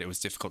complained that it was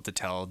difficult to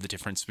tell the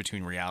difference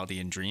between reality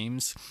and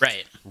dreams.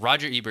 Right.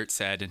 Roger Ebert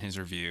said in his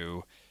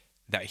review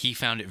that he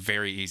found it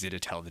very easy to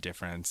tell the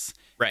difference.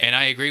 Right. And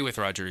I agree with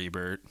Roger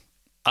Ebert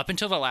up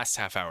until the last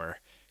half hour.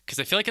 Because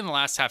I feel like in the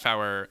last half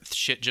hour,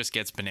 shit just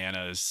gets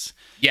bananas.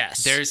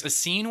 Yes. There's a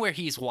scene where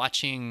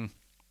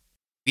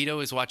Vito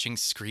is watching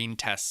screen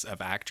tests of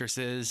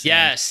actresses.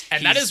 Yes,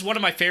 and that is one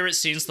of my favorite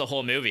scenes the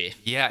whole movie.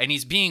 Yeah, and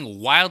he's being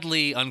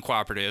wildly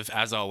uncooperative,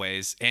 as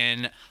always.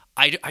 And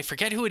I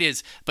forget who it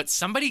is, but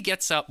somebody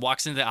gets up,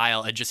 walks into the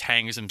aisle, and just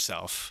hangs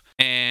himself.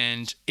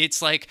 And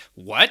it's like,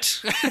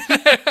 what?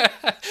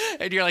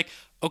 And you're like,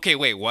 okay,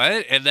 wait,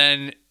 what? And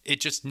then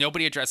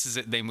nobody addresses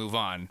it, they move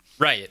on.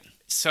 Right.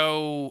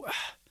 So,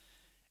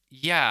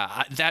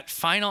 yeah, that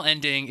final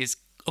ending is...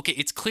 Okay,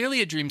 it's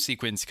clearly a dream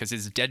sequence because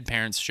his dead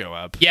parents show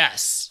up.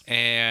 Yes.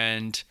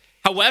 And...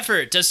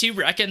 However, does he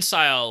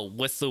reconcile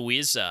with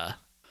Luisa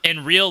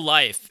in real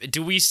life?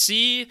 Do we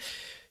see,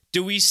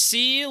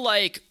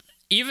 like,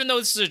 even though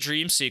this is a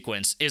dream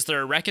sequence, is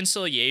there a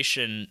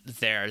reconciliation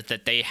there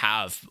that they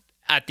have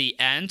at the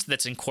end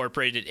that's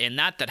incorporated in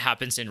that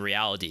happens in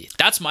reality?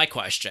 That's my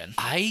question.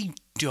 I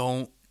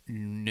don't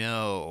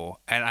know.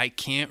 And I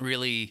can't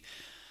really...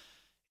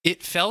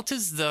 It felt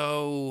as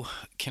though...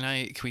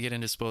 Can we get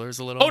into spoilers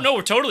a little? Oh, no,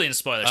 we're totally in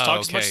spoilers.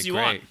 Talk as much as you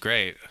want.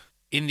 Great.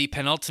 In the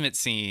penultimate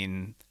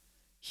scene,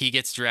 he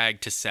gets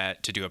dragged to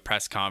set to do a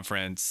press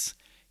conference.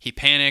 He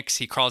panics,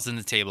 he crawls in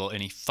the table,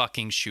 and he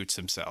fucking shoots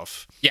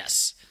himself.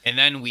 Yes. And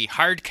then we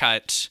hard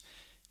cut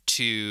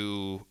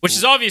to... Which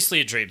is obviously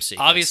a dream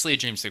sequence. Obviously a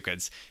dream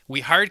sequence. We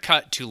hard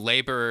cut to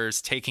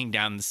laborers taking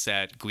down the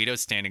set.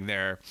 Guido's standing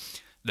there.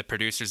 The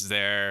producer's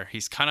there.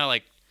 He's kind of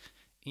like,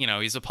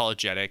 he's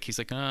apologetic. He's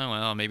like, oh,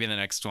 well, maybe the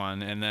next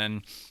one. And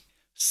then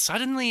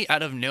suddenly,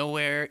 out of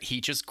nowhere, he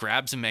just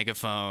grabs a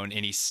megaphone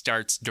and he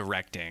starts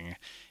directing.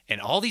 And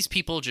all these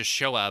people just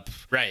show up.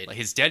 Right. Like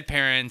his dead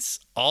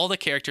parents, all the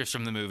characters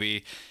from the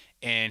movie.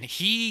 And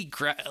he's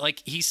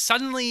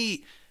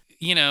suddenly...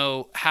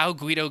 how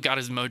Guido got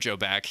his mojo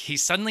back.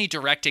 He's suddenly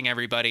directing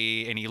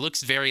everybody and he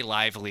looks very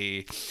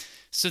lively.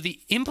 So the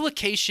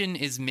implication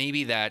is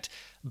maybe that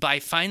by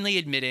finally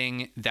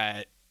admitting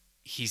that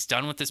he's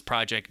done with this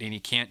project and he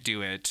can't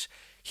do it,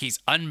 he's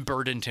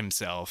unburdened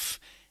himself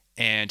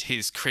and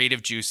his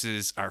creative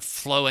juices are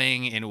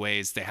flowing in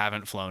ways they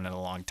haven't flown in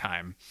a long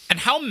time. And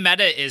how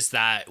meta is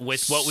that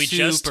with what we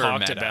just Super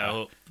talked meta.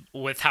 about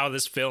with how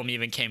this film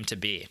even came to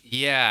be?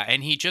 Yeah,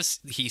 and he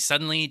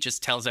suddenly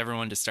just tells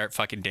everyone to start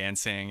fucking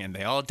dancing and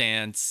they all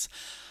dance.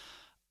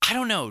 I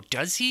don't know.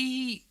 Does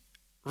he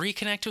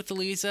reconnect with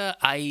Eliza?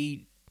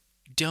 I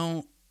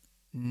don't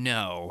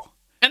know.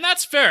 And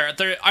that's fair.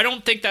 I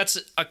don't think that's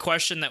a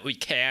question that we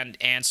can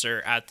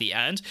answer at the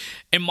end.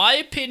 In my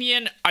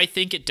opinion, I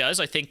think it does.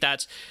 I think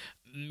that's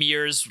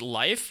Mir's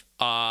life.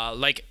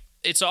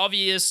 It's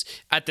obvious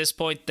at this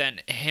point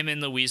that him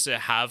and Louisa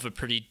have a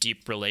pretty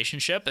deep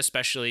relationship,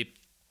 especially,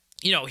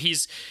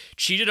 he's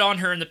cheated on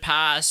her in the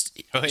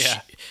past. Oh,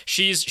 yeah.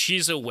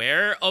 She's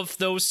aware of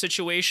those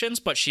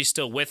situations, but she's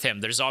still with him.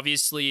 There's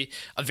obviously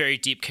a very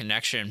deep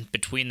connection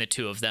between the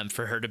two of them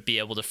for her to be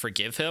able to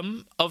forgive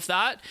him of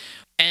that.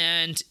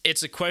 And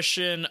it's a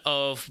question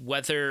of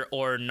whether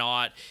or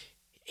not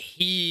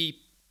he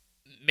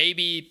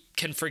maybe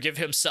can forgive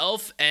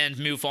himself and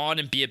move on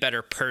and be a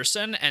better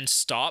person and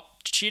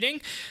stop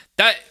cheating.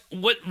 That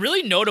what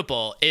really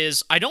notable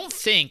is I don't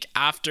think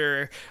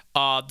after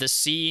the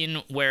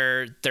scene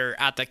where they're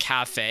at the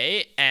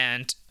cafe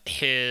and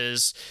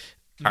his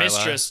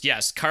mistress,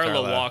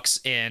 Carla walks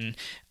in,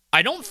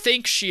 I don't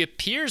think she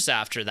appears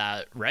after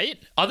that, right?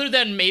 Other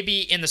than maybe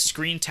in the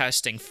screen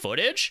testing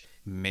footage.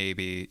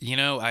 Maybe.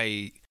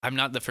 I'm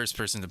not the first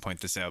person to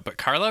point this out, but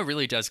Carla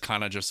really does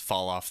kind of just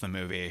fall off the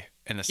movie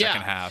in the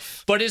second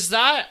half. But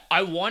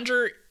I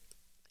wonder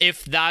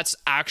if that's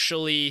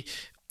actually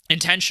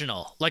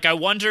intentional. Like, I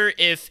wonder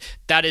if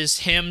that is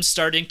him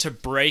starting to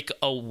break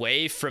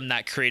away from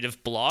that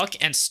creative block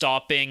and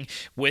stopping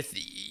with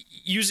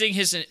using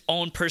his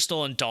own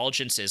personal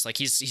indulgences. Like,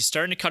 he's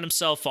starting to cut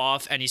himself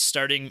off and he's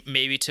starting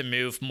maybe to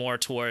move more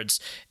towards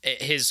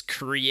his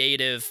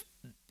creative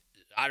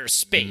outer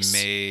space.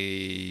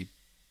 Maybe.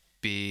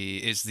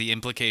 Is the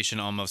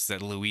implication almost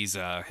that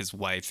Louisa, his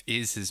wife,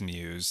 is his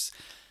muse,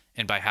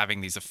 and by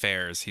having these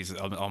affairs, he's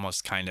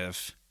almost kind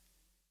of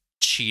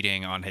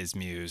cheating on his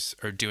muse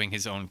or doing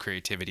his own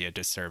creativity a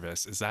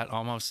disservice? Is that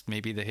almost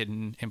maybe the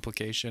hidden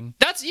implication?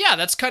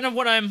 That's kind of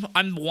what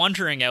I'm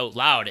wondering out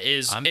loud.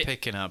 I'm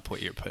picking up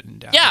what you're putting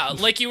down. Yeah,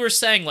 like you were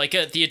saying, like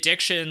the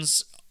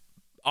addictions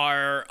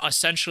are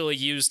essentially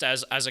used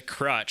as a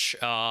crutch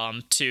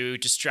to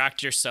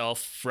distract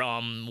yourself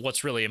from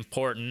what's really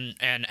important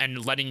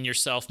and letting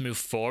yourself move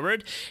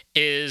forward.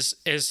 Is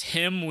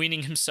him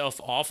weaning himself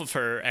off of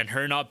her and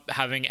her not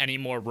having any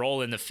more role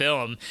in the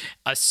film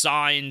a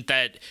sign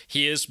that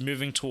he is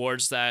moving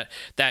towards that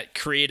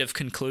creative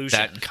conclusion,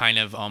 that kind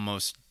of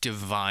almost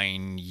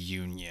divine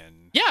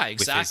union? Yeah,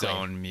 exactly. With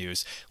his own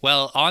muse.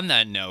 Well, on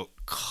that note,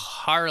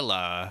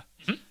 Carla,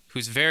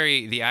 who's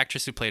the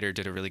actress who played her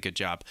did a really good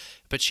job,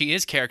 but she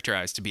is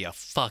characterized to be a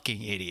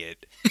fucking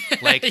idiot.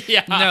 Like,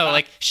 yeah. No,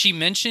 like she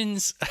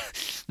mentions,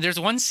 there's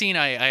one scene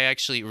I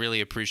actually really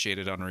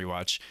appreciated on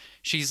rewatch.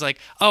 She's like,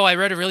 oh, I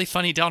read a really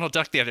funny Donald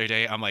Duck the other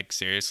day. I'm like,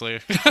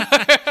 seriously?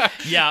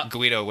 Yeah.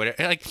 Guido,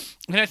 and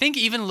I think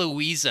even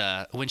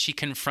Louisa, when she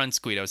confronts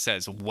Guido,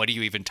 says, what do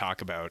you even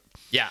talk about?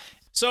 Yeah.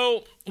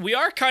 So we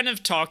are kind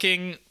of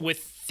talking with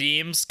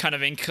themes kind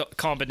of in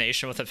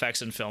combination with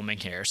effects and filming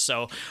here.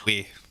 So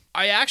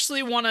I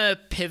actually want to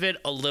pivot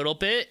a little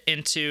bit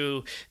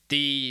into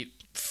the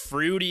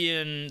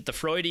Freudian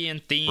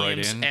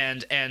themes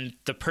and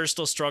the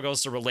personal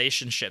struggles, the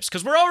relationships,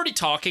 because we're already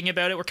talking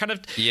about it. We're kind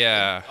of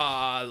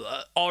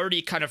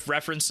already kind of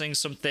referencing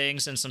some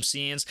things and some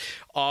scenes.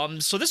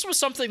 So this was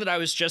something that I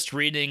was just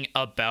reading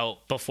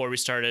about before we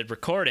started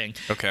recording.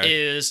 Okay,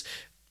 is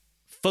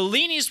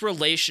Fellini's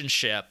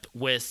relationship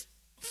with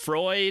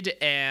Freud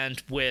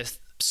and with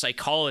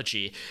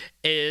psychology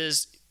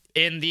is.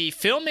 In the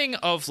filming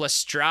of La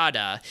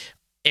Strada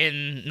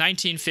in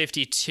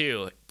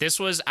 1952,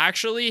 this was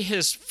actually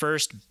his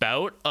first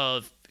bout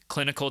of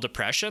clinical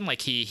depression.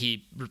 Like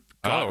he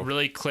got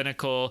really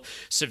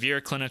severe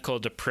clinical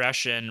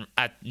depression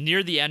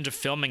near the end of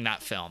filming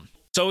that film.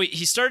 So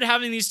he started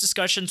having these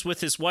discussions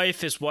with his wife.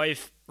 His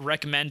wife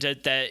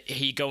recommended that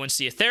he go and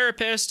see a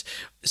therapist.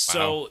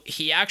 So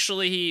he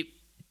actually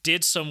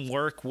did some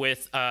work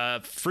with a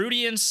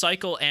Freudian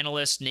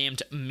psychoanalyst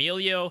named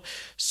Emilio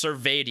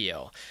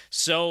Servadio.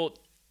 So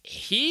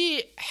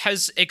he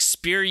has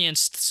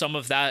experienced some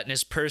of that in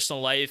his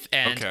personal life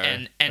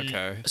and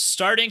Okay.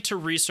 starting to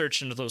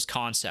research into those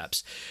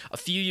concepts. A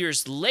few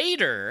years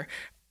later,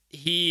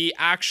 he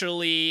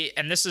actually,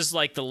 and this is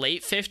like the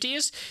late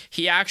 50s,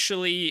 he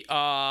actually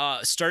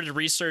started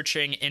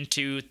researching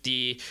into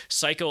the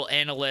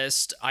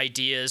psychoanalyst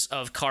ideas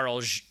of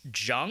Carl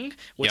Jung,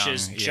 which Jung,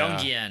 is yeah.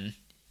 Jungian.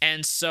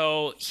 And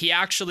so he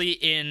actually,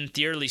 in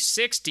the early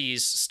 60s,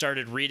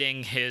 started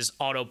reading his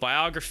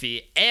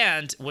autobiography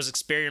and was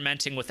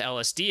experimenting with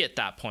LSD at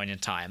that point in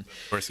time.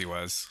 Of course he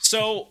was.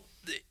 So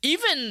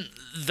even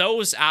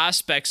those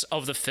aspects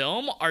of the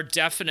film are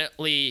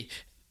definitely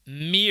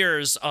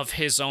mirrors of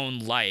his own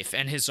life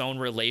and his own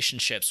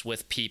relationships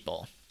with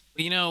people.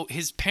 You know,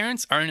 his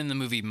parents aren't in the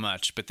movie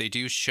much, but they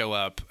do show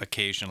up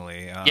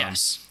occasionally.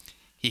 Yes.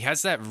 He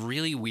has that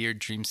really weird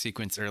dream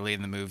sequence early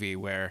in the movie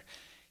where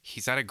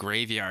he's at a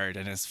graveyard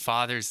and his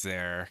father's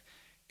there,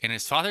 and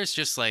his father's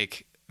just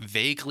like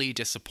vaguely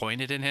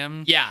disappointed in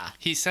him. Yeah.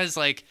 He says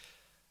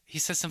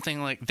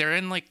something like, they're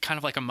in like kind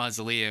of like a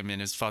mausoleum, and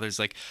his father's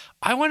like,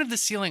 I wanted the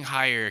ceiling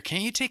higher.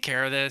 Can't you take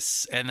care of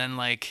this? And then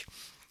like,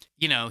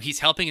 you know, he's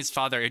helping his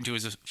father into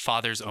his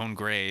father's own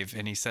grave,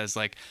 and he says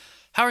like,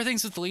 how are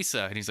things with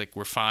Lisa? And he's like,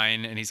 we're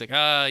fine. And he's like,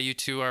 you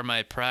two are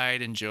my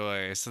pride and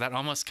joy. So that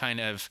almost kind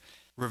of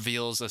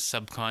reveals a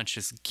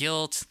subconscious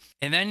guilt.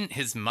 And then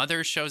his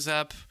mother shows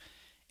up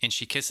and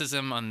she kisses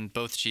him on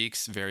both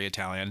cheeks, very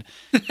Italian.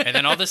 And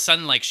then all of a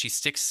sudden, like, she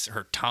sticks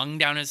her tongue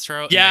down his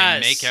throat Yes.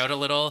 and they make out a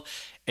little.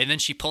 And then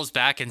she pulls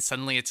back and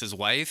suddenly it's his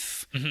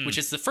wife, which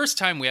is the first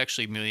time we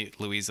actually meet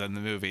Louisa in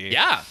the movie.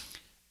 Yeah.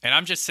 And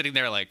I'm just sitting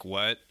there like,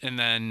 what? And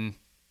then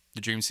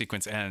the dream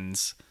sequence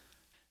ends.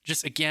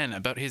 Just again,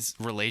 about his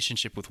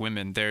relationship with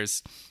women,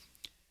 there's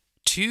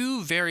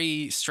two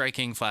very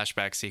striking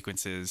flashback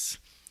sequences.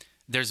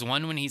 There's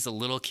one when he's a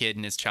little kid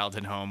in his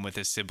childhood home with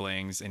his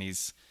siblings, and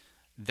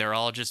they're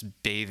all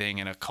just bathing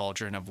in a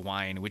cauldron of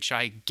wine, which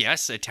I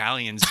guess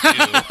Italians do.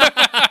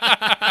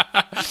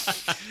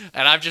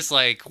 And I'm just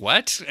like,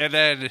 what? And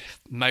then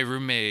my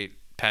roommate,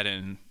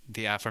 Pedin,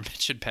 the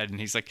aforementioned Pedin,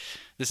 he's like,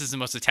 this is the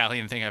most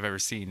Italian thing I've ever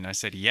seen. And I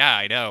said, yeah,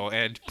 I know.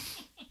 And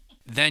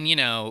then, you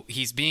know,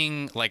 he's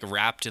being like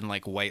wrapped in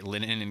like white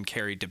linen and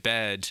carried to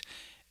bed.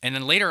 And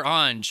then later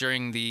on,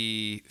 during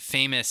the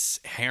famous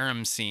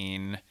harem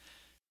scene,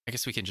 I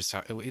guess we can just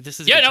talk. This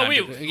is a good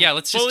time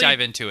let's just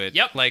dive into it.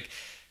 Yep. Like,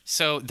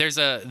 so there's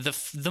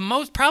the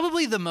most,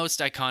 probably the most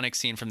iconic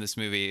scene from this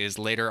movie is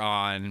later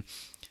on.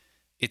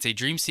 It's a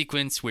dream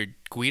sequence where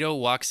Guido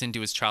walks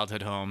into his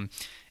childhood home,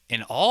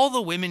 and all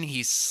the women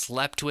he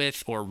slept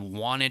with or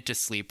wanted to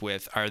sleep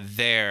with are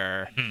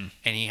there,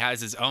 and he has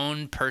his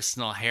own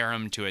personal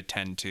harem to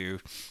attend to.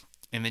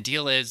 And the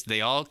deal is they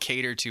all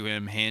cater to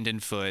him hand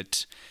and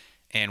foot.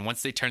 And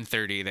once they turn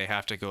 30, they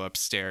have to go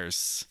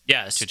upstairs.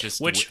 Yes. To just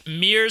which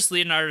mirrors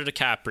Leonardo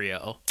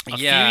DiCaprio. A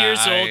few Yeah, years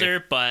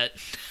older, but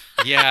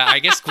Yeah, I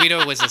guess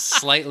Guido was a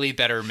slightly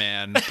better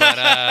man.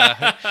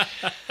 But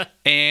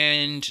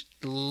and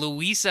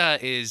Louisa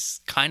is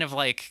kind of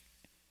like,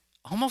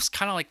 almost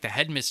kind of like the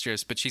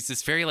headmistress, but she's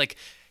this very like,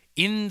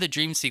 in the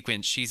dream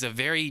sequence, she's a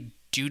very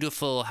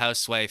dutiful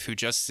housewife who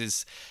just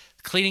is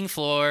cleaning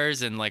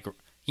floors and like,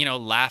 you know,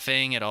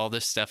 laughing at all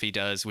this stuff he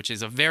does, which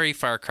is a very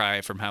far cry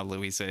from how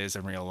Louisa is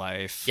in real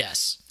life.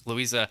 yes.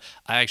 Louisa,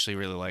 I actually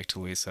really liked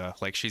Louisa.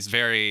 Like, she's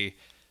very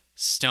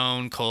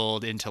stone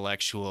cold,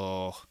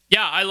 intellectual.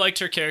 Yeah, I liked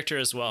her character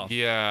as well.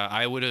 Yeah,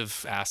 I would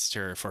have asked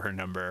her for her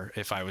number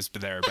if I was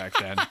there back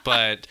then.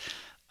 But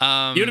You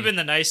would have been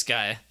the nice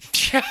guy.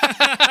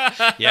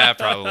 yeah,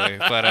 probably.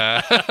 But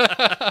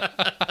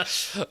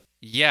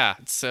yeah,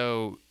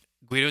 so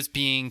Guido's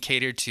being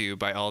catered to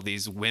by all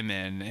these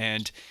women,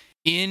 and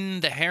in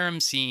the harem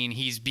scene,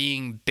 he's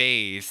being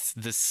bathed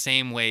the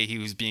same way he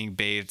was being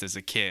bathed as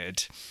a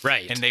kid.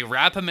 Right. And they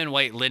wrap him in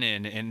white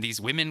linen, and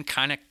these women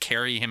kind of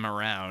carry him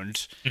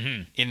around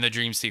in the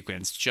dream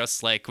sequence,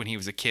 just like when he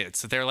was a kid.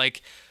 So they're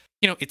like,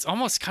 you know, it's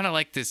almost kind of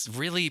like this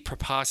really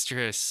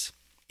preposterous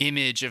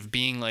image of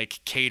being like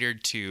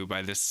catered to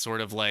by this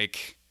sort of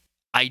like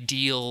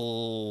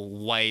ideal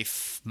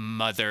wife,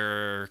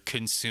 mother,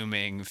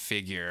 consuming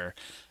figure.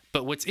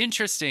 But what's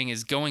interesting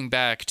is going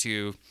back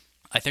to,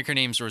 I think her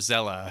name's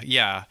Rosella.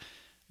 Yeah.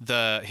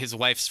 His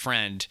wife's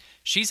friend.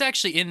 She's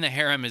actually in the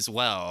harem as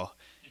well.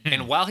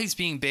 And while he's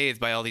being bathed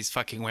by all these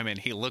fucking women,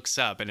 he looks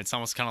up and it's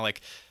almost kind of like,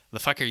 the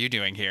fuck are you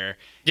doing here?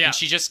 Yeah. And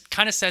she just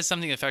kind of says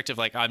something effective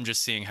like, I'm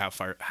just seeing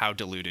how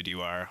deluded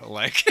you are.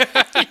 Like,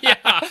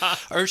 Yeah.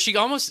 or she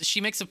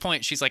makes a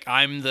point. She's like,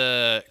 I'm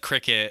the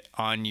cricket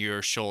on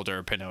your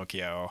shoulder,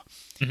 Pinocchio.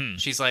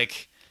 She's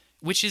like,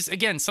 which is,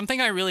 again,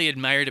 something I really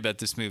admired about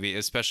this movie,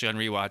 especially on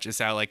rewatch, is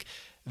how like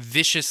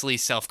viciously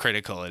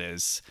self-critical it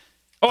is.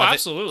 Oh, of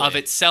absolutely. Of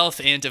itself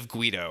and of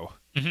Guido.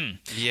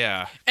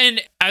 Yeah.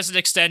 And as an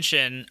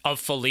extension of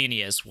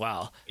Fellini as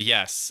well.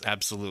 Yes,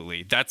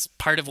 absolutely. That's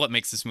part of what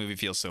makes this movie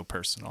feel so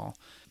personal.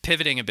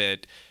 Pivoting a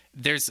bit,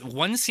 there's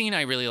one scene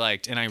I really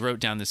liked, and I wrote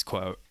down this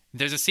quote.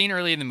 There's a scene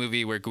early in the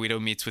movie where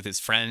Guido meets with his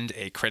friend,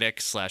 a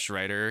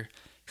critic/writer,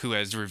 who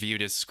has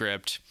reviewed his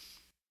script.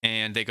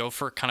 and they go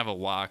for kind of a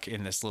walk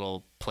in this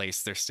little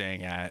place they're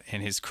staying at,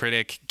 and his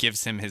critic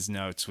gives him his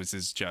notes, which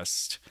is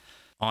just,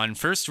 on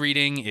first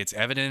reading, it's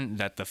evident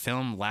that the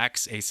film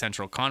lacks a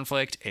central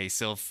conflict, a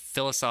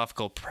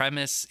philosophical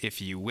premise,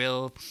 if you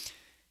will,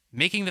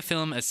 making the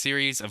film a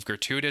series of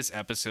gratuitous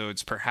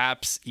episodes,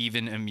 perhaps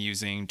even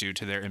amusing due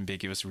to their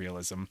ambiguous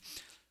realism.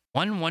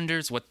 One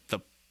wonders what the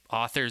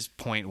author's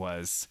point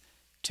was: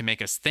 to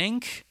make us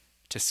think,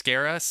 to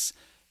scare us.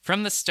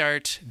 From the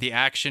start, the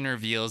action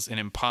reveals an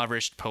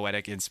impoverished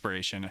poetic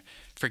inspiration.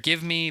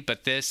 Forgive me,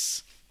 but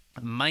this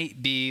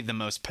might be the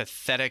most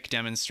pathetic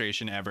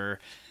demonstration ever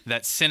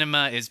that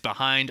cinema is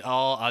behind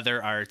all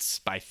other arts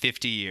by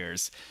 50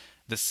 years.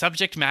 The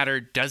subject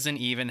matter doesn't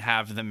even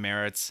have the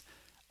merits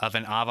of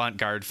an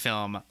avant-garde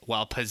film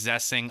while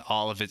possessing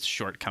all of its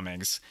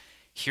shortcomings.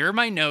 Here are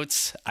my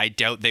notes. I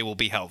doubt they will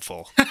be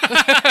helpful.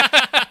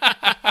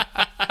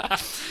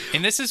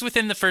 And this is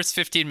within the first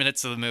 15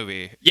 minutes of the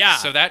movie. Yeah.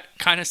 So that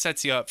kind of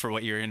sets you up for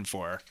what you're in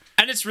for.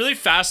 And it's really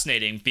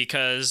fascinating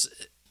because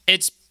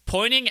it's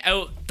pointing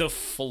out the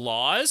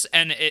flaws,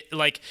 and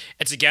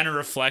it's again a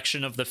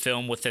reflection of the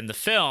film within the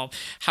film.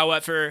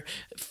 However,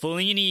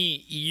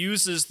 Fellini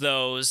uses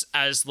those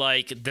as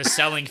like the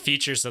selling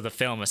features of the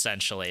film.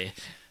 Essentially,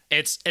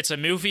 it's a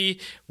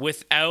movie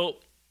without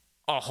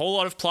a whole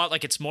lot of plot.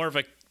 Like, it's more of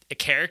a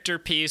character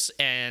piece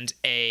and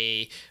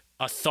a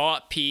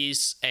thought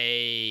piece,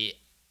 a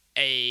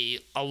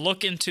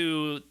look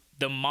into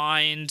the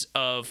mind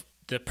of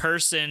the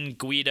person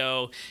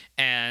Guido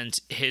and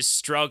his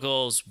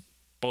struggles,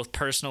 both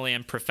personally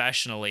and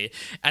professionally.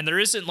 And there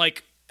isn't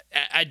like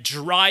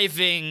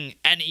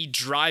any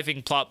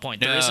driving plot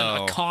point. There isn't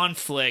a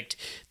conflict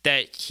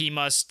that he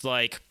must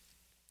like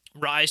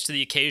rise to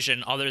the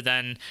occasion other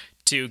than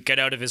to get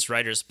out of his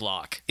writer's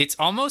block. It's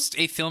almost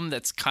a film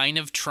that's kind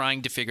of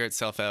trying to figure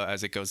itself out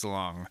as it goes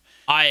along.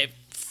 I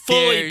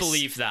fully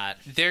believe that.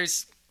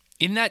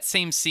 In that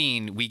same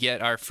scene, we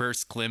get our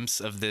first glimpse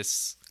of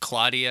this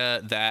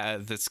Claudia,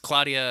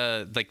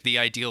 like the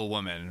ideal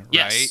woman,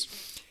 yes. Right?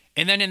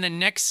 And then in the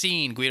next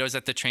scene, Guido's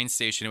at the train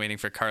station waiting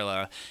for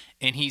Carla,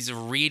 and he's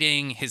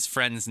reading his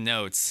friend's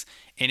notes.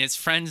 And his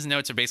friend's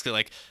notes are basically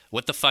like,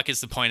 what the fuck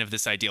is the point of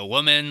this ideal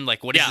woman?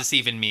 Like, what does this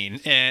even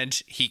mean?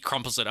 And he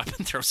crumples it up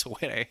and throws it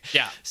away.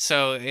 Yeah.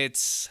 So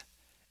it's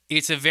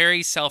a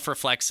very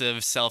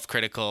self-reflexive,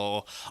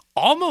 self-critical,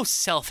 almost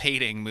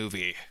self-hating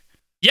movie.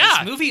 Yeah,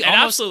 this movie it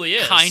almost absolutely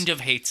is. Kind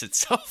of hates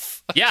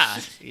itself. Yeah,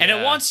 and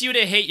it wants you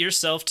to hate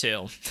yourself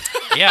too.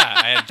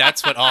 Yeah,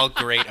 that's what all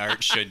great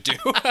art should do.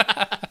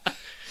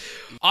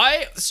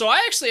 I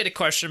actually had a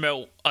question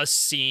about a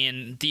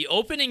scene, the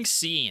opening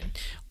scene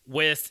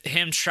with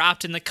him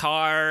trapped in the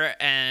car,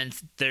 and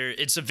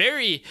it's a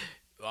very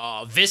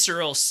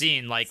visceral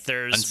scene. Like,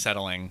 there's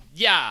unsettling.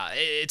 Yeah,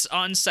 it's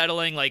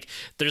unsettling. Like,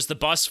 there's the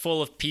bus full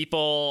of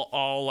people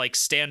all like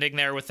standing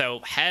there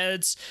without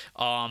heads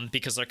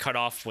because they're cut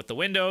off with the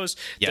windows.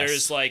 Yes.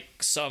 There's like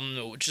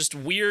some just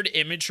weird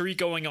imagery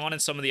going on in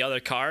some of the other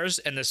cars,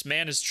 and this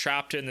man is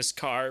trapped in this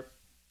car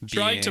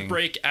trying to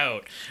break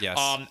out. Yes.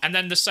 And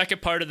then the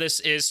second part of this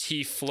is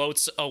he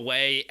floats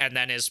away and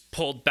then is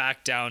pulled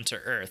back down to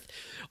earth.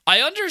 I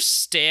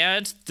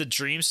understand the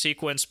dream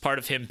sequence part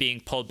of him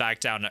being pulled back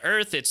down to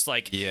earth. It's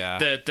like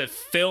the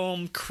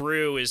film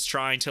crew is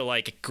trying to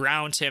like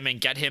ground him and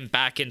get him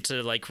back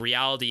into like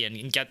reality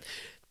and get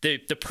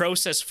the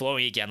process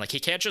flowing again. Like,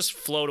 he can't just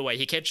float away.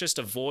 He can't just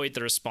avoid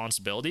the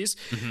responsibilities.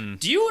 Mm-hmm.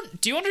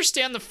 Do you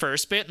understand the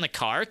first bit in the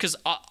car? Because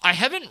I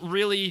haven't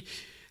really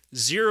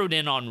zeroed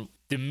in on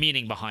the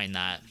meaning behind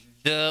that.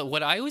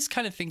 What I was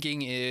kind of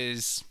thinking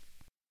is,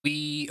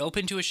 we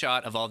open to a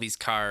shot of all these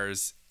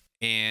cars,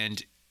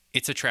 and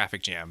it's a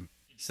traffic jam.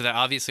 So that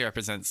obviously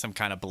represents some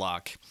kind of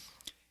block.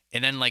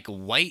 And then like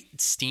white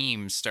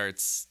steam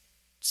starts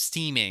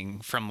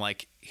steaming from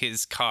like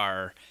his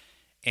car,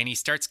 and he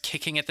starts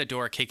kicking at the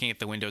door, kicking at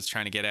the windows,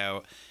 trying to get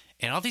out.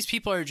 And all these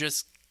people are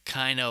just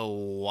kind of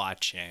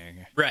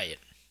watching. Right.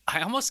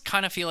 I almost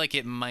kind of feel like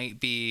it might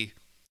be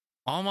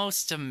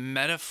almost a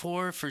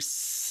metaphor for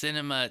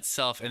cinema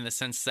itself, in the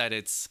sense that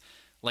it's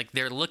like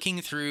they're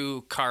looking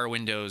through car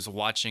windows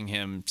watching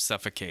him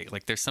suffocate.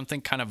 Like, there's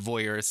something kind of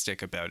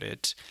voyeuristic about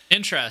it.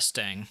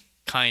 Interesting.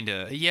 Kind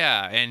of.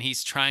 Yeah. And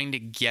he's trying to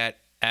get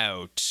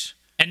out.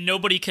 And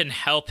nobody can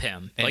help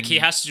him. Like, he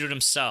has to do it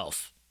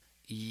himself.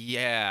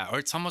 Yeah. Or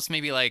it's almost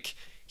maybe like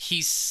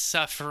he's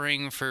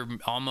suffering for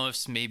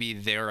almost maybe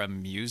their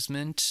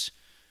amusement.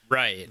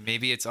 Right.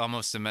 Maybe it's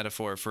almost a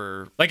metaphor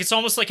for... like, it's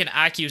almost like an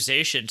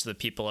accusation to the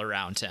people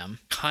around him.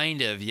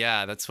 Kind of,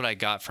 yeah. That's what I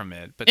got from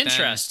it. But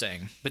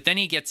interesting. But then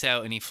he gets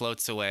out and he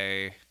floats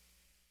away.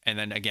 And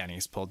then, again,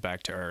 he's pulled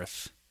back to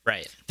Earth.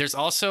 Right. There's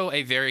also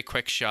a very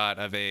quick shot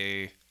of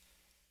a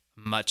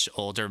much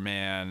older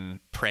man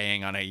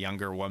preying on a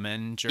younger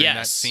woman during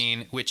that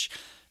scene, which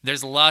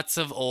there's lots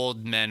of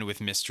old men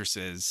with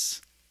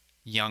mistresses,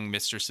 young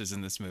mistresses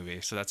in this movie.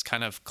 So that's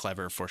kind of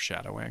clever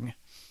foreshadowing.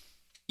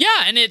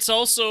 Yeah, and it's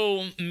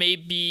also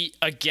maybe,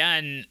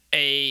 again,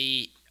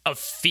 a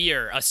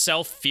self-fear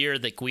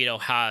that Guido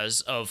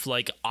has of,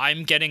 like,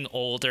 I'm getting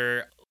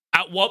older.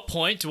 At what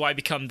point do I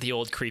become the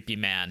old creepy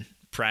man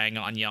preying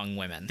on young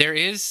women? There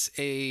is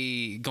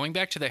going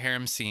back to the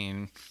harem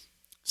scene.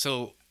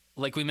 So,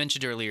 like we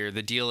mentioned earlier,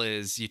 the deal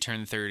is you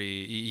turn 30,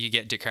 you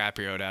get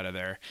DiCaprio out of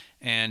there.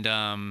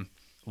 And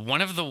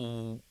one of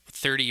the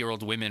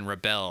 30-year-old women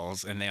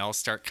rebels, and they all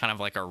start kind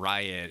of like a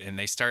riot, and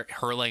they start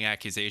hurling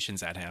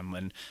accusations at him.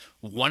 And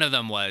one of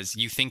them was,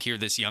 you think you're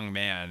this young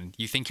man.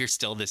 You think you're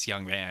still this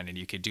young man, and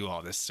you could do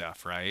all this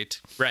stuff, right?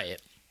 Right.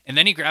 And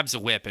then he grabs a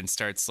whip and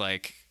starts,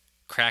 like,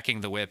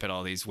 cracking the whip at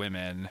all these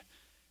women.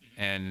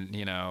 And,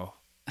 you know,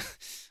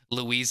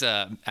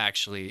 Louisa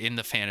actually in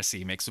the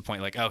fantasy makes the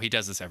point like, oh, he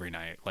does this every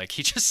night. Like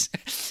he just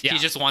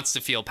wants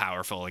to feel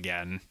powerful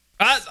again.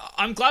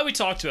 I'm glad we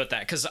talked about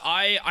that because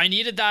I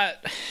needed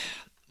that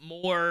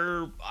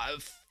more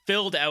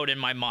filled out in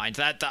my mind.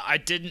 That I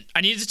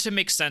needed to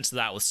make sense of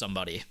that with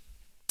somebody.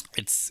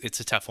 It's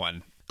a tough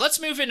one. Let's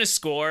move into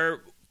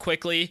score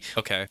quickly.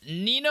 Okay.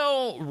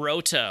 Nino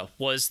Rota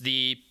was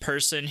the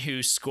person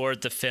who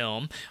scored the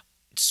film.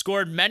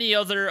 Scored many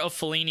other of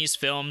Fellini's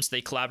films.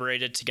 They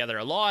collaborated together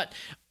a lot.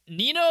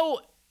 Nino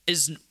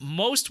is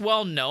most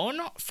well known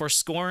for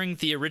scoring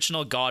the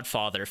original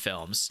Godfather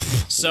films.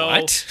 So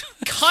What?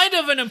 Kind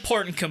of an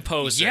important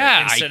composer in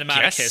cinematic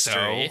I guess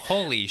history. So.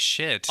 Holy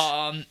shit.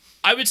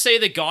 I would say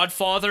The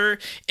Godfather,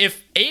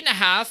 if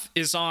 8.5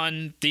 is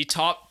on the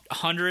top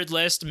 100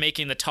 list,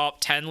 making the top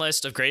 10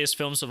 list of greatest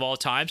films of all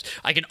times,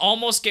 I can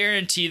almost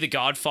guarantee The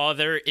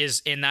Godfather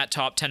is in that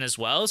top 10 as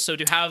well. So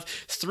to have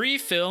 3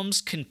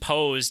 films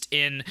composed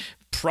in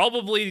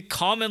probably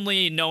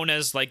commonly known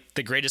as like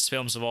the greatest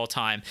films of all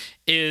time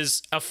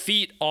is a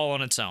feat all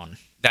on its own.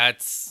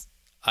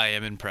 I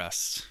am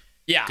impressed.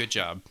 Yeah. Good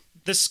job.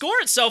 The score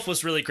itself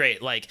was really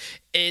great. Like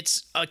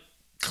it's a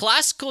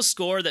classical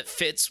score that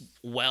fits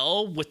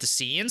well with the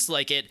scenes.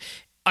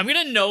 I'm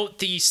going to note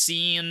the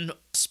scene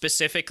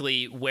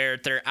specifically where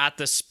they're at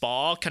the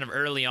spa kind of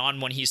early on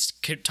when he's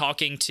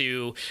talking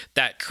to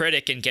that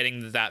critic and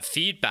getting that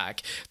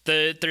feedback.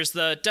 There's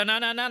the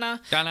da-na-na-na-na,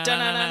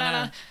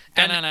 da-na-na-na-na,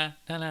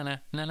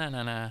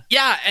 and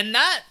yeah, and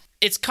that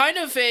it's kind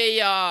of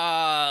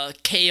a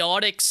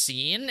chaotic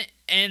scene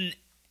and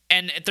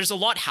there's a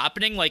lot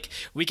happening. Like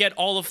we get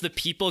all of the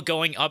people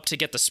going up to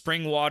get the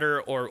spring water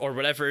or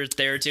whatever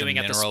they're doing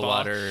at the spa. Mineral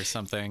water or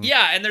something.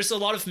 Yeah, and there's a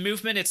lot of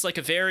movement. It's like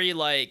a very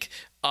like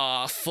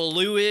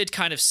fluid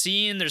kind of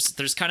scene.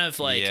 There's kind of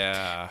like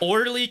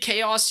orderly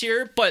chaos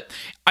here, but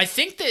I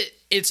think that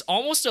it's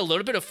almost a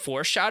little bit of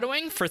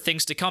foreshadowing for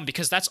things to come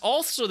because that's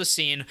also the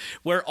scene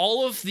where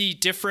all of the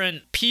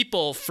different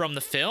people from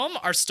the film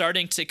are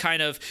starting to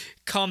kind of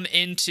come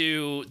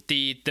into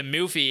the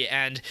movie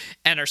and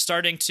are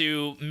starting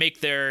to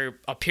make their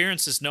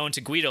appearances known to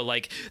Guido.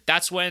 Like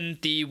that's when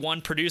the one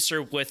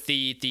producer with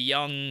the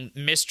young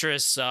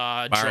mistress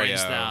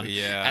joins them.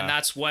 Yeah. And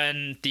that's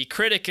when the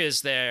critic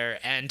is there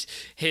and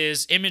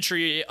his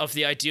imagery of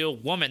the ideal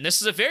woman.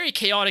 This is a very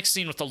chaotic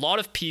scene with a lot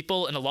of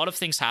people and a lot of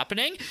things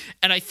happening.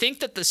 And I think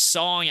that the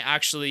song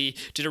actually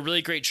did a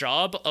really great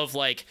job of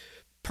like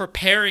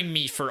preparing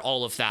me for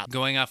all of that.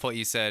 Going off what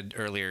you said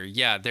earlier,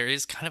 yeah, there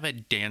is kind of a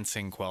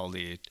dancing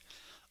quality.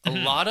 A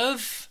lot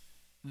of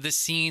the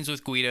scenes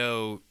with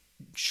Guido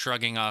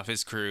shrugging off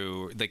his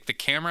crew, like the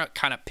camera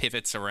kind of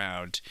pivots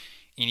around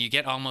and you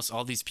get almost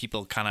all these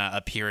people kind of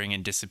appearing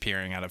and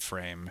disappearing out of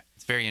frame.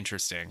 It's very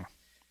interesting,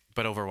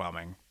 but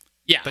overwhelming.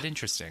 Yeah. But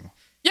interesting.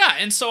 Yeah,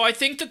 and so I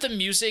think that the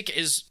music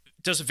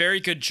does a very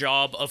good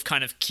job of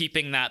kind of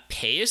keeping that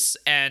pace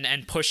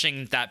and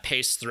pushing that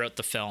pace throughout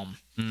the film.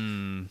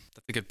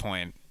 That's a good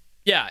point.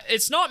 Yeah,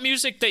 it's not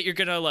music that you're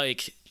gonna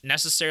like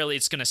necessarily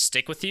it's gonna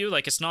stick with you.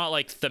 Like it's not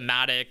like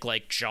thematic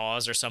like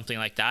Jaws or something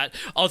like that.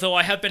 Although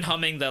I have been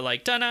humming the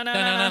like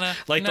da-na-na-na-na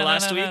like the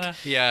last week.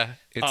 Yeah,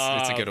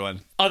 it's a good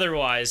one.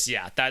 Otherwise,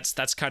 yeah,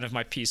 that's kind of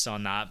my piece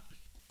on that.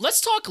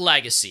 Let's talk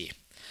legacy.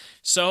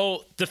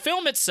 So the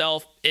film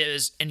itself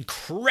is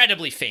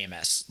incredibly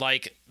famous.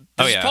 Like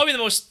this is probably the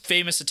most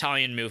famous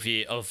Italian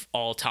movie of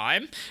all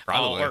time.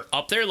 Probably. Or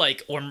up there,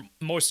 like, or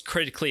most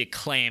critically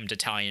acclaimed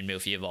Italian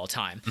movie of all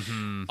time.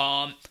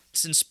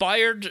 It's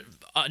inspired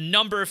a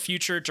number of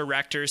future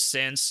directors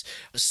since.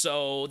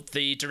 So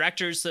the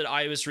directors that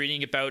I was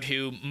reading about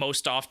who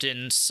most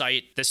often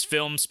cite this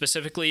film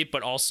specifically,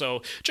 but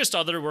also just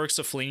other works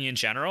of Fellini in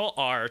general,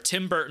 are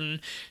Tim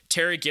Burton,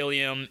 Terry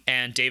Gilliam,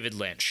 and David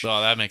Lynch.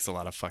 Oh, that makes a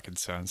lot of fucking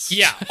sense.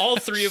 Yeah, all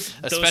three of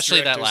those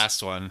especially directors. that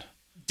last one.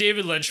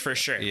 David Lynch for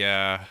sure.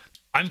 Yeah.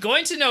 I'm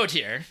going to note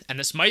here, and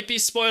this might be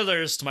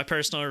spoilers to my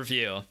personal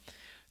review,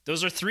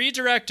 those are 3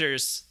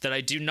 directors that I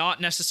do not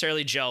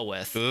necessarily gel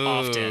with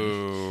often.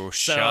 Ooh,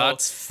 So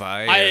shots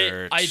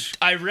fired.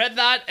 I read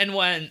that and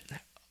went,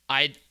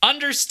 I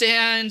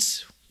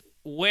understand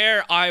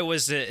where I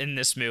was in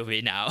this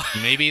movie now.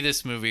 Maybe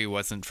this movie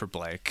wasn't for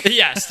Blake.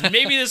 Yes,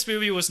 maybe this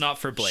movie was not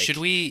for Blake. Should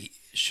we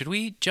should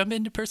we jump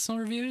into personal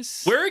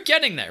reviews? We're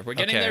getting there. We're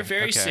getting Okay, there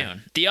very okay.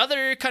 soon. The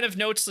other kind of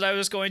notes that I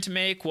was going to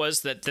make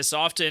was that this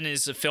often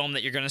is a film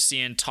that you're going to see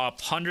in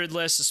top 100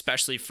 lists,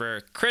 especially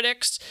for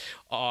critics.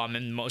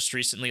 And most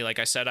recently, like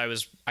I said,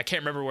 I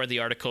can't remember where the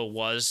article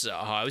was.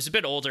 I was a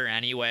bit older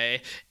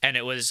anyway, and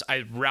it was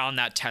around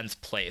that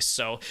 10th place.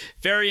 So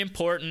very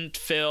important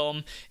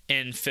film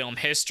in film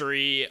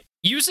history.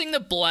 Using the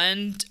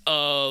blend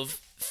of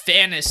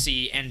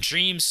fantasy and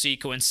dream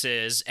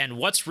sequences and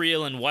what's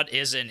real and what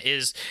isn't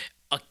is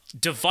a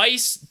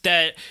device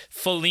that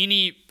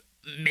Fellini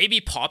maybe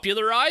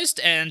popularized,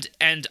 and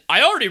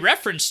I already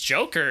referenced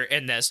Joker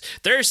in this.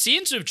 There are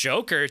scenes of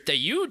Joker that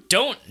you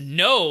don't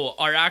know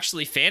are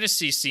actually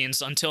fantasy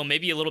scenes until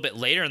maybe a little bit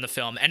later in the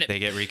film, and They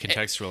get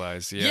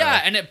recontextualized.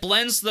 yeah, and it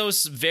blends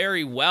those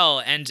very well,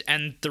 and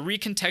the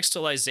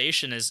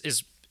recontextualization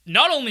is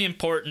not only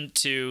important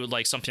to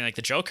like something like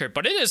the Joker,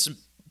 but it is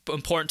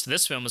important to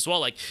this film as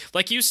well.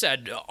 Like you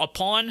said,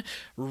 upon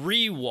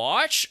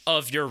rewatch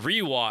of your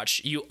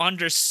rewatch, you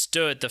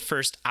understood the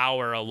first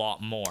hour a lot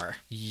more.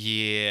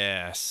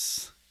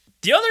 Yes.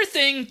 The other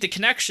thing, the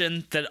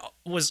connection that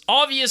was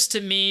obvious to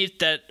me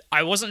that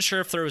I wasn't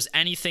sure if there was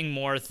anything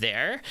more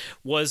there,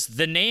 was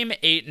the name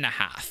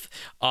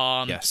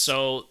 8.5. Yes.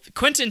 So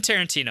Quentin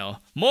Tarantino,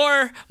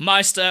 more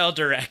my style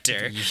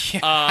director.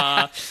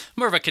 Yeah.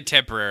 More of a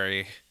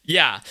contemporary.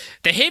 Yeah,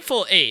 The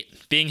Hateful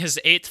Eight being his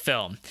 8th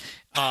film.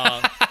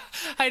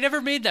 I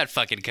never made that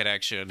fucking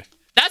connection.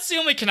 That's the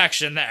only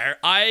connection there.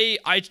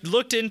 I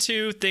looked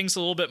into things a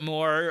little bit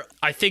more.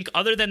 I think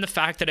other than the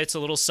fact that it's a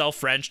little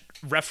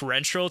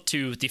self-referential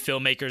to the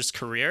filmmaker's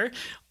career,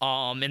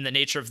 in the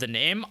nature of the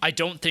name, I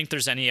don't think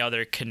there's any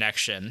other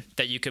connection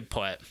that you could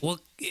put. Well,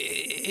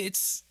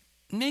 it's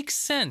makes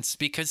sense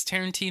because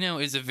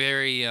Tarantino is a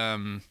very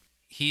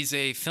he's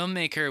a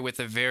filmmaker with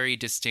a very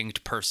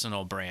distinct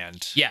personal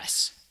brand.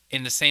 Yes.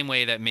 In the same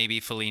way that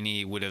maybe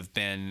Fellini would have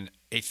been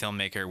a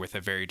filmmaker with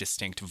a very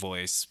distinct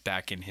voice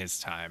back in his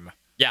time.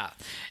 Yeah.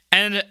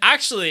 And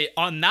actually,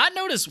 on that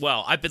note as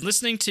well, I've been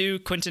listening to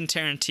Quentin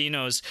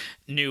Tarantino's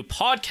new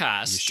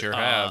podcast. You sure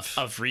have.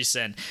 Of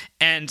recent.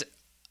 And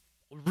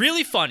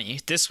really funny,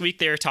 this week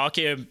they were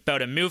talking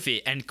about a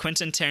movie, and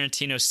Quentin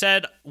Tarantino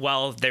said,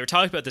 while they were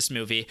talking about this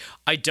movie,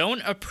 I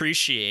don't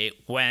appreciate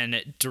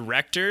when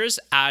directors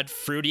add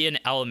Freudian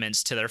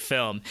elements to their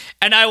film.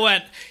 And I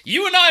went,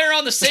 you and I are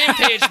on the same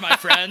page, my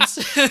friends.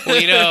 Well,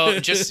 you know,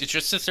 just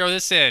to throw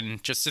this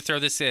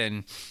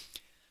in,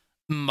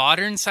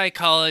 modern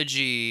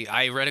psychology,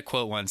 I read a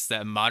quote once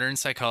that modern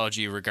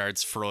psychology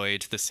regards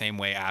Freud the same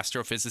way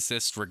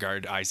astrophysicists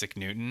regard Isaac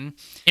Newton.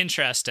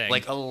 Interesting.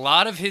 Like, a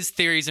lot of his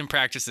theories and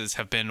practices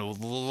have been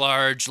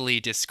largely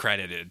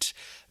discredited.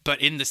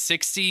 But in the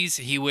 60s,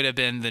 he would have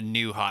been the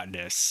new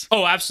hotness.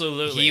 Oh,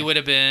 absolutely. He would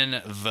have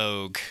been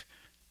Vogue.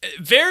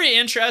 Very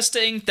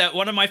interesting that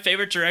one of my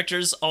favorite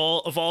directors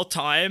of all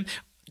time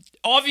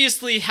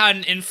obviously had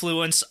an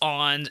influence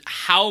on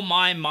how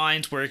my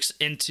mind works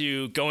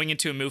into going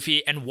into a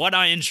movie and what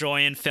I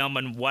enjoy in film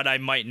and what I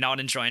might not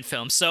enjoy in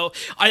film. So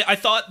I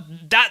thought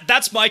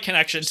that's my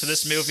connection to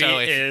this movie.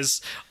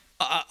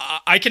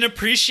 I can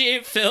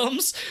appreciate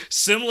films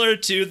similar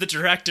to the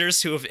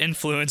directors who have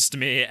influenced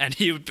me, and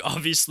he would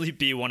obviously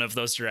be one of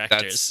those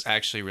directors. That's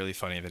actually really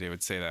funny that he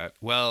would say that.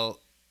 Well,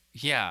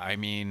 yeah, I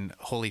mean,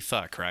 holy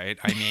fuck, right?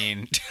 I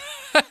mean...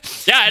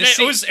 Yeah, and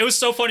it was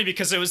so funny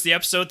because it was the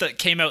episode that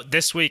came out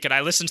this week, and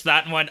I listened to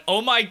that and went,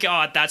 oh my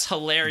god, that's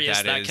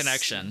hilarious, that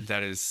connection.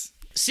 That is...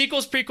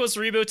 Sequels, prequels,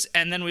 reboots,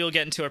 and then we'll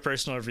get into our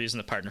personal reviews and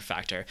the partner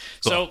factor.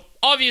 Cool. So,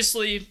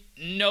 obviously,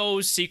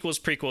 no sequels,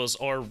 prequels,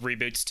 or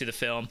reboots to the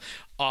film.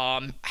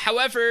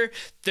 However,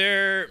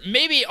 there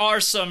maybe are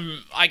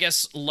some, I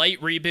guess, light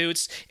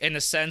reboots in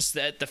the sense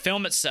that the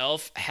film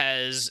itself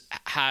has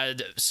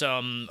had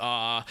some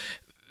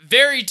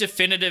very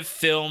definitive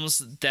films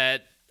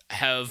that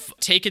have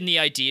taken the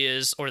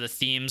ideas or the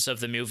themes of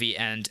the movie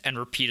and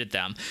repeated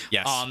them.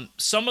 Yes.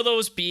 Some of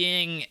those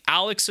being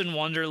Alice in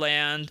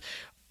Wonderland,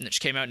 which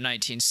came out in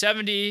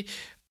 1970.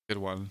 Good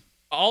one.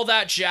 All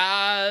That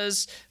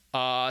Jazz,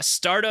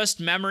 Stardust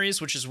Memories,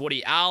 which is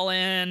Woody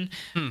Allen.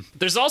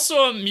 There's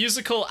also a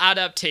musical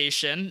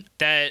adaptation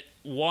that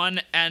won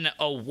an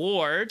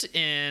award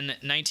in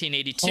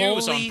 1982. It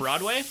was on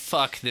Broadway.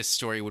 Fuck, this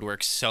story would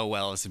work so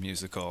well as a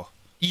musical.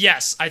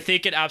 Yes, I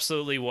think it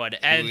absolutely would.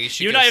 And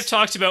you and I have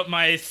talked about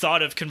my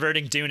thought of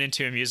converting Dune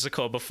into a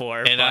musical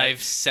before. And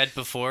I've said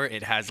before,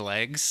 it has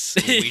legs.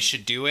 We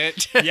should do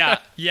it.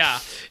 yeah,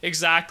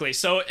 exactly.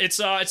 So it's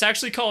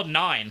actually called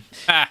Nine.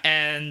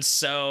 And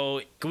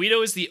so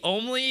Guido is the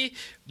only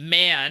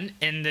man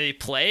in the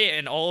play,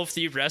 and all of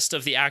the rest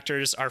of the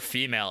actors are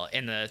female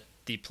in the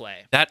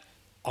play. That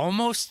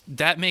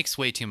makes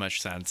way too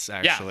much sense,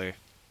 actually. Yeah.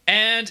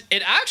 And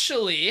it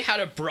actually had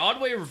a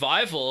Broadway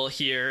revival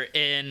here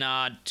in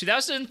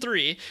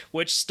 2003,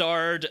 which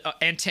starred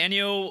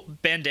Antonio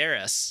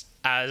Banderas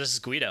as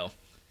Guido.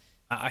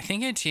 I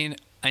think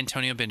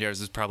Antonio Banderas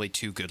is probably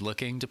too good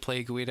looking to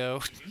play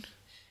Guido.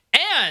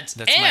 And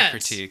that's my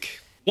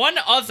critique. One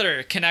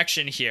other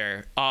connection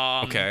here.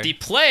 Okay. The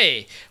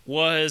play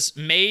was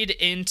made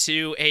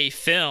into a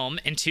film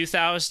in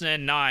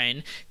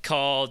 2009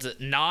 called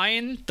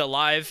Nine, the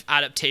live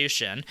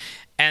adaptation,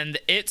 and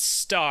it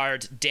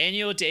starred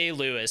Daniel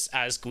Day-Lewis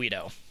as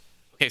Guido.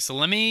 Okay, so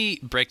let me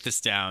break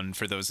this down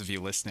for those of you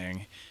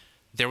listening.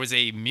 There was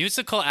a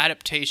musical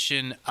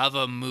adaptation of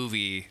a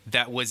movie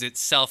that was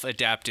itself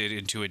adapted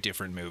into a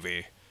different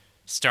movie,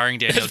 starring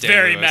Daniel It's Day-Lewis.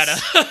 very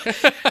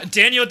meta.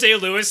 Daniel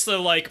Day-Lewis, the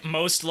like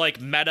most like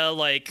meta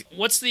like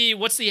what's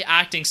the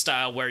acting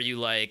style where you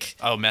like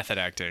Oh, method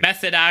acting.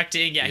 method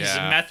acting? Yeah, he's a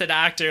Yeah. method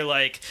actor.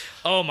 Like,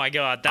 oh my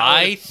god,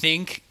 I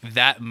think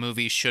that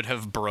movie should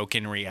have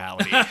broken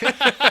reality.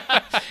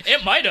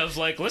 it might have.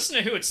 Like, listen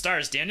to who it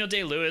stars: Daniel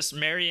Day-Lewis,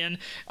 Marion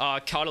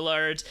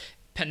Cotillard,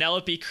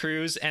 Penelope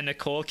Cruz, and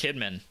Nicole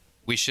Kidman,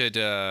 we should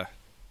and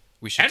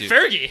do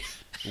Fergie.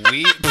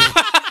 we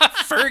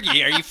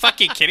Fergie, are you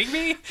fucking kidding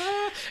me?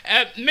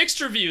 Mixed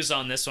reviews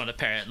on this one,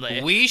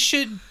 apparently. We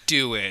should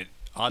do it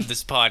on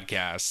this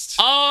podcast.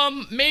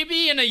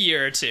 Maybe in a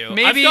year or two. I've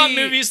Maybe- got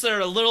movies that are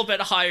a little bit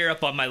higher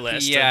up on my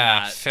list. than Yeah,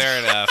 that. fair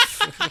enough.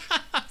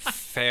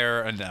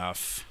 Fair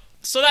enough.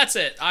 So that's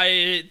it.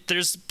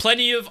 There's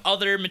plenty of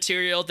other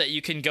material that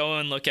you can go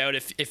and look out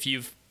if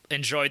you've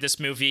enjoyed this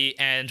movie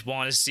and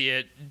want to see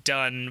it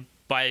done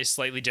by a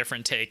slightly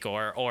different take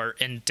or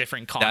in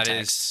different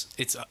context.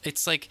 That is,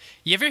 it's like,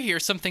 you ever hear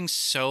something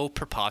so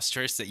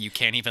preposterous that you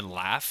can't even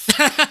laugh?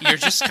 You're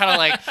just kind of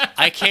like,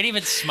 I can't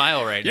even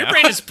smile right Your now.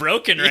 brain is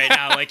broken right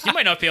now. Like, you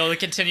might not be able to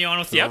continue on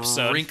with the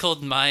episode.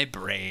 Wrinkled my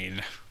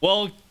brain.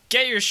 Well,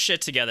 get your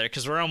shit together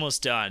because we're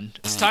almost done.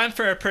 It's time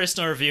for a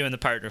personal review in the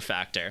partner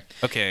factor.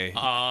 Okay,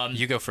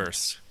 you go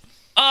first.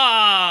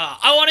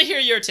 I want to hear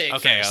your take.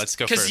 Okay, first, let's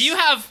go because first.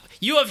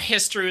 you have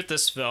history with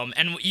this film,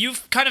 and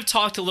you've kind of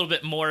talked a little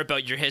bit more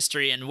about your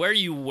history and where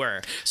you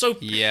were. So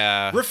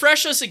Yeah.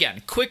 refresh us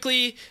again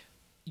quickly.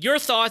 Your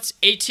thoughts,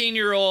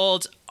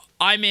 18-year-old.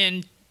 I'm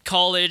in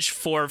college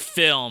for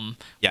film.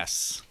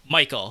 Yes.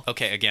 Michael.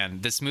 Okay, again,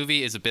 this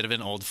movie is a bit of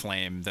an old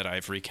flame that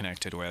I've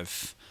reconnected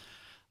with.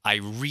 I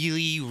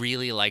really,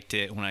 really liked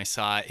it when I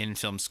saw it in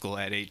film school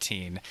at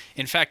 18.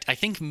 In fact, I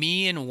think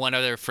me and one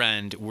other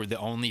friend were the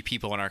only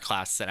people in our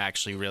class that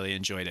actually really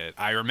enjoyed it.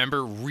 I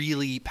remember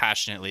really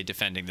passionately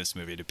defending this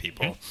movie to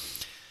people.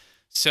 Mm-hmm.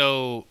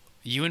 So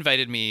you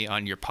invited me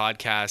on your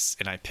podcast,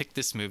 and I picked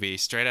this movie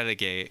straight out of the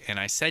gate, and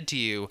I said to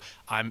you,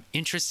 I'm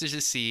interested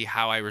to see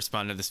how I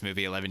respond to this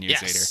movie 11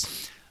 years Yes.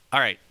 later. All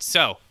right,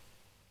 so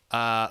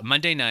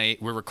Monday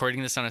night, we're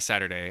recording this on a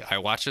Saturday. I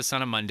watched this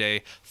on a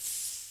Monday.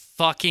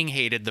 Fucking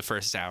hated the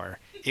first hour.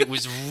 It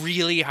was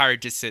really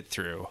hard to sit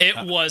through.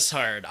 It was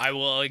hard. I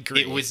will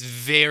agree. It was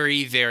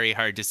very, very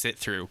hard to sit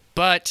through.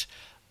 But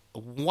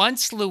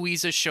once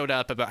Louisa showed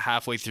up about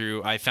halfway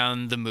through, I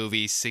found the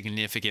movie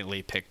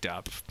significantly picked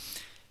up.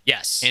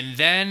 Yes. And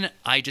then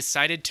I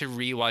decided to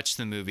rewatch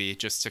the movie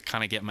just to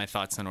kind of get my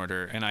thoughts in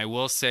order. And I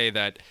will say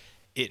that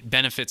it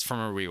benefits from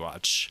a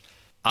rewatch.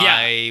 Yeah.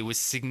 I was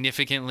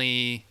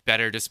significantly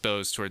better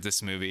disposed toward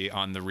this movie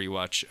on the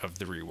rewatch of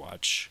the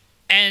rewatch.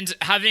 And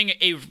having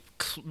a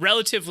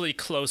relatively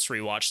close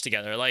rewatch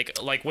together, like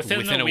within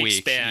Within a a week week,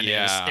 span,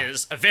 yeah.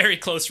 is a very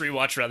close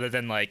rewatch rather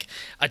than like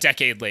a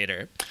decade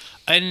later.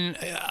 And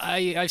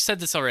I've said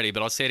this already,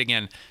 but I'll say it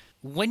again.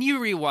 When you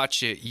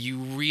rewatch it, you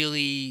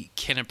really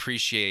can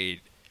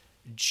appreciate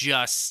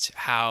just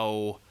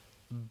how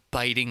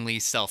bitingly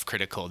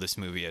self-critical this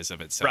movie is of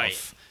itself.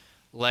 Right.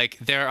 Like,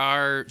 there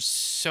are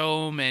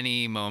so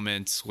many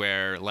moments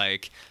where,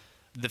 like,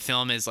 the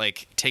film is,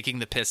 like, taking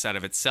the piss out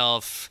of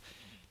itself,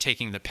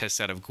 taking the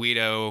piss out of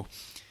Guido,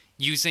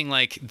 using,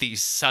 like,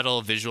 these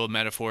subtle visual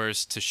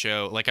metaphors to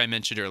show, like I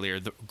mentioned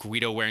earlier, the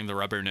Guido wearing the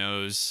rubber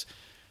nose,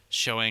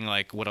 showing,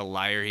 like, what a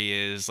liar he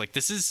is. Like,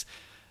 this is,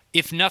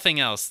 if nothing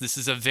else, this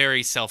is a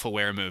very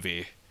self-aware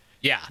movie.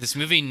 Yeah. This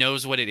movie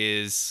knows what it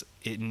is.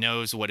 It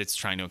knows what it's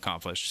trying to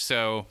accomplish.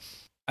 So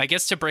I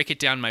guess to break it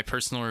down, my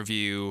personal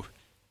review,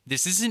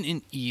 this isn't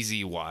an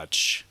easy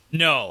watch.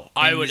 No,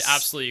 I And would this-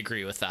 absolutely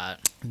agree with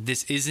that.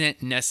 This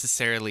isn't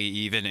necessarily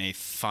even a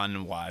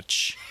fun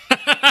watch.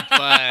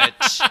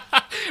 But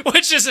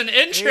Which is an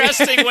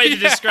interesting way to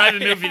describe a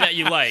movie that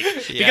you like.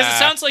 Because Yeah. it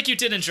sounds like you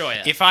did enjoy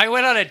it. if I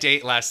went on a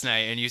date last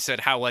night and you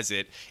said, how was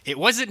it? It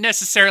wasn't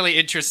necessarily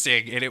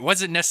interesting and it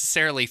wasn't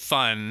necessarily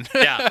fun.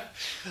 Yeah.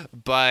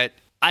 But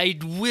I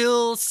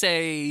will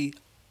say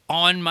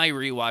on my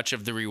rewatch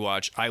of the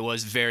rewatch, I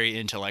was very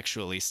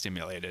intellectually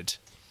stimulated.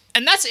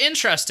 And that's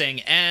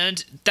interesting.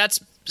 And that's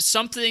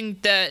something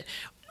that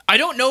I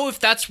don't know if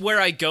that's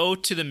where I go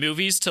to the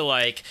movies to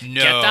like get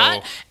No.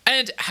 that.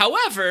 And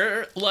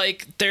however,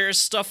 like there's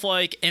stuff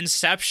like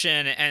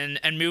Inception and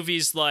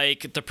movies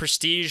like The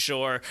Prestige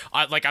or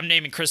like I'm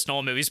naming Chris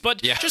Nolan movies,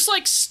 but Yeah. just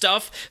like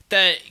stuff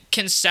that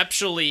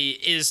conceptually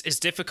is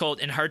difficult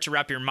and hard to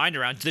wrap your mind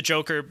around. The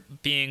Joker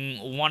being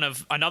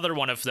another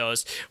one of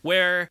those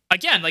where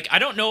again, like I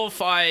don't know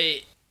if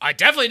I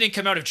definitely didn't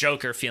come out of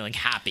Joker feeling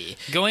happy.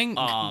 Going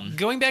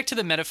back to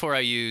the metaphor I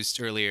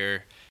used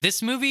earlier,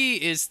 this movie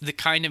is the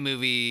kind of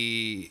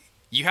movie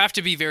you have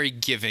to be very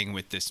giving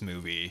with this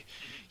movie.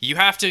 You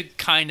have to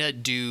kind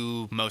of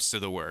do most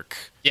of the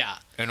work Yeah.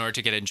 in order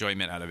to get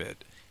enjoyment out of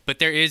it. But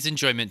there is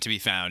enjoyment to be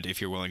found if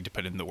you're willing to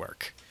put in the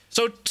work.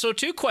 So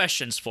two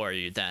questions for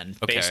you then,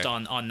 Okay. based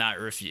on that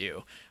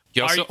review.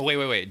 You also, Are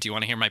wait. Do you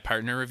want to hear my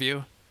partner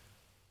review?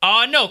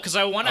 No, because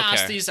I want to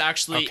ask Okay. these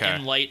actually Okay.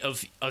 in light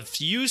of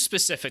you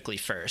specifically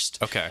first.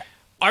 Okay.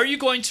 Are you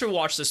going to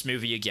watch this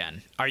movie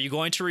again? Are you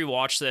going to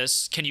rewatch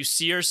this? Can you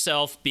see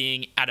yourself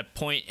being at a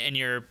point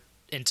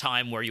in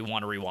time where you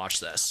want to rewatch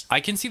this?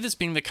 I can see this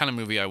being the kind of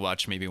movie I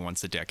watch maybe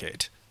once a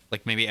decade.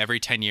 Like maybe every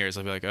 10 years,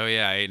 I'll be like, oh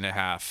yeah,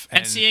 8.5.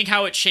 And seeing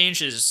how it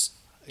changes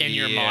in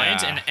your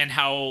mind Yeah. and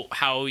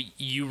how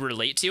you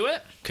relate to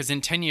it. Because in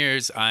 10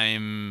 years,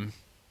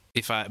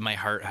 my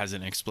heart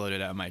hasn't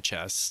exploded out of my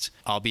chest,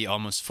 I'll be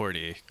almost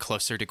 40,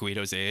 closer to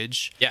Guido's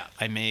age. Yeah.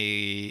 I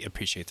may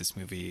appreciate this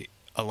movie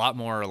a lot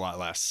more or a lot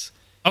less,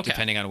 Okay.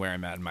 depending on where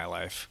I'm at in my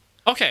life.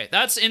 Okay,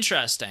 that's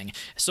interesting.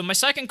 So my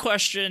second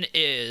question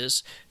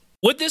is,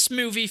 would this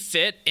movie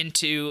fit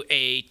into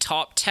a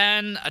top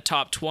 10, a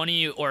top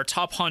 20, or a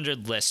top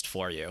 100 list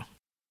for you?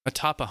 A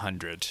top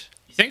 100.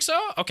 You think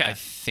so? Okay. I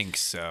think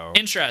so.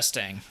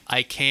 Interesting.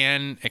 I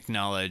can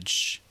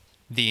acknowledge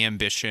the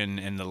ambition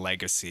and the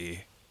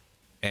legacy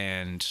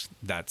and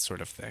that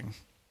sort of thing.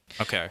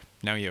 Okay,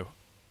 now you.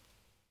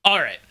 All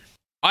right.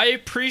 I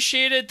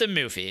appreciated the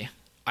movie.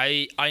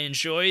 I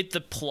enjoyed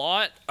the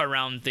plot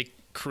around the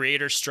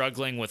creator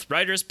struggling with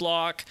writer's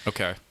block.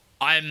 Okay.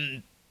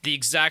 I'm the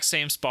exact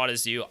same spot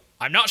as you.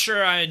 I'm not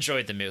sure I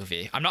enjoyed the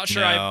movie. I'm not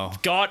sure No. I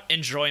got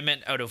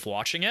enjoyment out of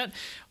watching it.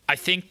 I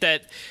think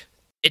that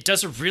it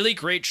does a really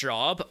great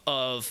job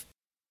of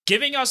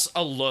giving us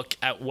a look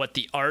at what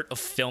the art of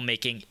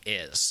filmmaking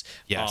is.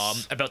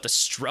 Yes. About the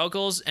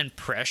struggles and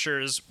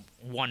pressures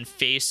one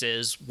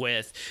faces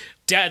with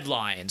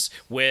deadlines,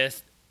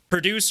 with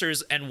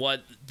producers, and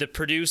what the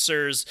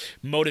producers'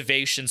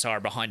 motivations are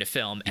behind a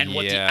film, and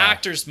what the Yeah.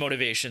 actors'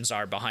 motivations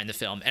are behind the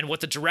film, and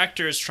what the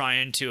director is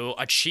trying to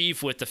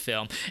achieve with the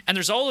film. And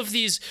there's all of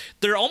these,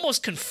 they're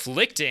almost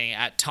conflicting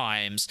at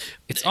times.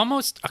 It's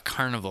almost a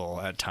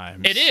carnival at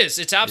times. It is.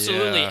 It's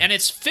absolutely. Yeah. And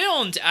it's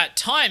filmed at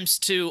times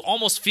to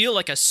almost feel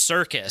like a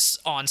circus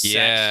on set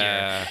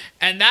Yeah. here.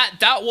 And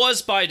that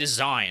was by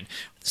design.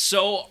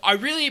 So I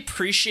really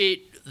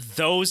appreciate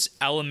those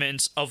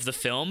elements of the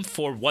film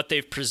for what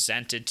they've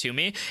presented to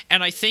me.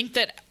 And I think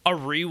that a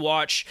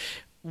rewatch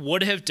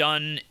would have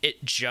done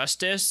it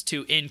justice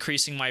to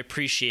increasing my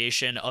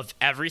appreciation of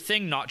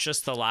everything, not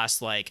just the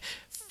last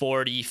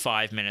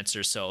 45 minutes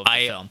or so of the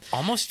film. I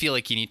almost feel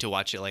like you need to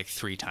watch it like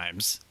 3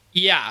 times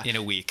Yeah. in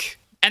a week.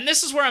 And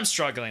this is where I'm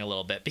struggling a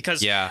little bit,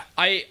 because Yeah.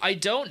 I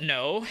don't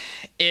know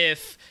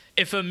if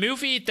a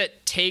movie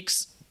that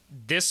takes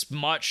this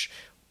much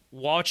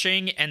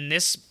watching and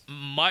this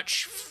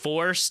much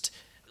forced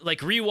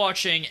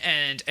rewatching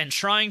and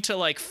trying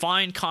to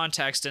find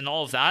context and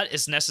all of that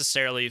is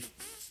necessarily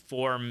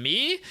for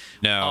me.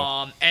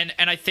 No. And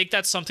I think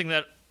that's something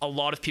that a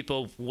lot of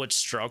people would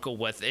struggle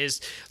with, is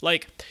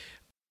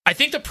I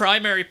think the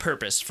primary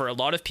purpose for a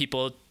lot of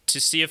people to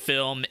see a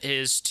film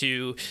is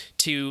to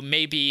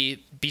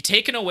maybe be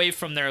taken away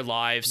from their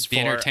lives Be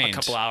for a entertained.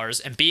 couple hours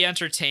and be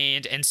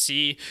entertained and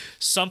see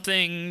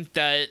something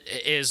that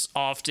is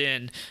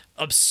often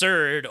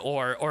absurd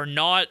or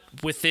not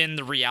within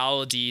the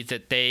reality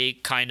that they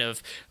kind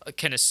of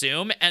can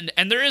assume. And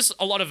there is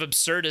a lot of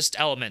absurdist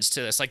elements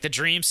to this, like the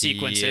dream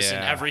sequences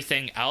and Yeah.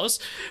 everything else.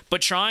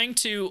 But trying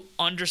to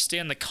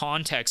understand the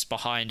context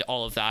behind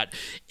all of that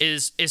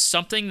is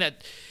something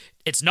that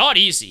it's not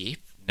easy.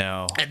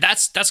 No. And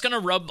that's going to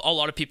rub a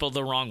lot of people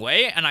the wrong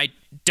way. And I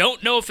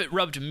don't know if it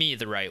rubbed me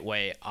the right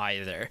way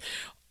either.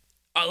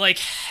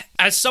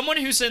 As someone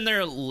who's in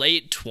their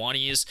late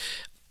 20s,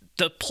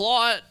 the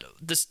plot,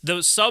 the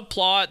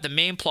subplot, the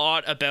main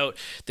plot about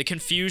the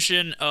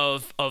confusion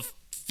of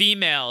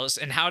females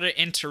and how to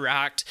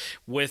interact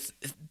with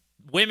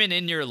women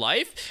in your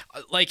life,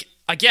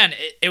 again,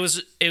 it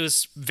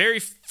was very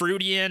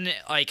Freudian.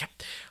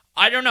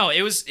 I don't know.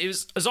 It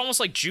was almost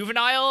like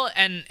juvenile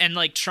and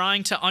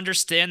trying to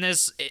understand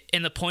this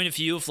in the point of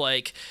view of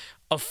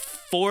a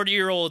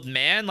 40-year-old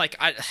man.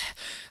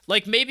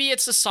 Maybe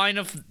it's a sign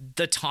of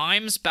the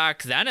times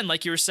back then. And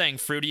like you were saying,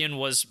 Freudian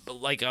was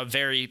a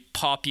very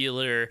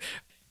popular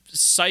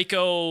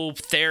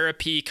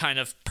psychotherapy kind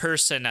of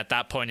person at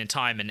that point in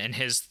time, and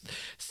his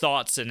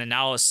thoughts and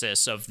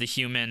analysis of the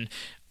human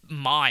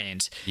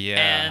mind.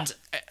 Yeah. And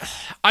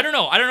I don't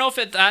know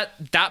if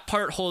that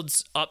part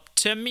holds up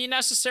to me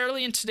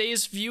necessarily in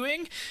today's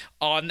viewing.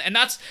 And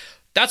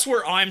that's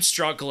where I'm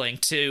struggling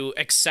to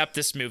accept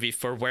this movie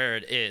for where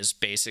it is,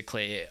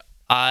 basically.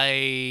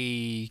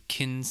 I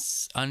can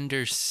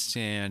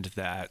understand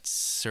that,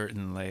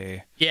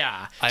 certainly.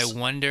 Yeah. I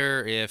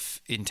wonder if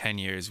in 10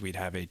 years we'd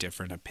have a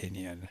different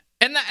opinion.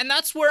 And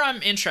that's where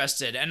I'm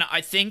interested. And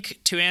I think,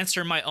 to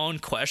answer my own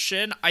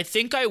question, I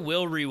think I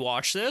will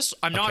rewatch this.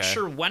 I'm not Okay.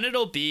 sure when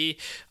it'll be.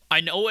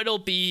 I know it'll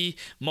be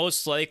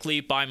most likely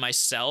by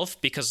myself,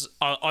 because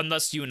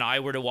unless you and I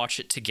were to watch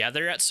it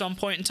together at some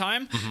point in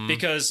time,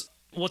 because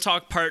we'll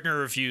talk partner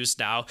reviews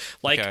now.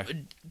 Like,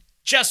 Okay.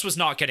 Jess was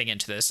not getting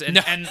into this, and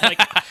like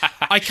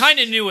I kind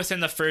of knew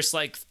within the first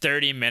like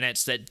 30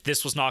 minutes that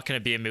this was not going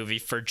to be a movie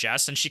for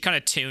Jess, and she kind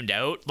of tuned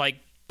out like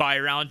by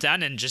around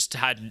then and just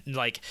had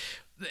like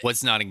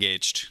Was not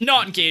engaged.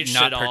 not engaged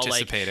Not at all.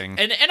 participating.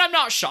 Like, and I'm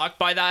not shocked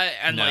by that,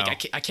 and No.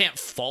 like I can't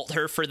fault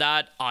her for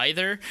that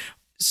either.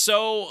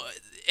 So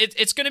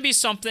it's going to be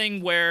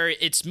something where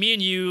it's me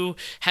and you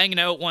hanging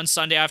out one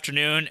Sunday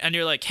afternoon, and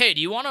you're like, hey,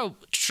 do you want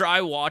to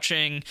try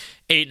watching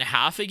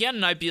 8.5 again?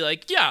 And I'd be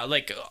like, yeah,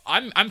 like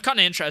I'm kind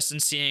of interested in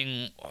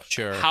seeing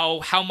Sure.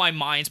 how my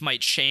mind might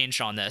change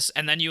on this.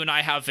 And then you and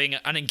I having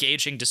an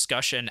engaging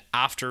discussion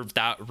after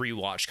that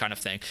rewatch kind of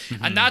thing.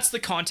 And that's the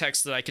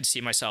context that I could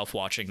see myself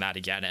watching that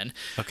again in.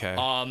 Okay.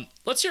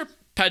 Let's hear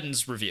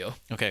Pedden's review.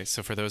 Okay,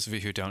 so for those of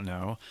you who don't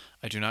know,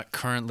 I do not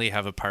currently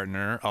have a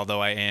partner,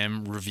 although I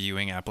am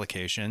reviewing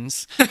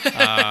applications.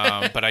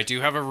 But I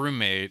do have a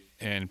roommate,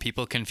 and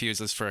people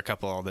confuse us for a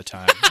couple all the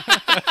time.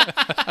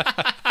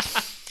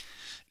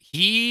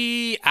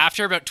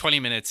 After about 20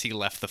 minutes, he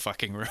left the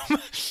fucking room.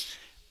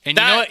 And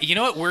you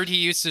know what word he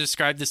used to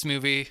describe this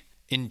movie?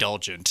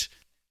 Indulgent.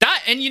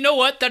 And you know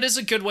what? That is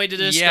a good way to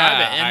describe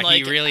it. And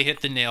he really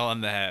hit the nail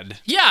on the head.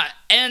 Yeah,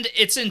 and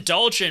it's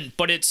indulgent,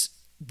 but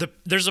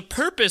there's a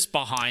purpose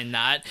behind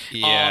that.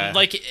 Yeah.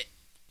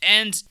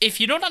 And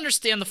if you don't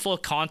understand the full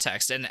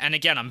context, and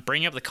again, I'm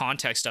bringing up the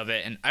context of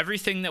it and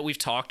everything that we've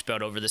talked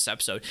about over this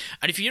episode,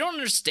 and if you don't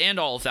understand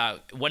all of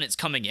that when it's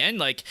coming in,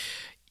 like,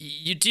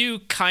 you do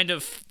kind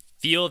of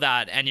feel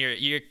that, and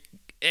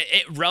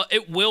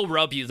it will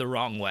rub you the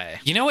wrong way.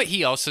 You know what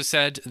he also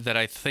said that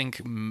I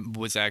think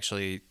was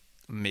actually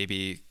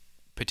maybe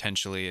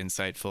potentially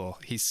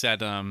insightful? He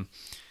said,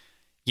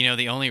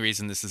 the only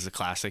reason this is a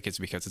classic is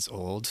because it's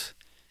old.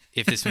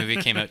 If this movie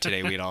came out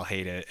today, we'd all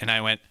hate it. And I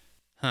went,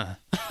 huh.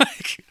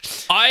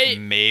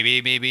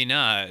 Maybe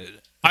not.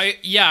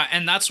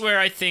 And that's where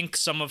I think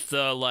some of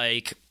the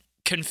like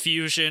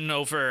confusion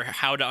over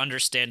how to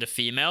understand a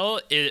female,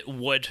 it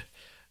would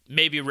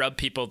maybe rub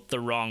people the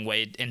wrong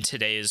way in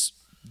today's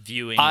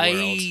viewing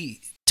world.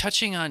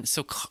 Touching on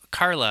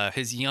Carla,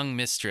 his young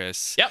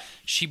mistress. Yep.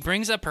 She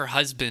brings up her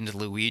husband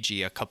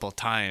Luigi a couple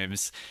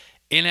times,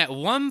 and at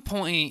one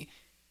point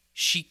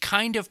she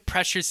kind of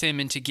pressures him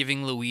into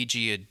giving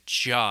Luigi a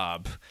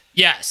job.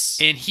 Yes.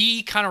 And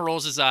he kind of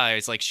rolls his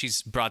eyes like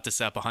she's brought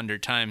this up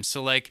 100 times.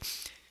 So, like,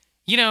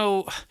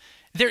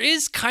 there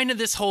is kind of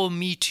this whole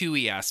Me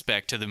Too-y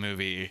aspect to the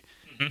movie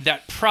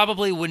that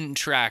probably wouldn't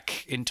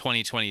track in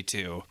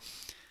 2022.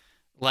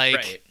 Like,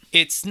 right.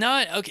 It's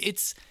not... Okay,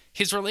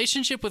 his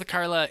relationship with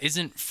Carla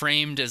isn't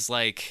framed as,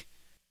 like,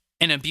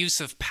 an abuse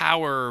of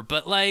power,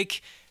 but,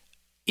 like,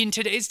 in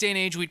today's day and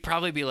age, we'd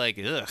probably be like,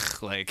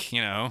 ugh, like,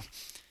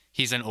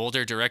 he's an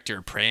older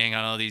director preying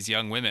on all these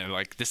young women.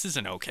 Like, this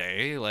isn't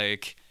okay.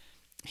 Like,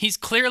 he's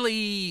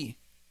clearly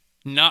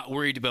not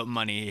worried about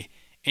money,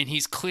 and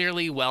he's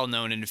clearly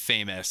well-known and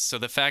famous. So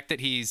the fact that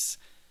he's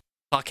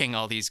fucking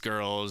all these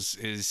girls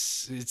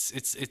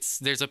it's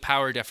there's a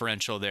power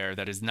differential there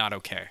that is not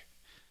okay.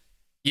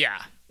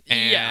 Yeah.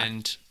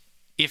 And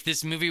if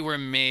this movie were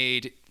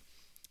made...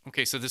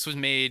 Okay, so this was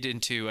made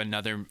into a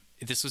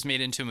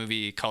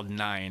movie called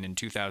 9 in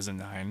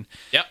 2009.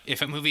 Yep.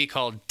 If a movie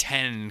called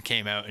 10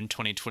 came out in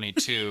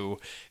 2022,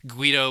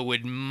 Guido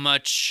would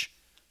much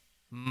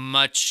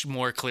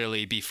more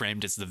clearly be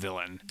framed as the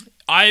villain.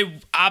 I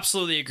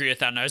absolutely agree with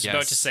that, and I was Yes.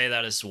 about to say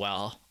that as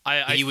well.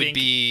 He would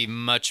be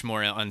much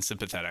more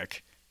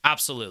unsympathetic.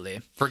 Absolutely.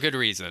 For good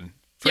reason.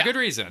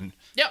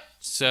 Yep.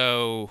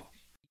 So,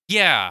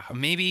 yeah,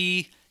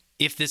 maybe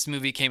if this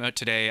movie came out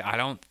today, I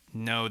don't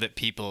know that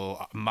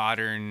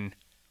modern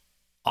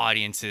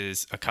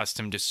audiences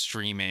accustomed to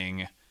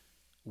streaming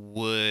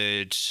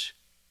would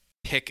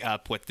pick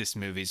up what this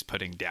movie's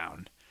putting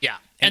down. Yeah.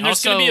 And And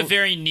there's going to be also- a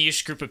very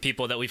niche group of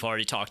people that we've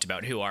already talked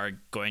about who are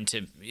going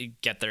to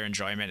get their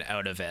enjoyment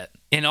out of it.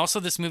 And also,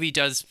 this movie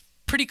does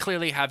pretty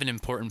clearly have an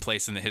important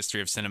place in the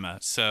history of cinema.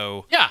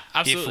 So Yeah,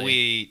 absolutely. if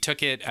we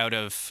took it out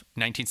of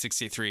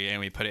 1963 and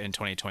we put it in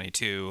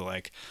 2022,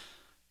 like,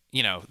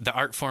 the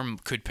art form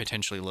could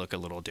potentially look a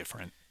little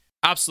different.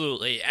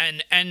 Absolutely.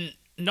 And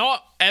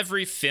not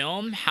every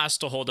film has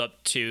to hold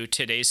up to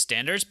today's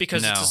standards,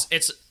 because No.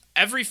 it's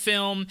every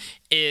film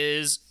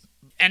is,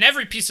 and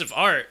every piece of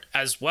art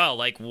as well,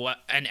 like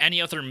and any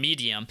other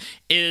medium,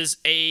 is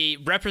a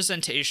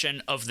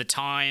representation of the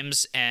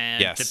times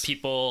and Yes. the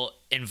people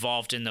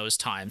involved in those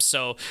times.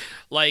 So,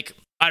 like,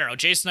 I don't know,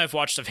 Jason and I've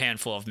watched a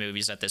handful of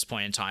movies at this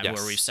point in time Yes.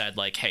 where we've said,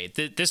 like, hey,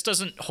 this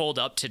doesn't hold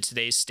up to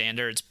today's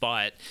standards,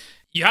 but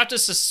you have to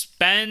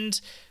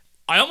suspend,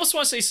 I almost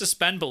want to say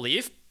suspend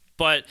belief,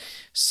 but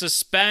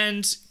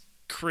suspend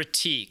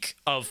critique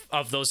of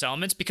those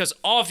elements, because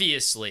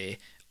obviously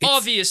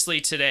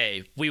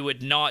today we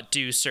would not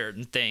do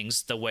certain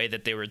things the way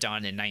that they were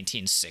done in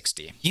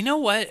 1960. You know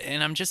what?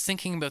 And I'm just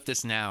thinking about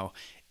this now.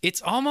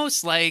 It's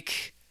almost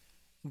like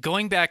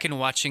going back and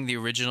watching the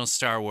original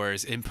Star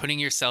Wars and putting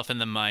yourself in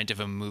the mind of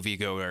a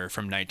moviegoer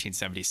from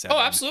 1977. Oh,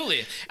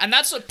 absolutely. And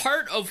that's a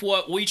part of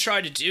what we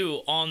try to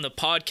do on the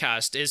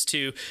podcast is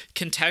to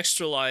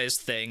contextualize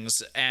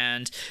things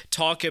and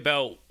talk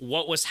about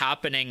what was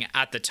happening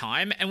at the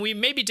time. And we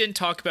maybe didn't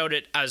talk about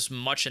it as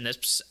much in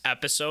this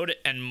episode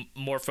and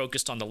more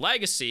focused on the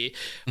legacy.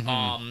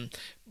 Oh,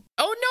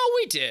 no,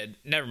 we did.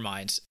 Never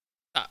mind.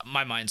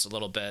 My mind's a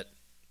little bit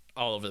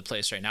all over the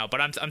place right now,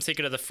 but I'm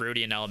thinking of the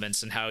Freudian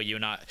elements and how you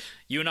and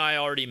I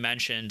already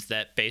mentioned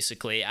that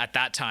basically at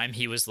that time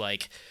he was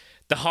like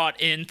the hot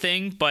in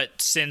thing,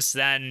 but since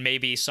then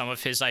maybe some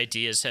of his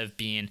ideas have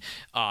been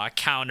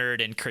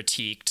countered and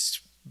critiqued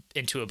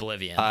into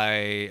oblivion.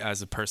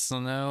 As a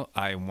personal note,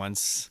 I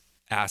once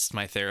asked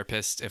my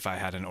therapist if I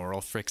had an oral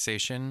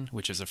fixation,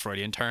 which is a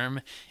Freudian term,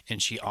 and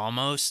she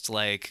almost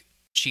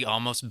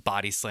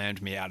body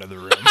slammed me out of the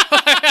room.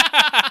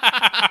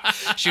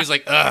 She was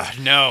like, ugh,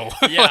 no.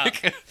 Yeah.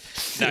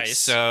 Nice.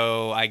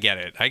 So I get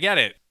it.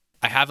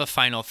 I have a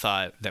final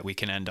thought that we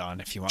can end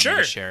on if you want me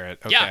to share it.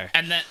 Okay. Yeah,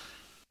 and then...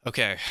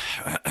 Okay.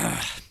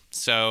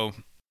 So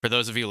for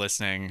those of you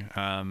listening,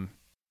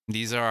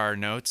 these are our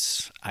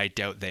notes. I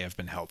doubt they have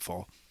been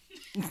helpful.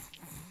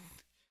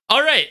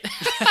 All right.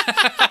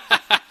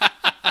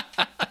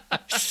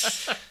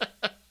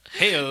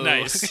 Hey-o.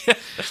 Nice.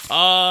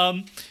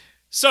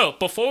 So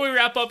before we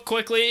wrap up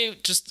quickly,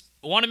 just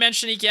want to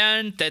mention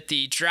again that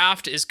the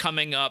draft is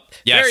coming up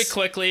very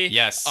quickly.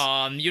 Yes.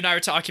 You and I were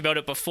talking about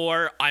it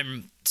before.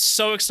 I'm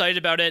so excited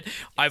about it.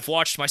 I've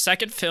watched my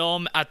second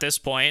film at this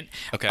point.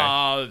 Okay.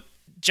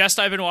 Jess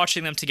and I have been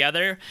watching them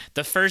together.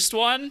 The first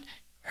one,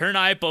 her and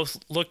I both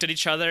looked at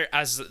each other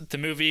as the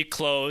movie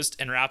closed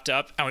and wrapped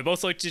up, and we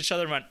both looked at each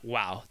other and went,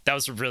 wow, that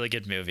was a really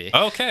good movie.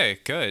 Okay,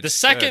 good. The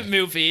second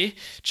movie,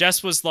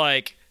 Jess was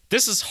like,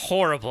 this is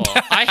horrible.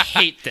 I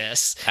hate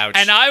this. Ouch.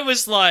 And I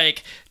was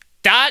like,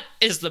 that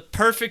is the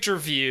perfect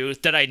review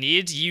that I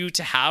need you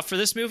to have for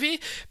this movie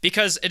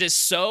because it is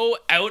so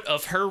out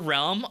of her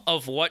realm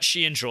of what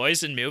she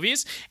enjoys in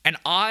movies, and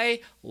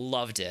I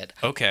loved it.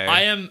 Okay.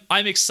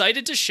 I'm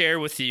excited to share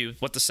with you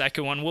what the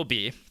second one will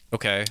be.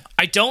 Okay.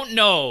 I don't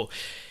know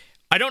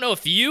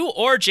if you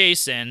or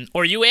Jason,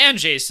 or you and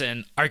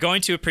Jason, are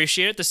going to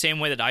appreciate it the same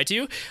way that I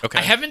do. Okay.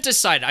 I haven't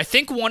decided. I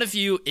think one of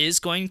you is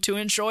going to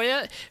enjoy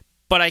it,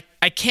 but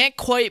I can't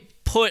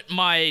quite put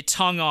my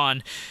tongue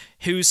on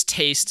whose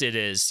taste it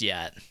is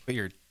yet. Put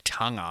your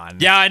tongue on.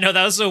 Yeah, I know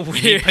that was a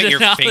weird Put your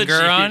analogy.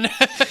 finger on.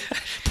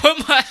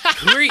 Put my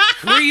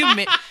Who are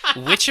you?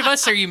 Which of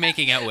us are you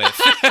making out with?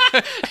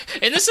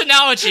 in this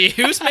analogy,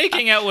 who's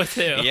making out with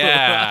who?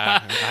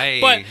 Yeah,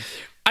 But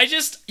I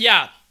just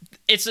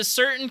it's a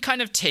certain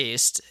kind of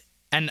taste.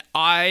 And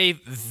I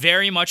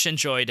very much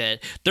enjoyed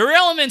it. There are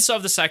elements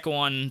of the second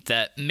one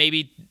that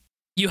maybe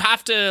you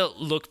have to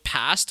look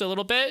past a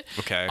little bit.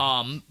 Okay.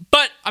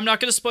 But I'm not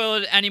going to spoil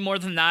it any more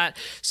than that.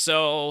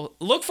 So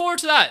look forward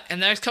to that. In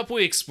the next couple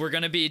weeks, we're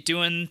going to be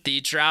doing the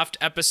draft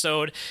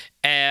episode,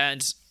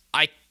 and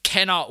I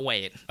cannot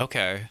wait.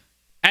 Okay.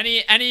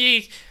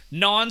 Any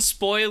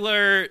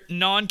non-spoiler,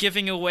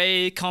 non-giving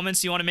away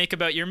comments you want to make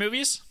about your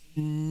movies?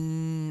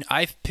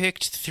 I've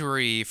picked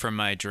 3 from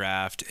my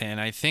draft, and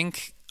I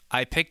think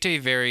I picked a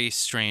very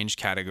strange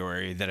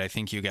category that I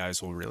think you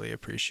guys will really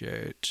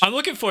appreciate. I'm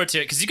looking forward to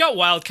it because you got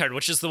Wildcard,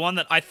 which is the one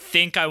that I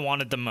think I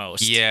wanted the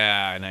most.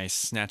 Yeah, and I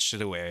snatched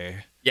it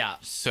away. Yeah.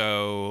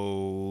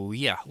 So,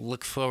 yeah,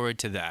 look forward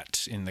to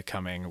that in the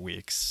coming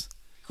weeks.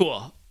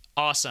 Cool.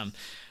 Awesome.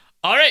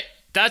 All right.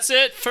 That's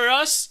it for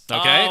us.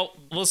 Okay.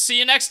 We'll see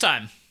you next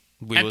time.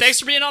 And thanks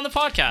for being on the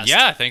podcast.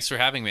 Yeah, thanks for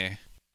having me.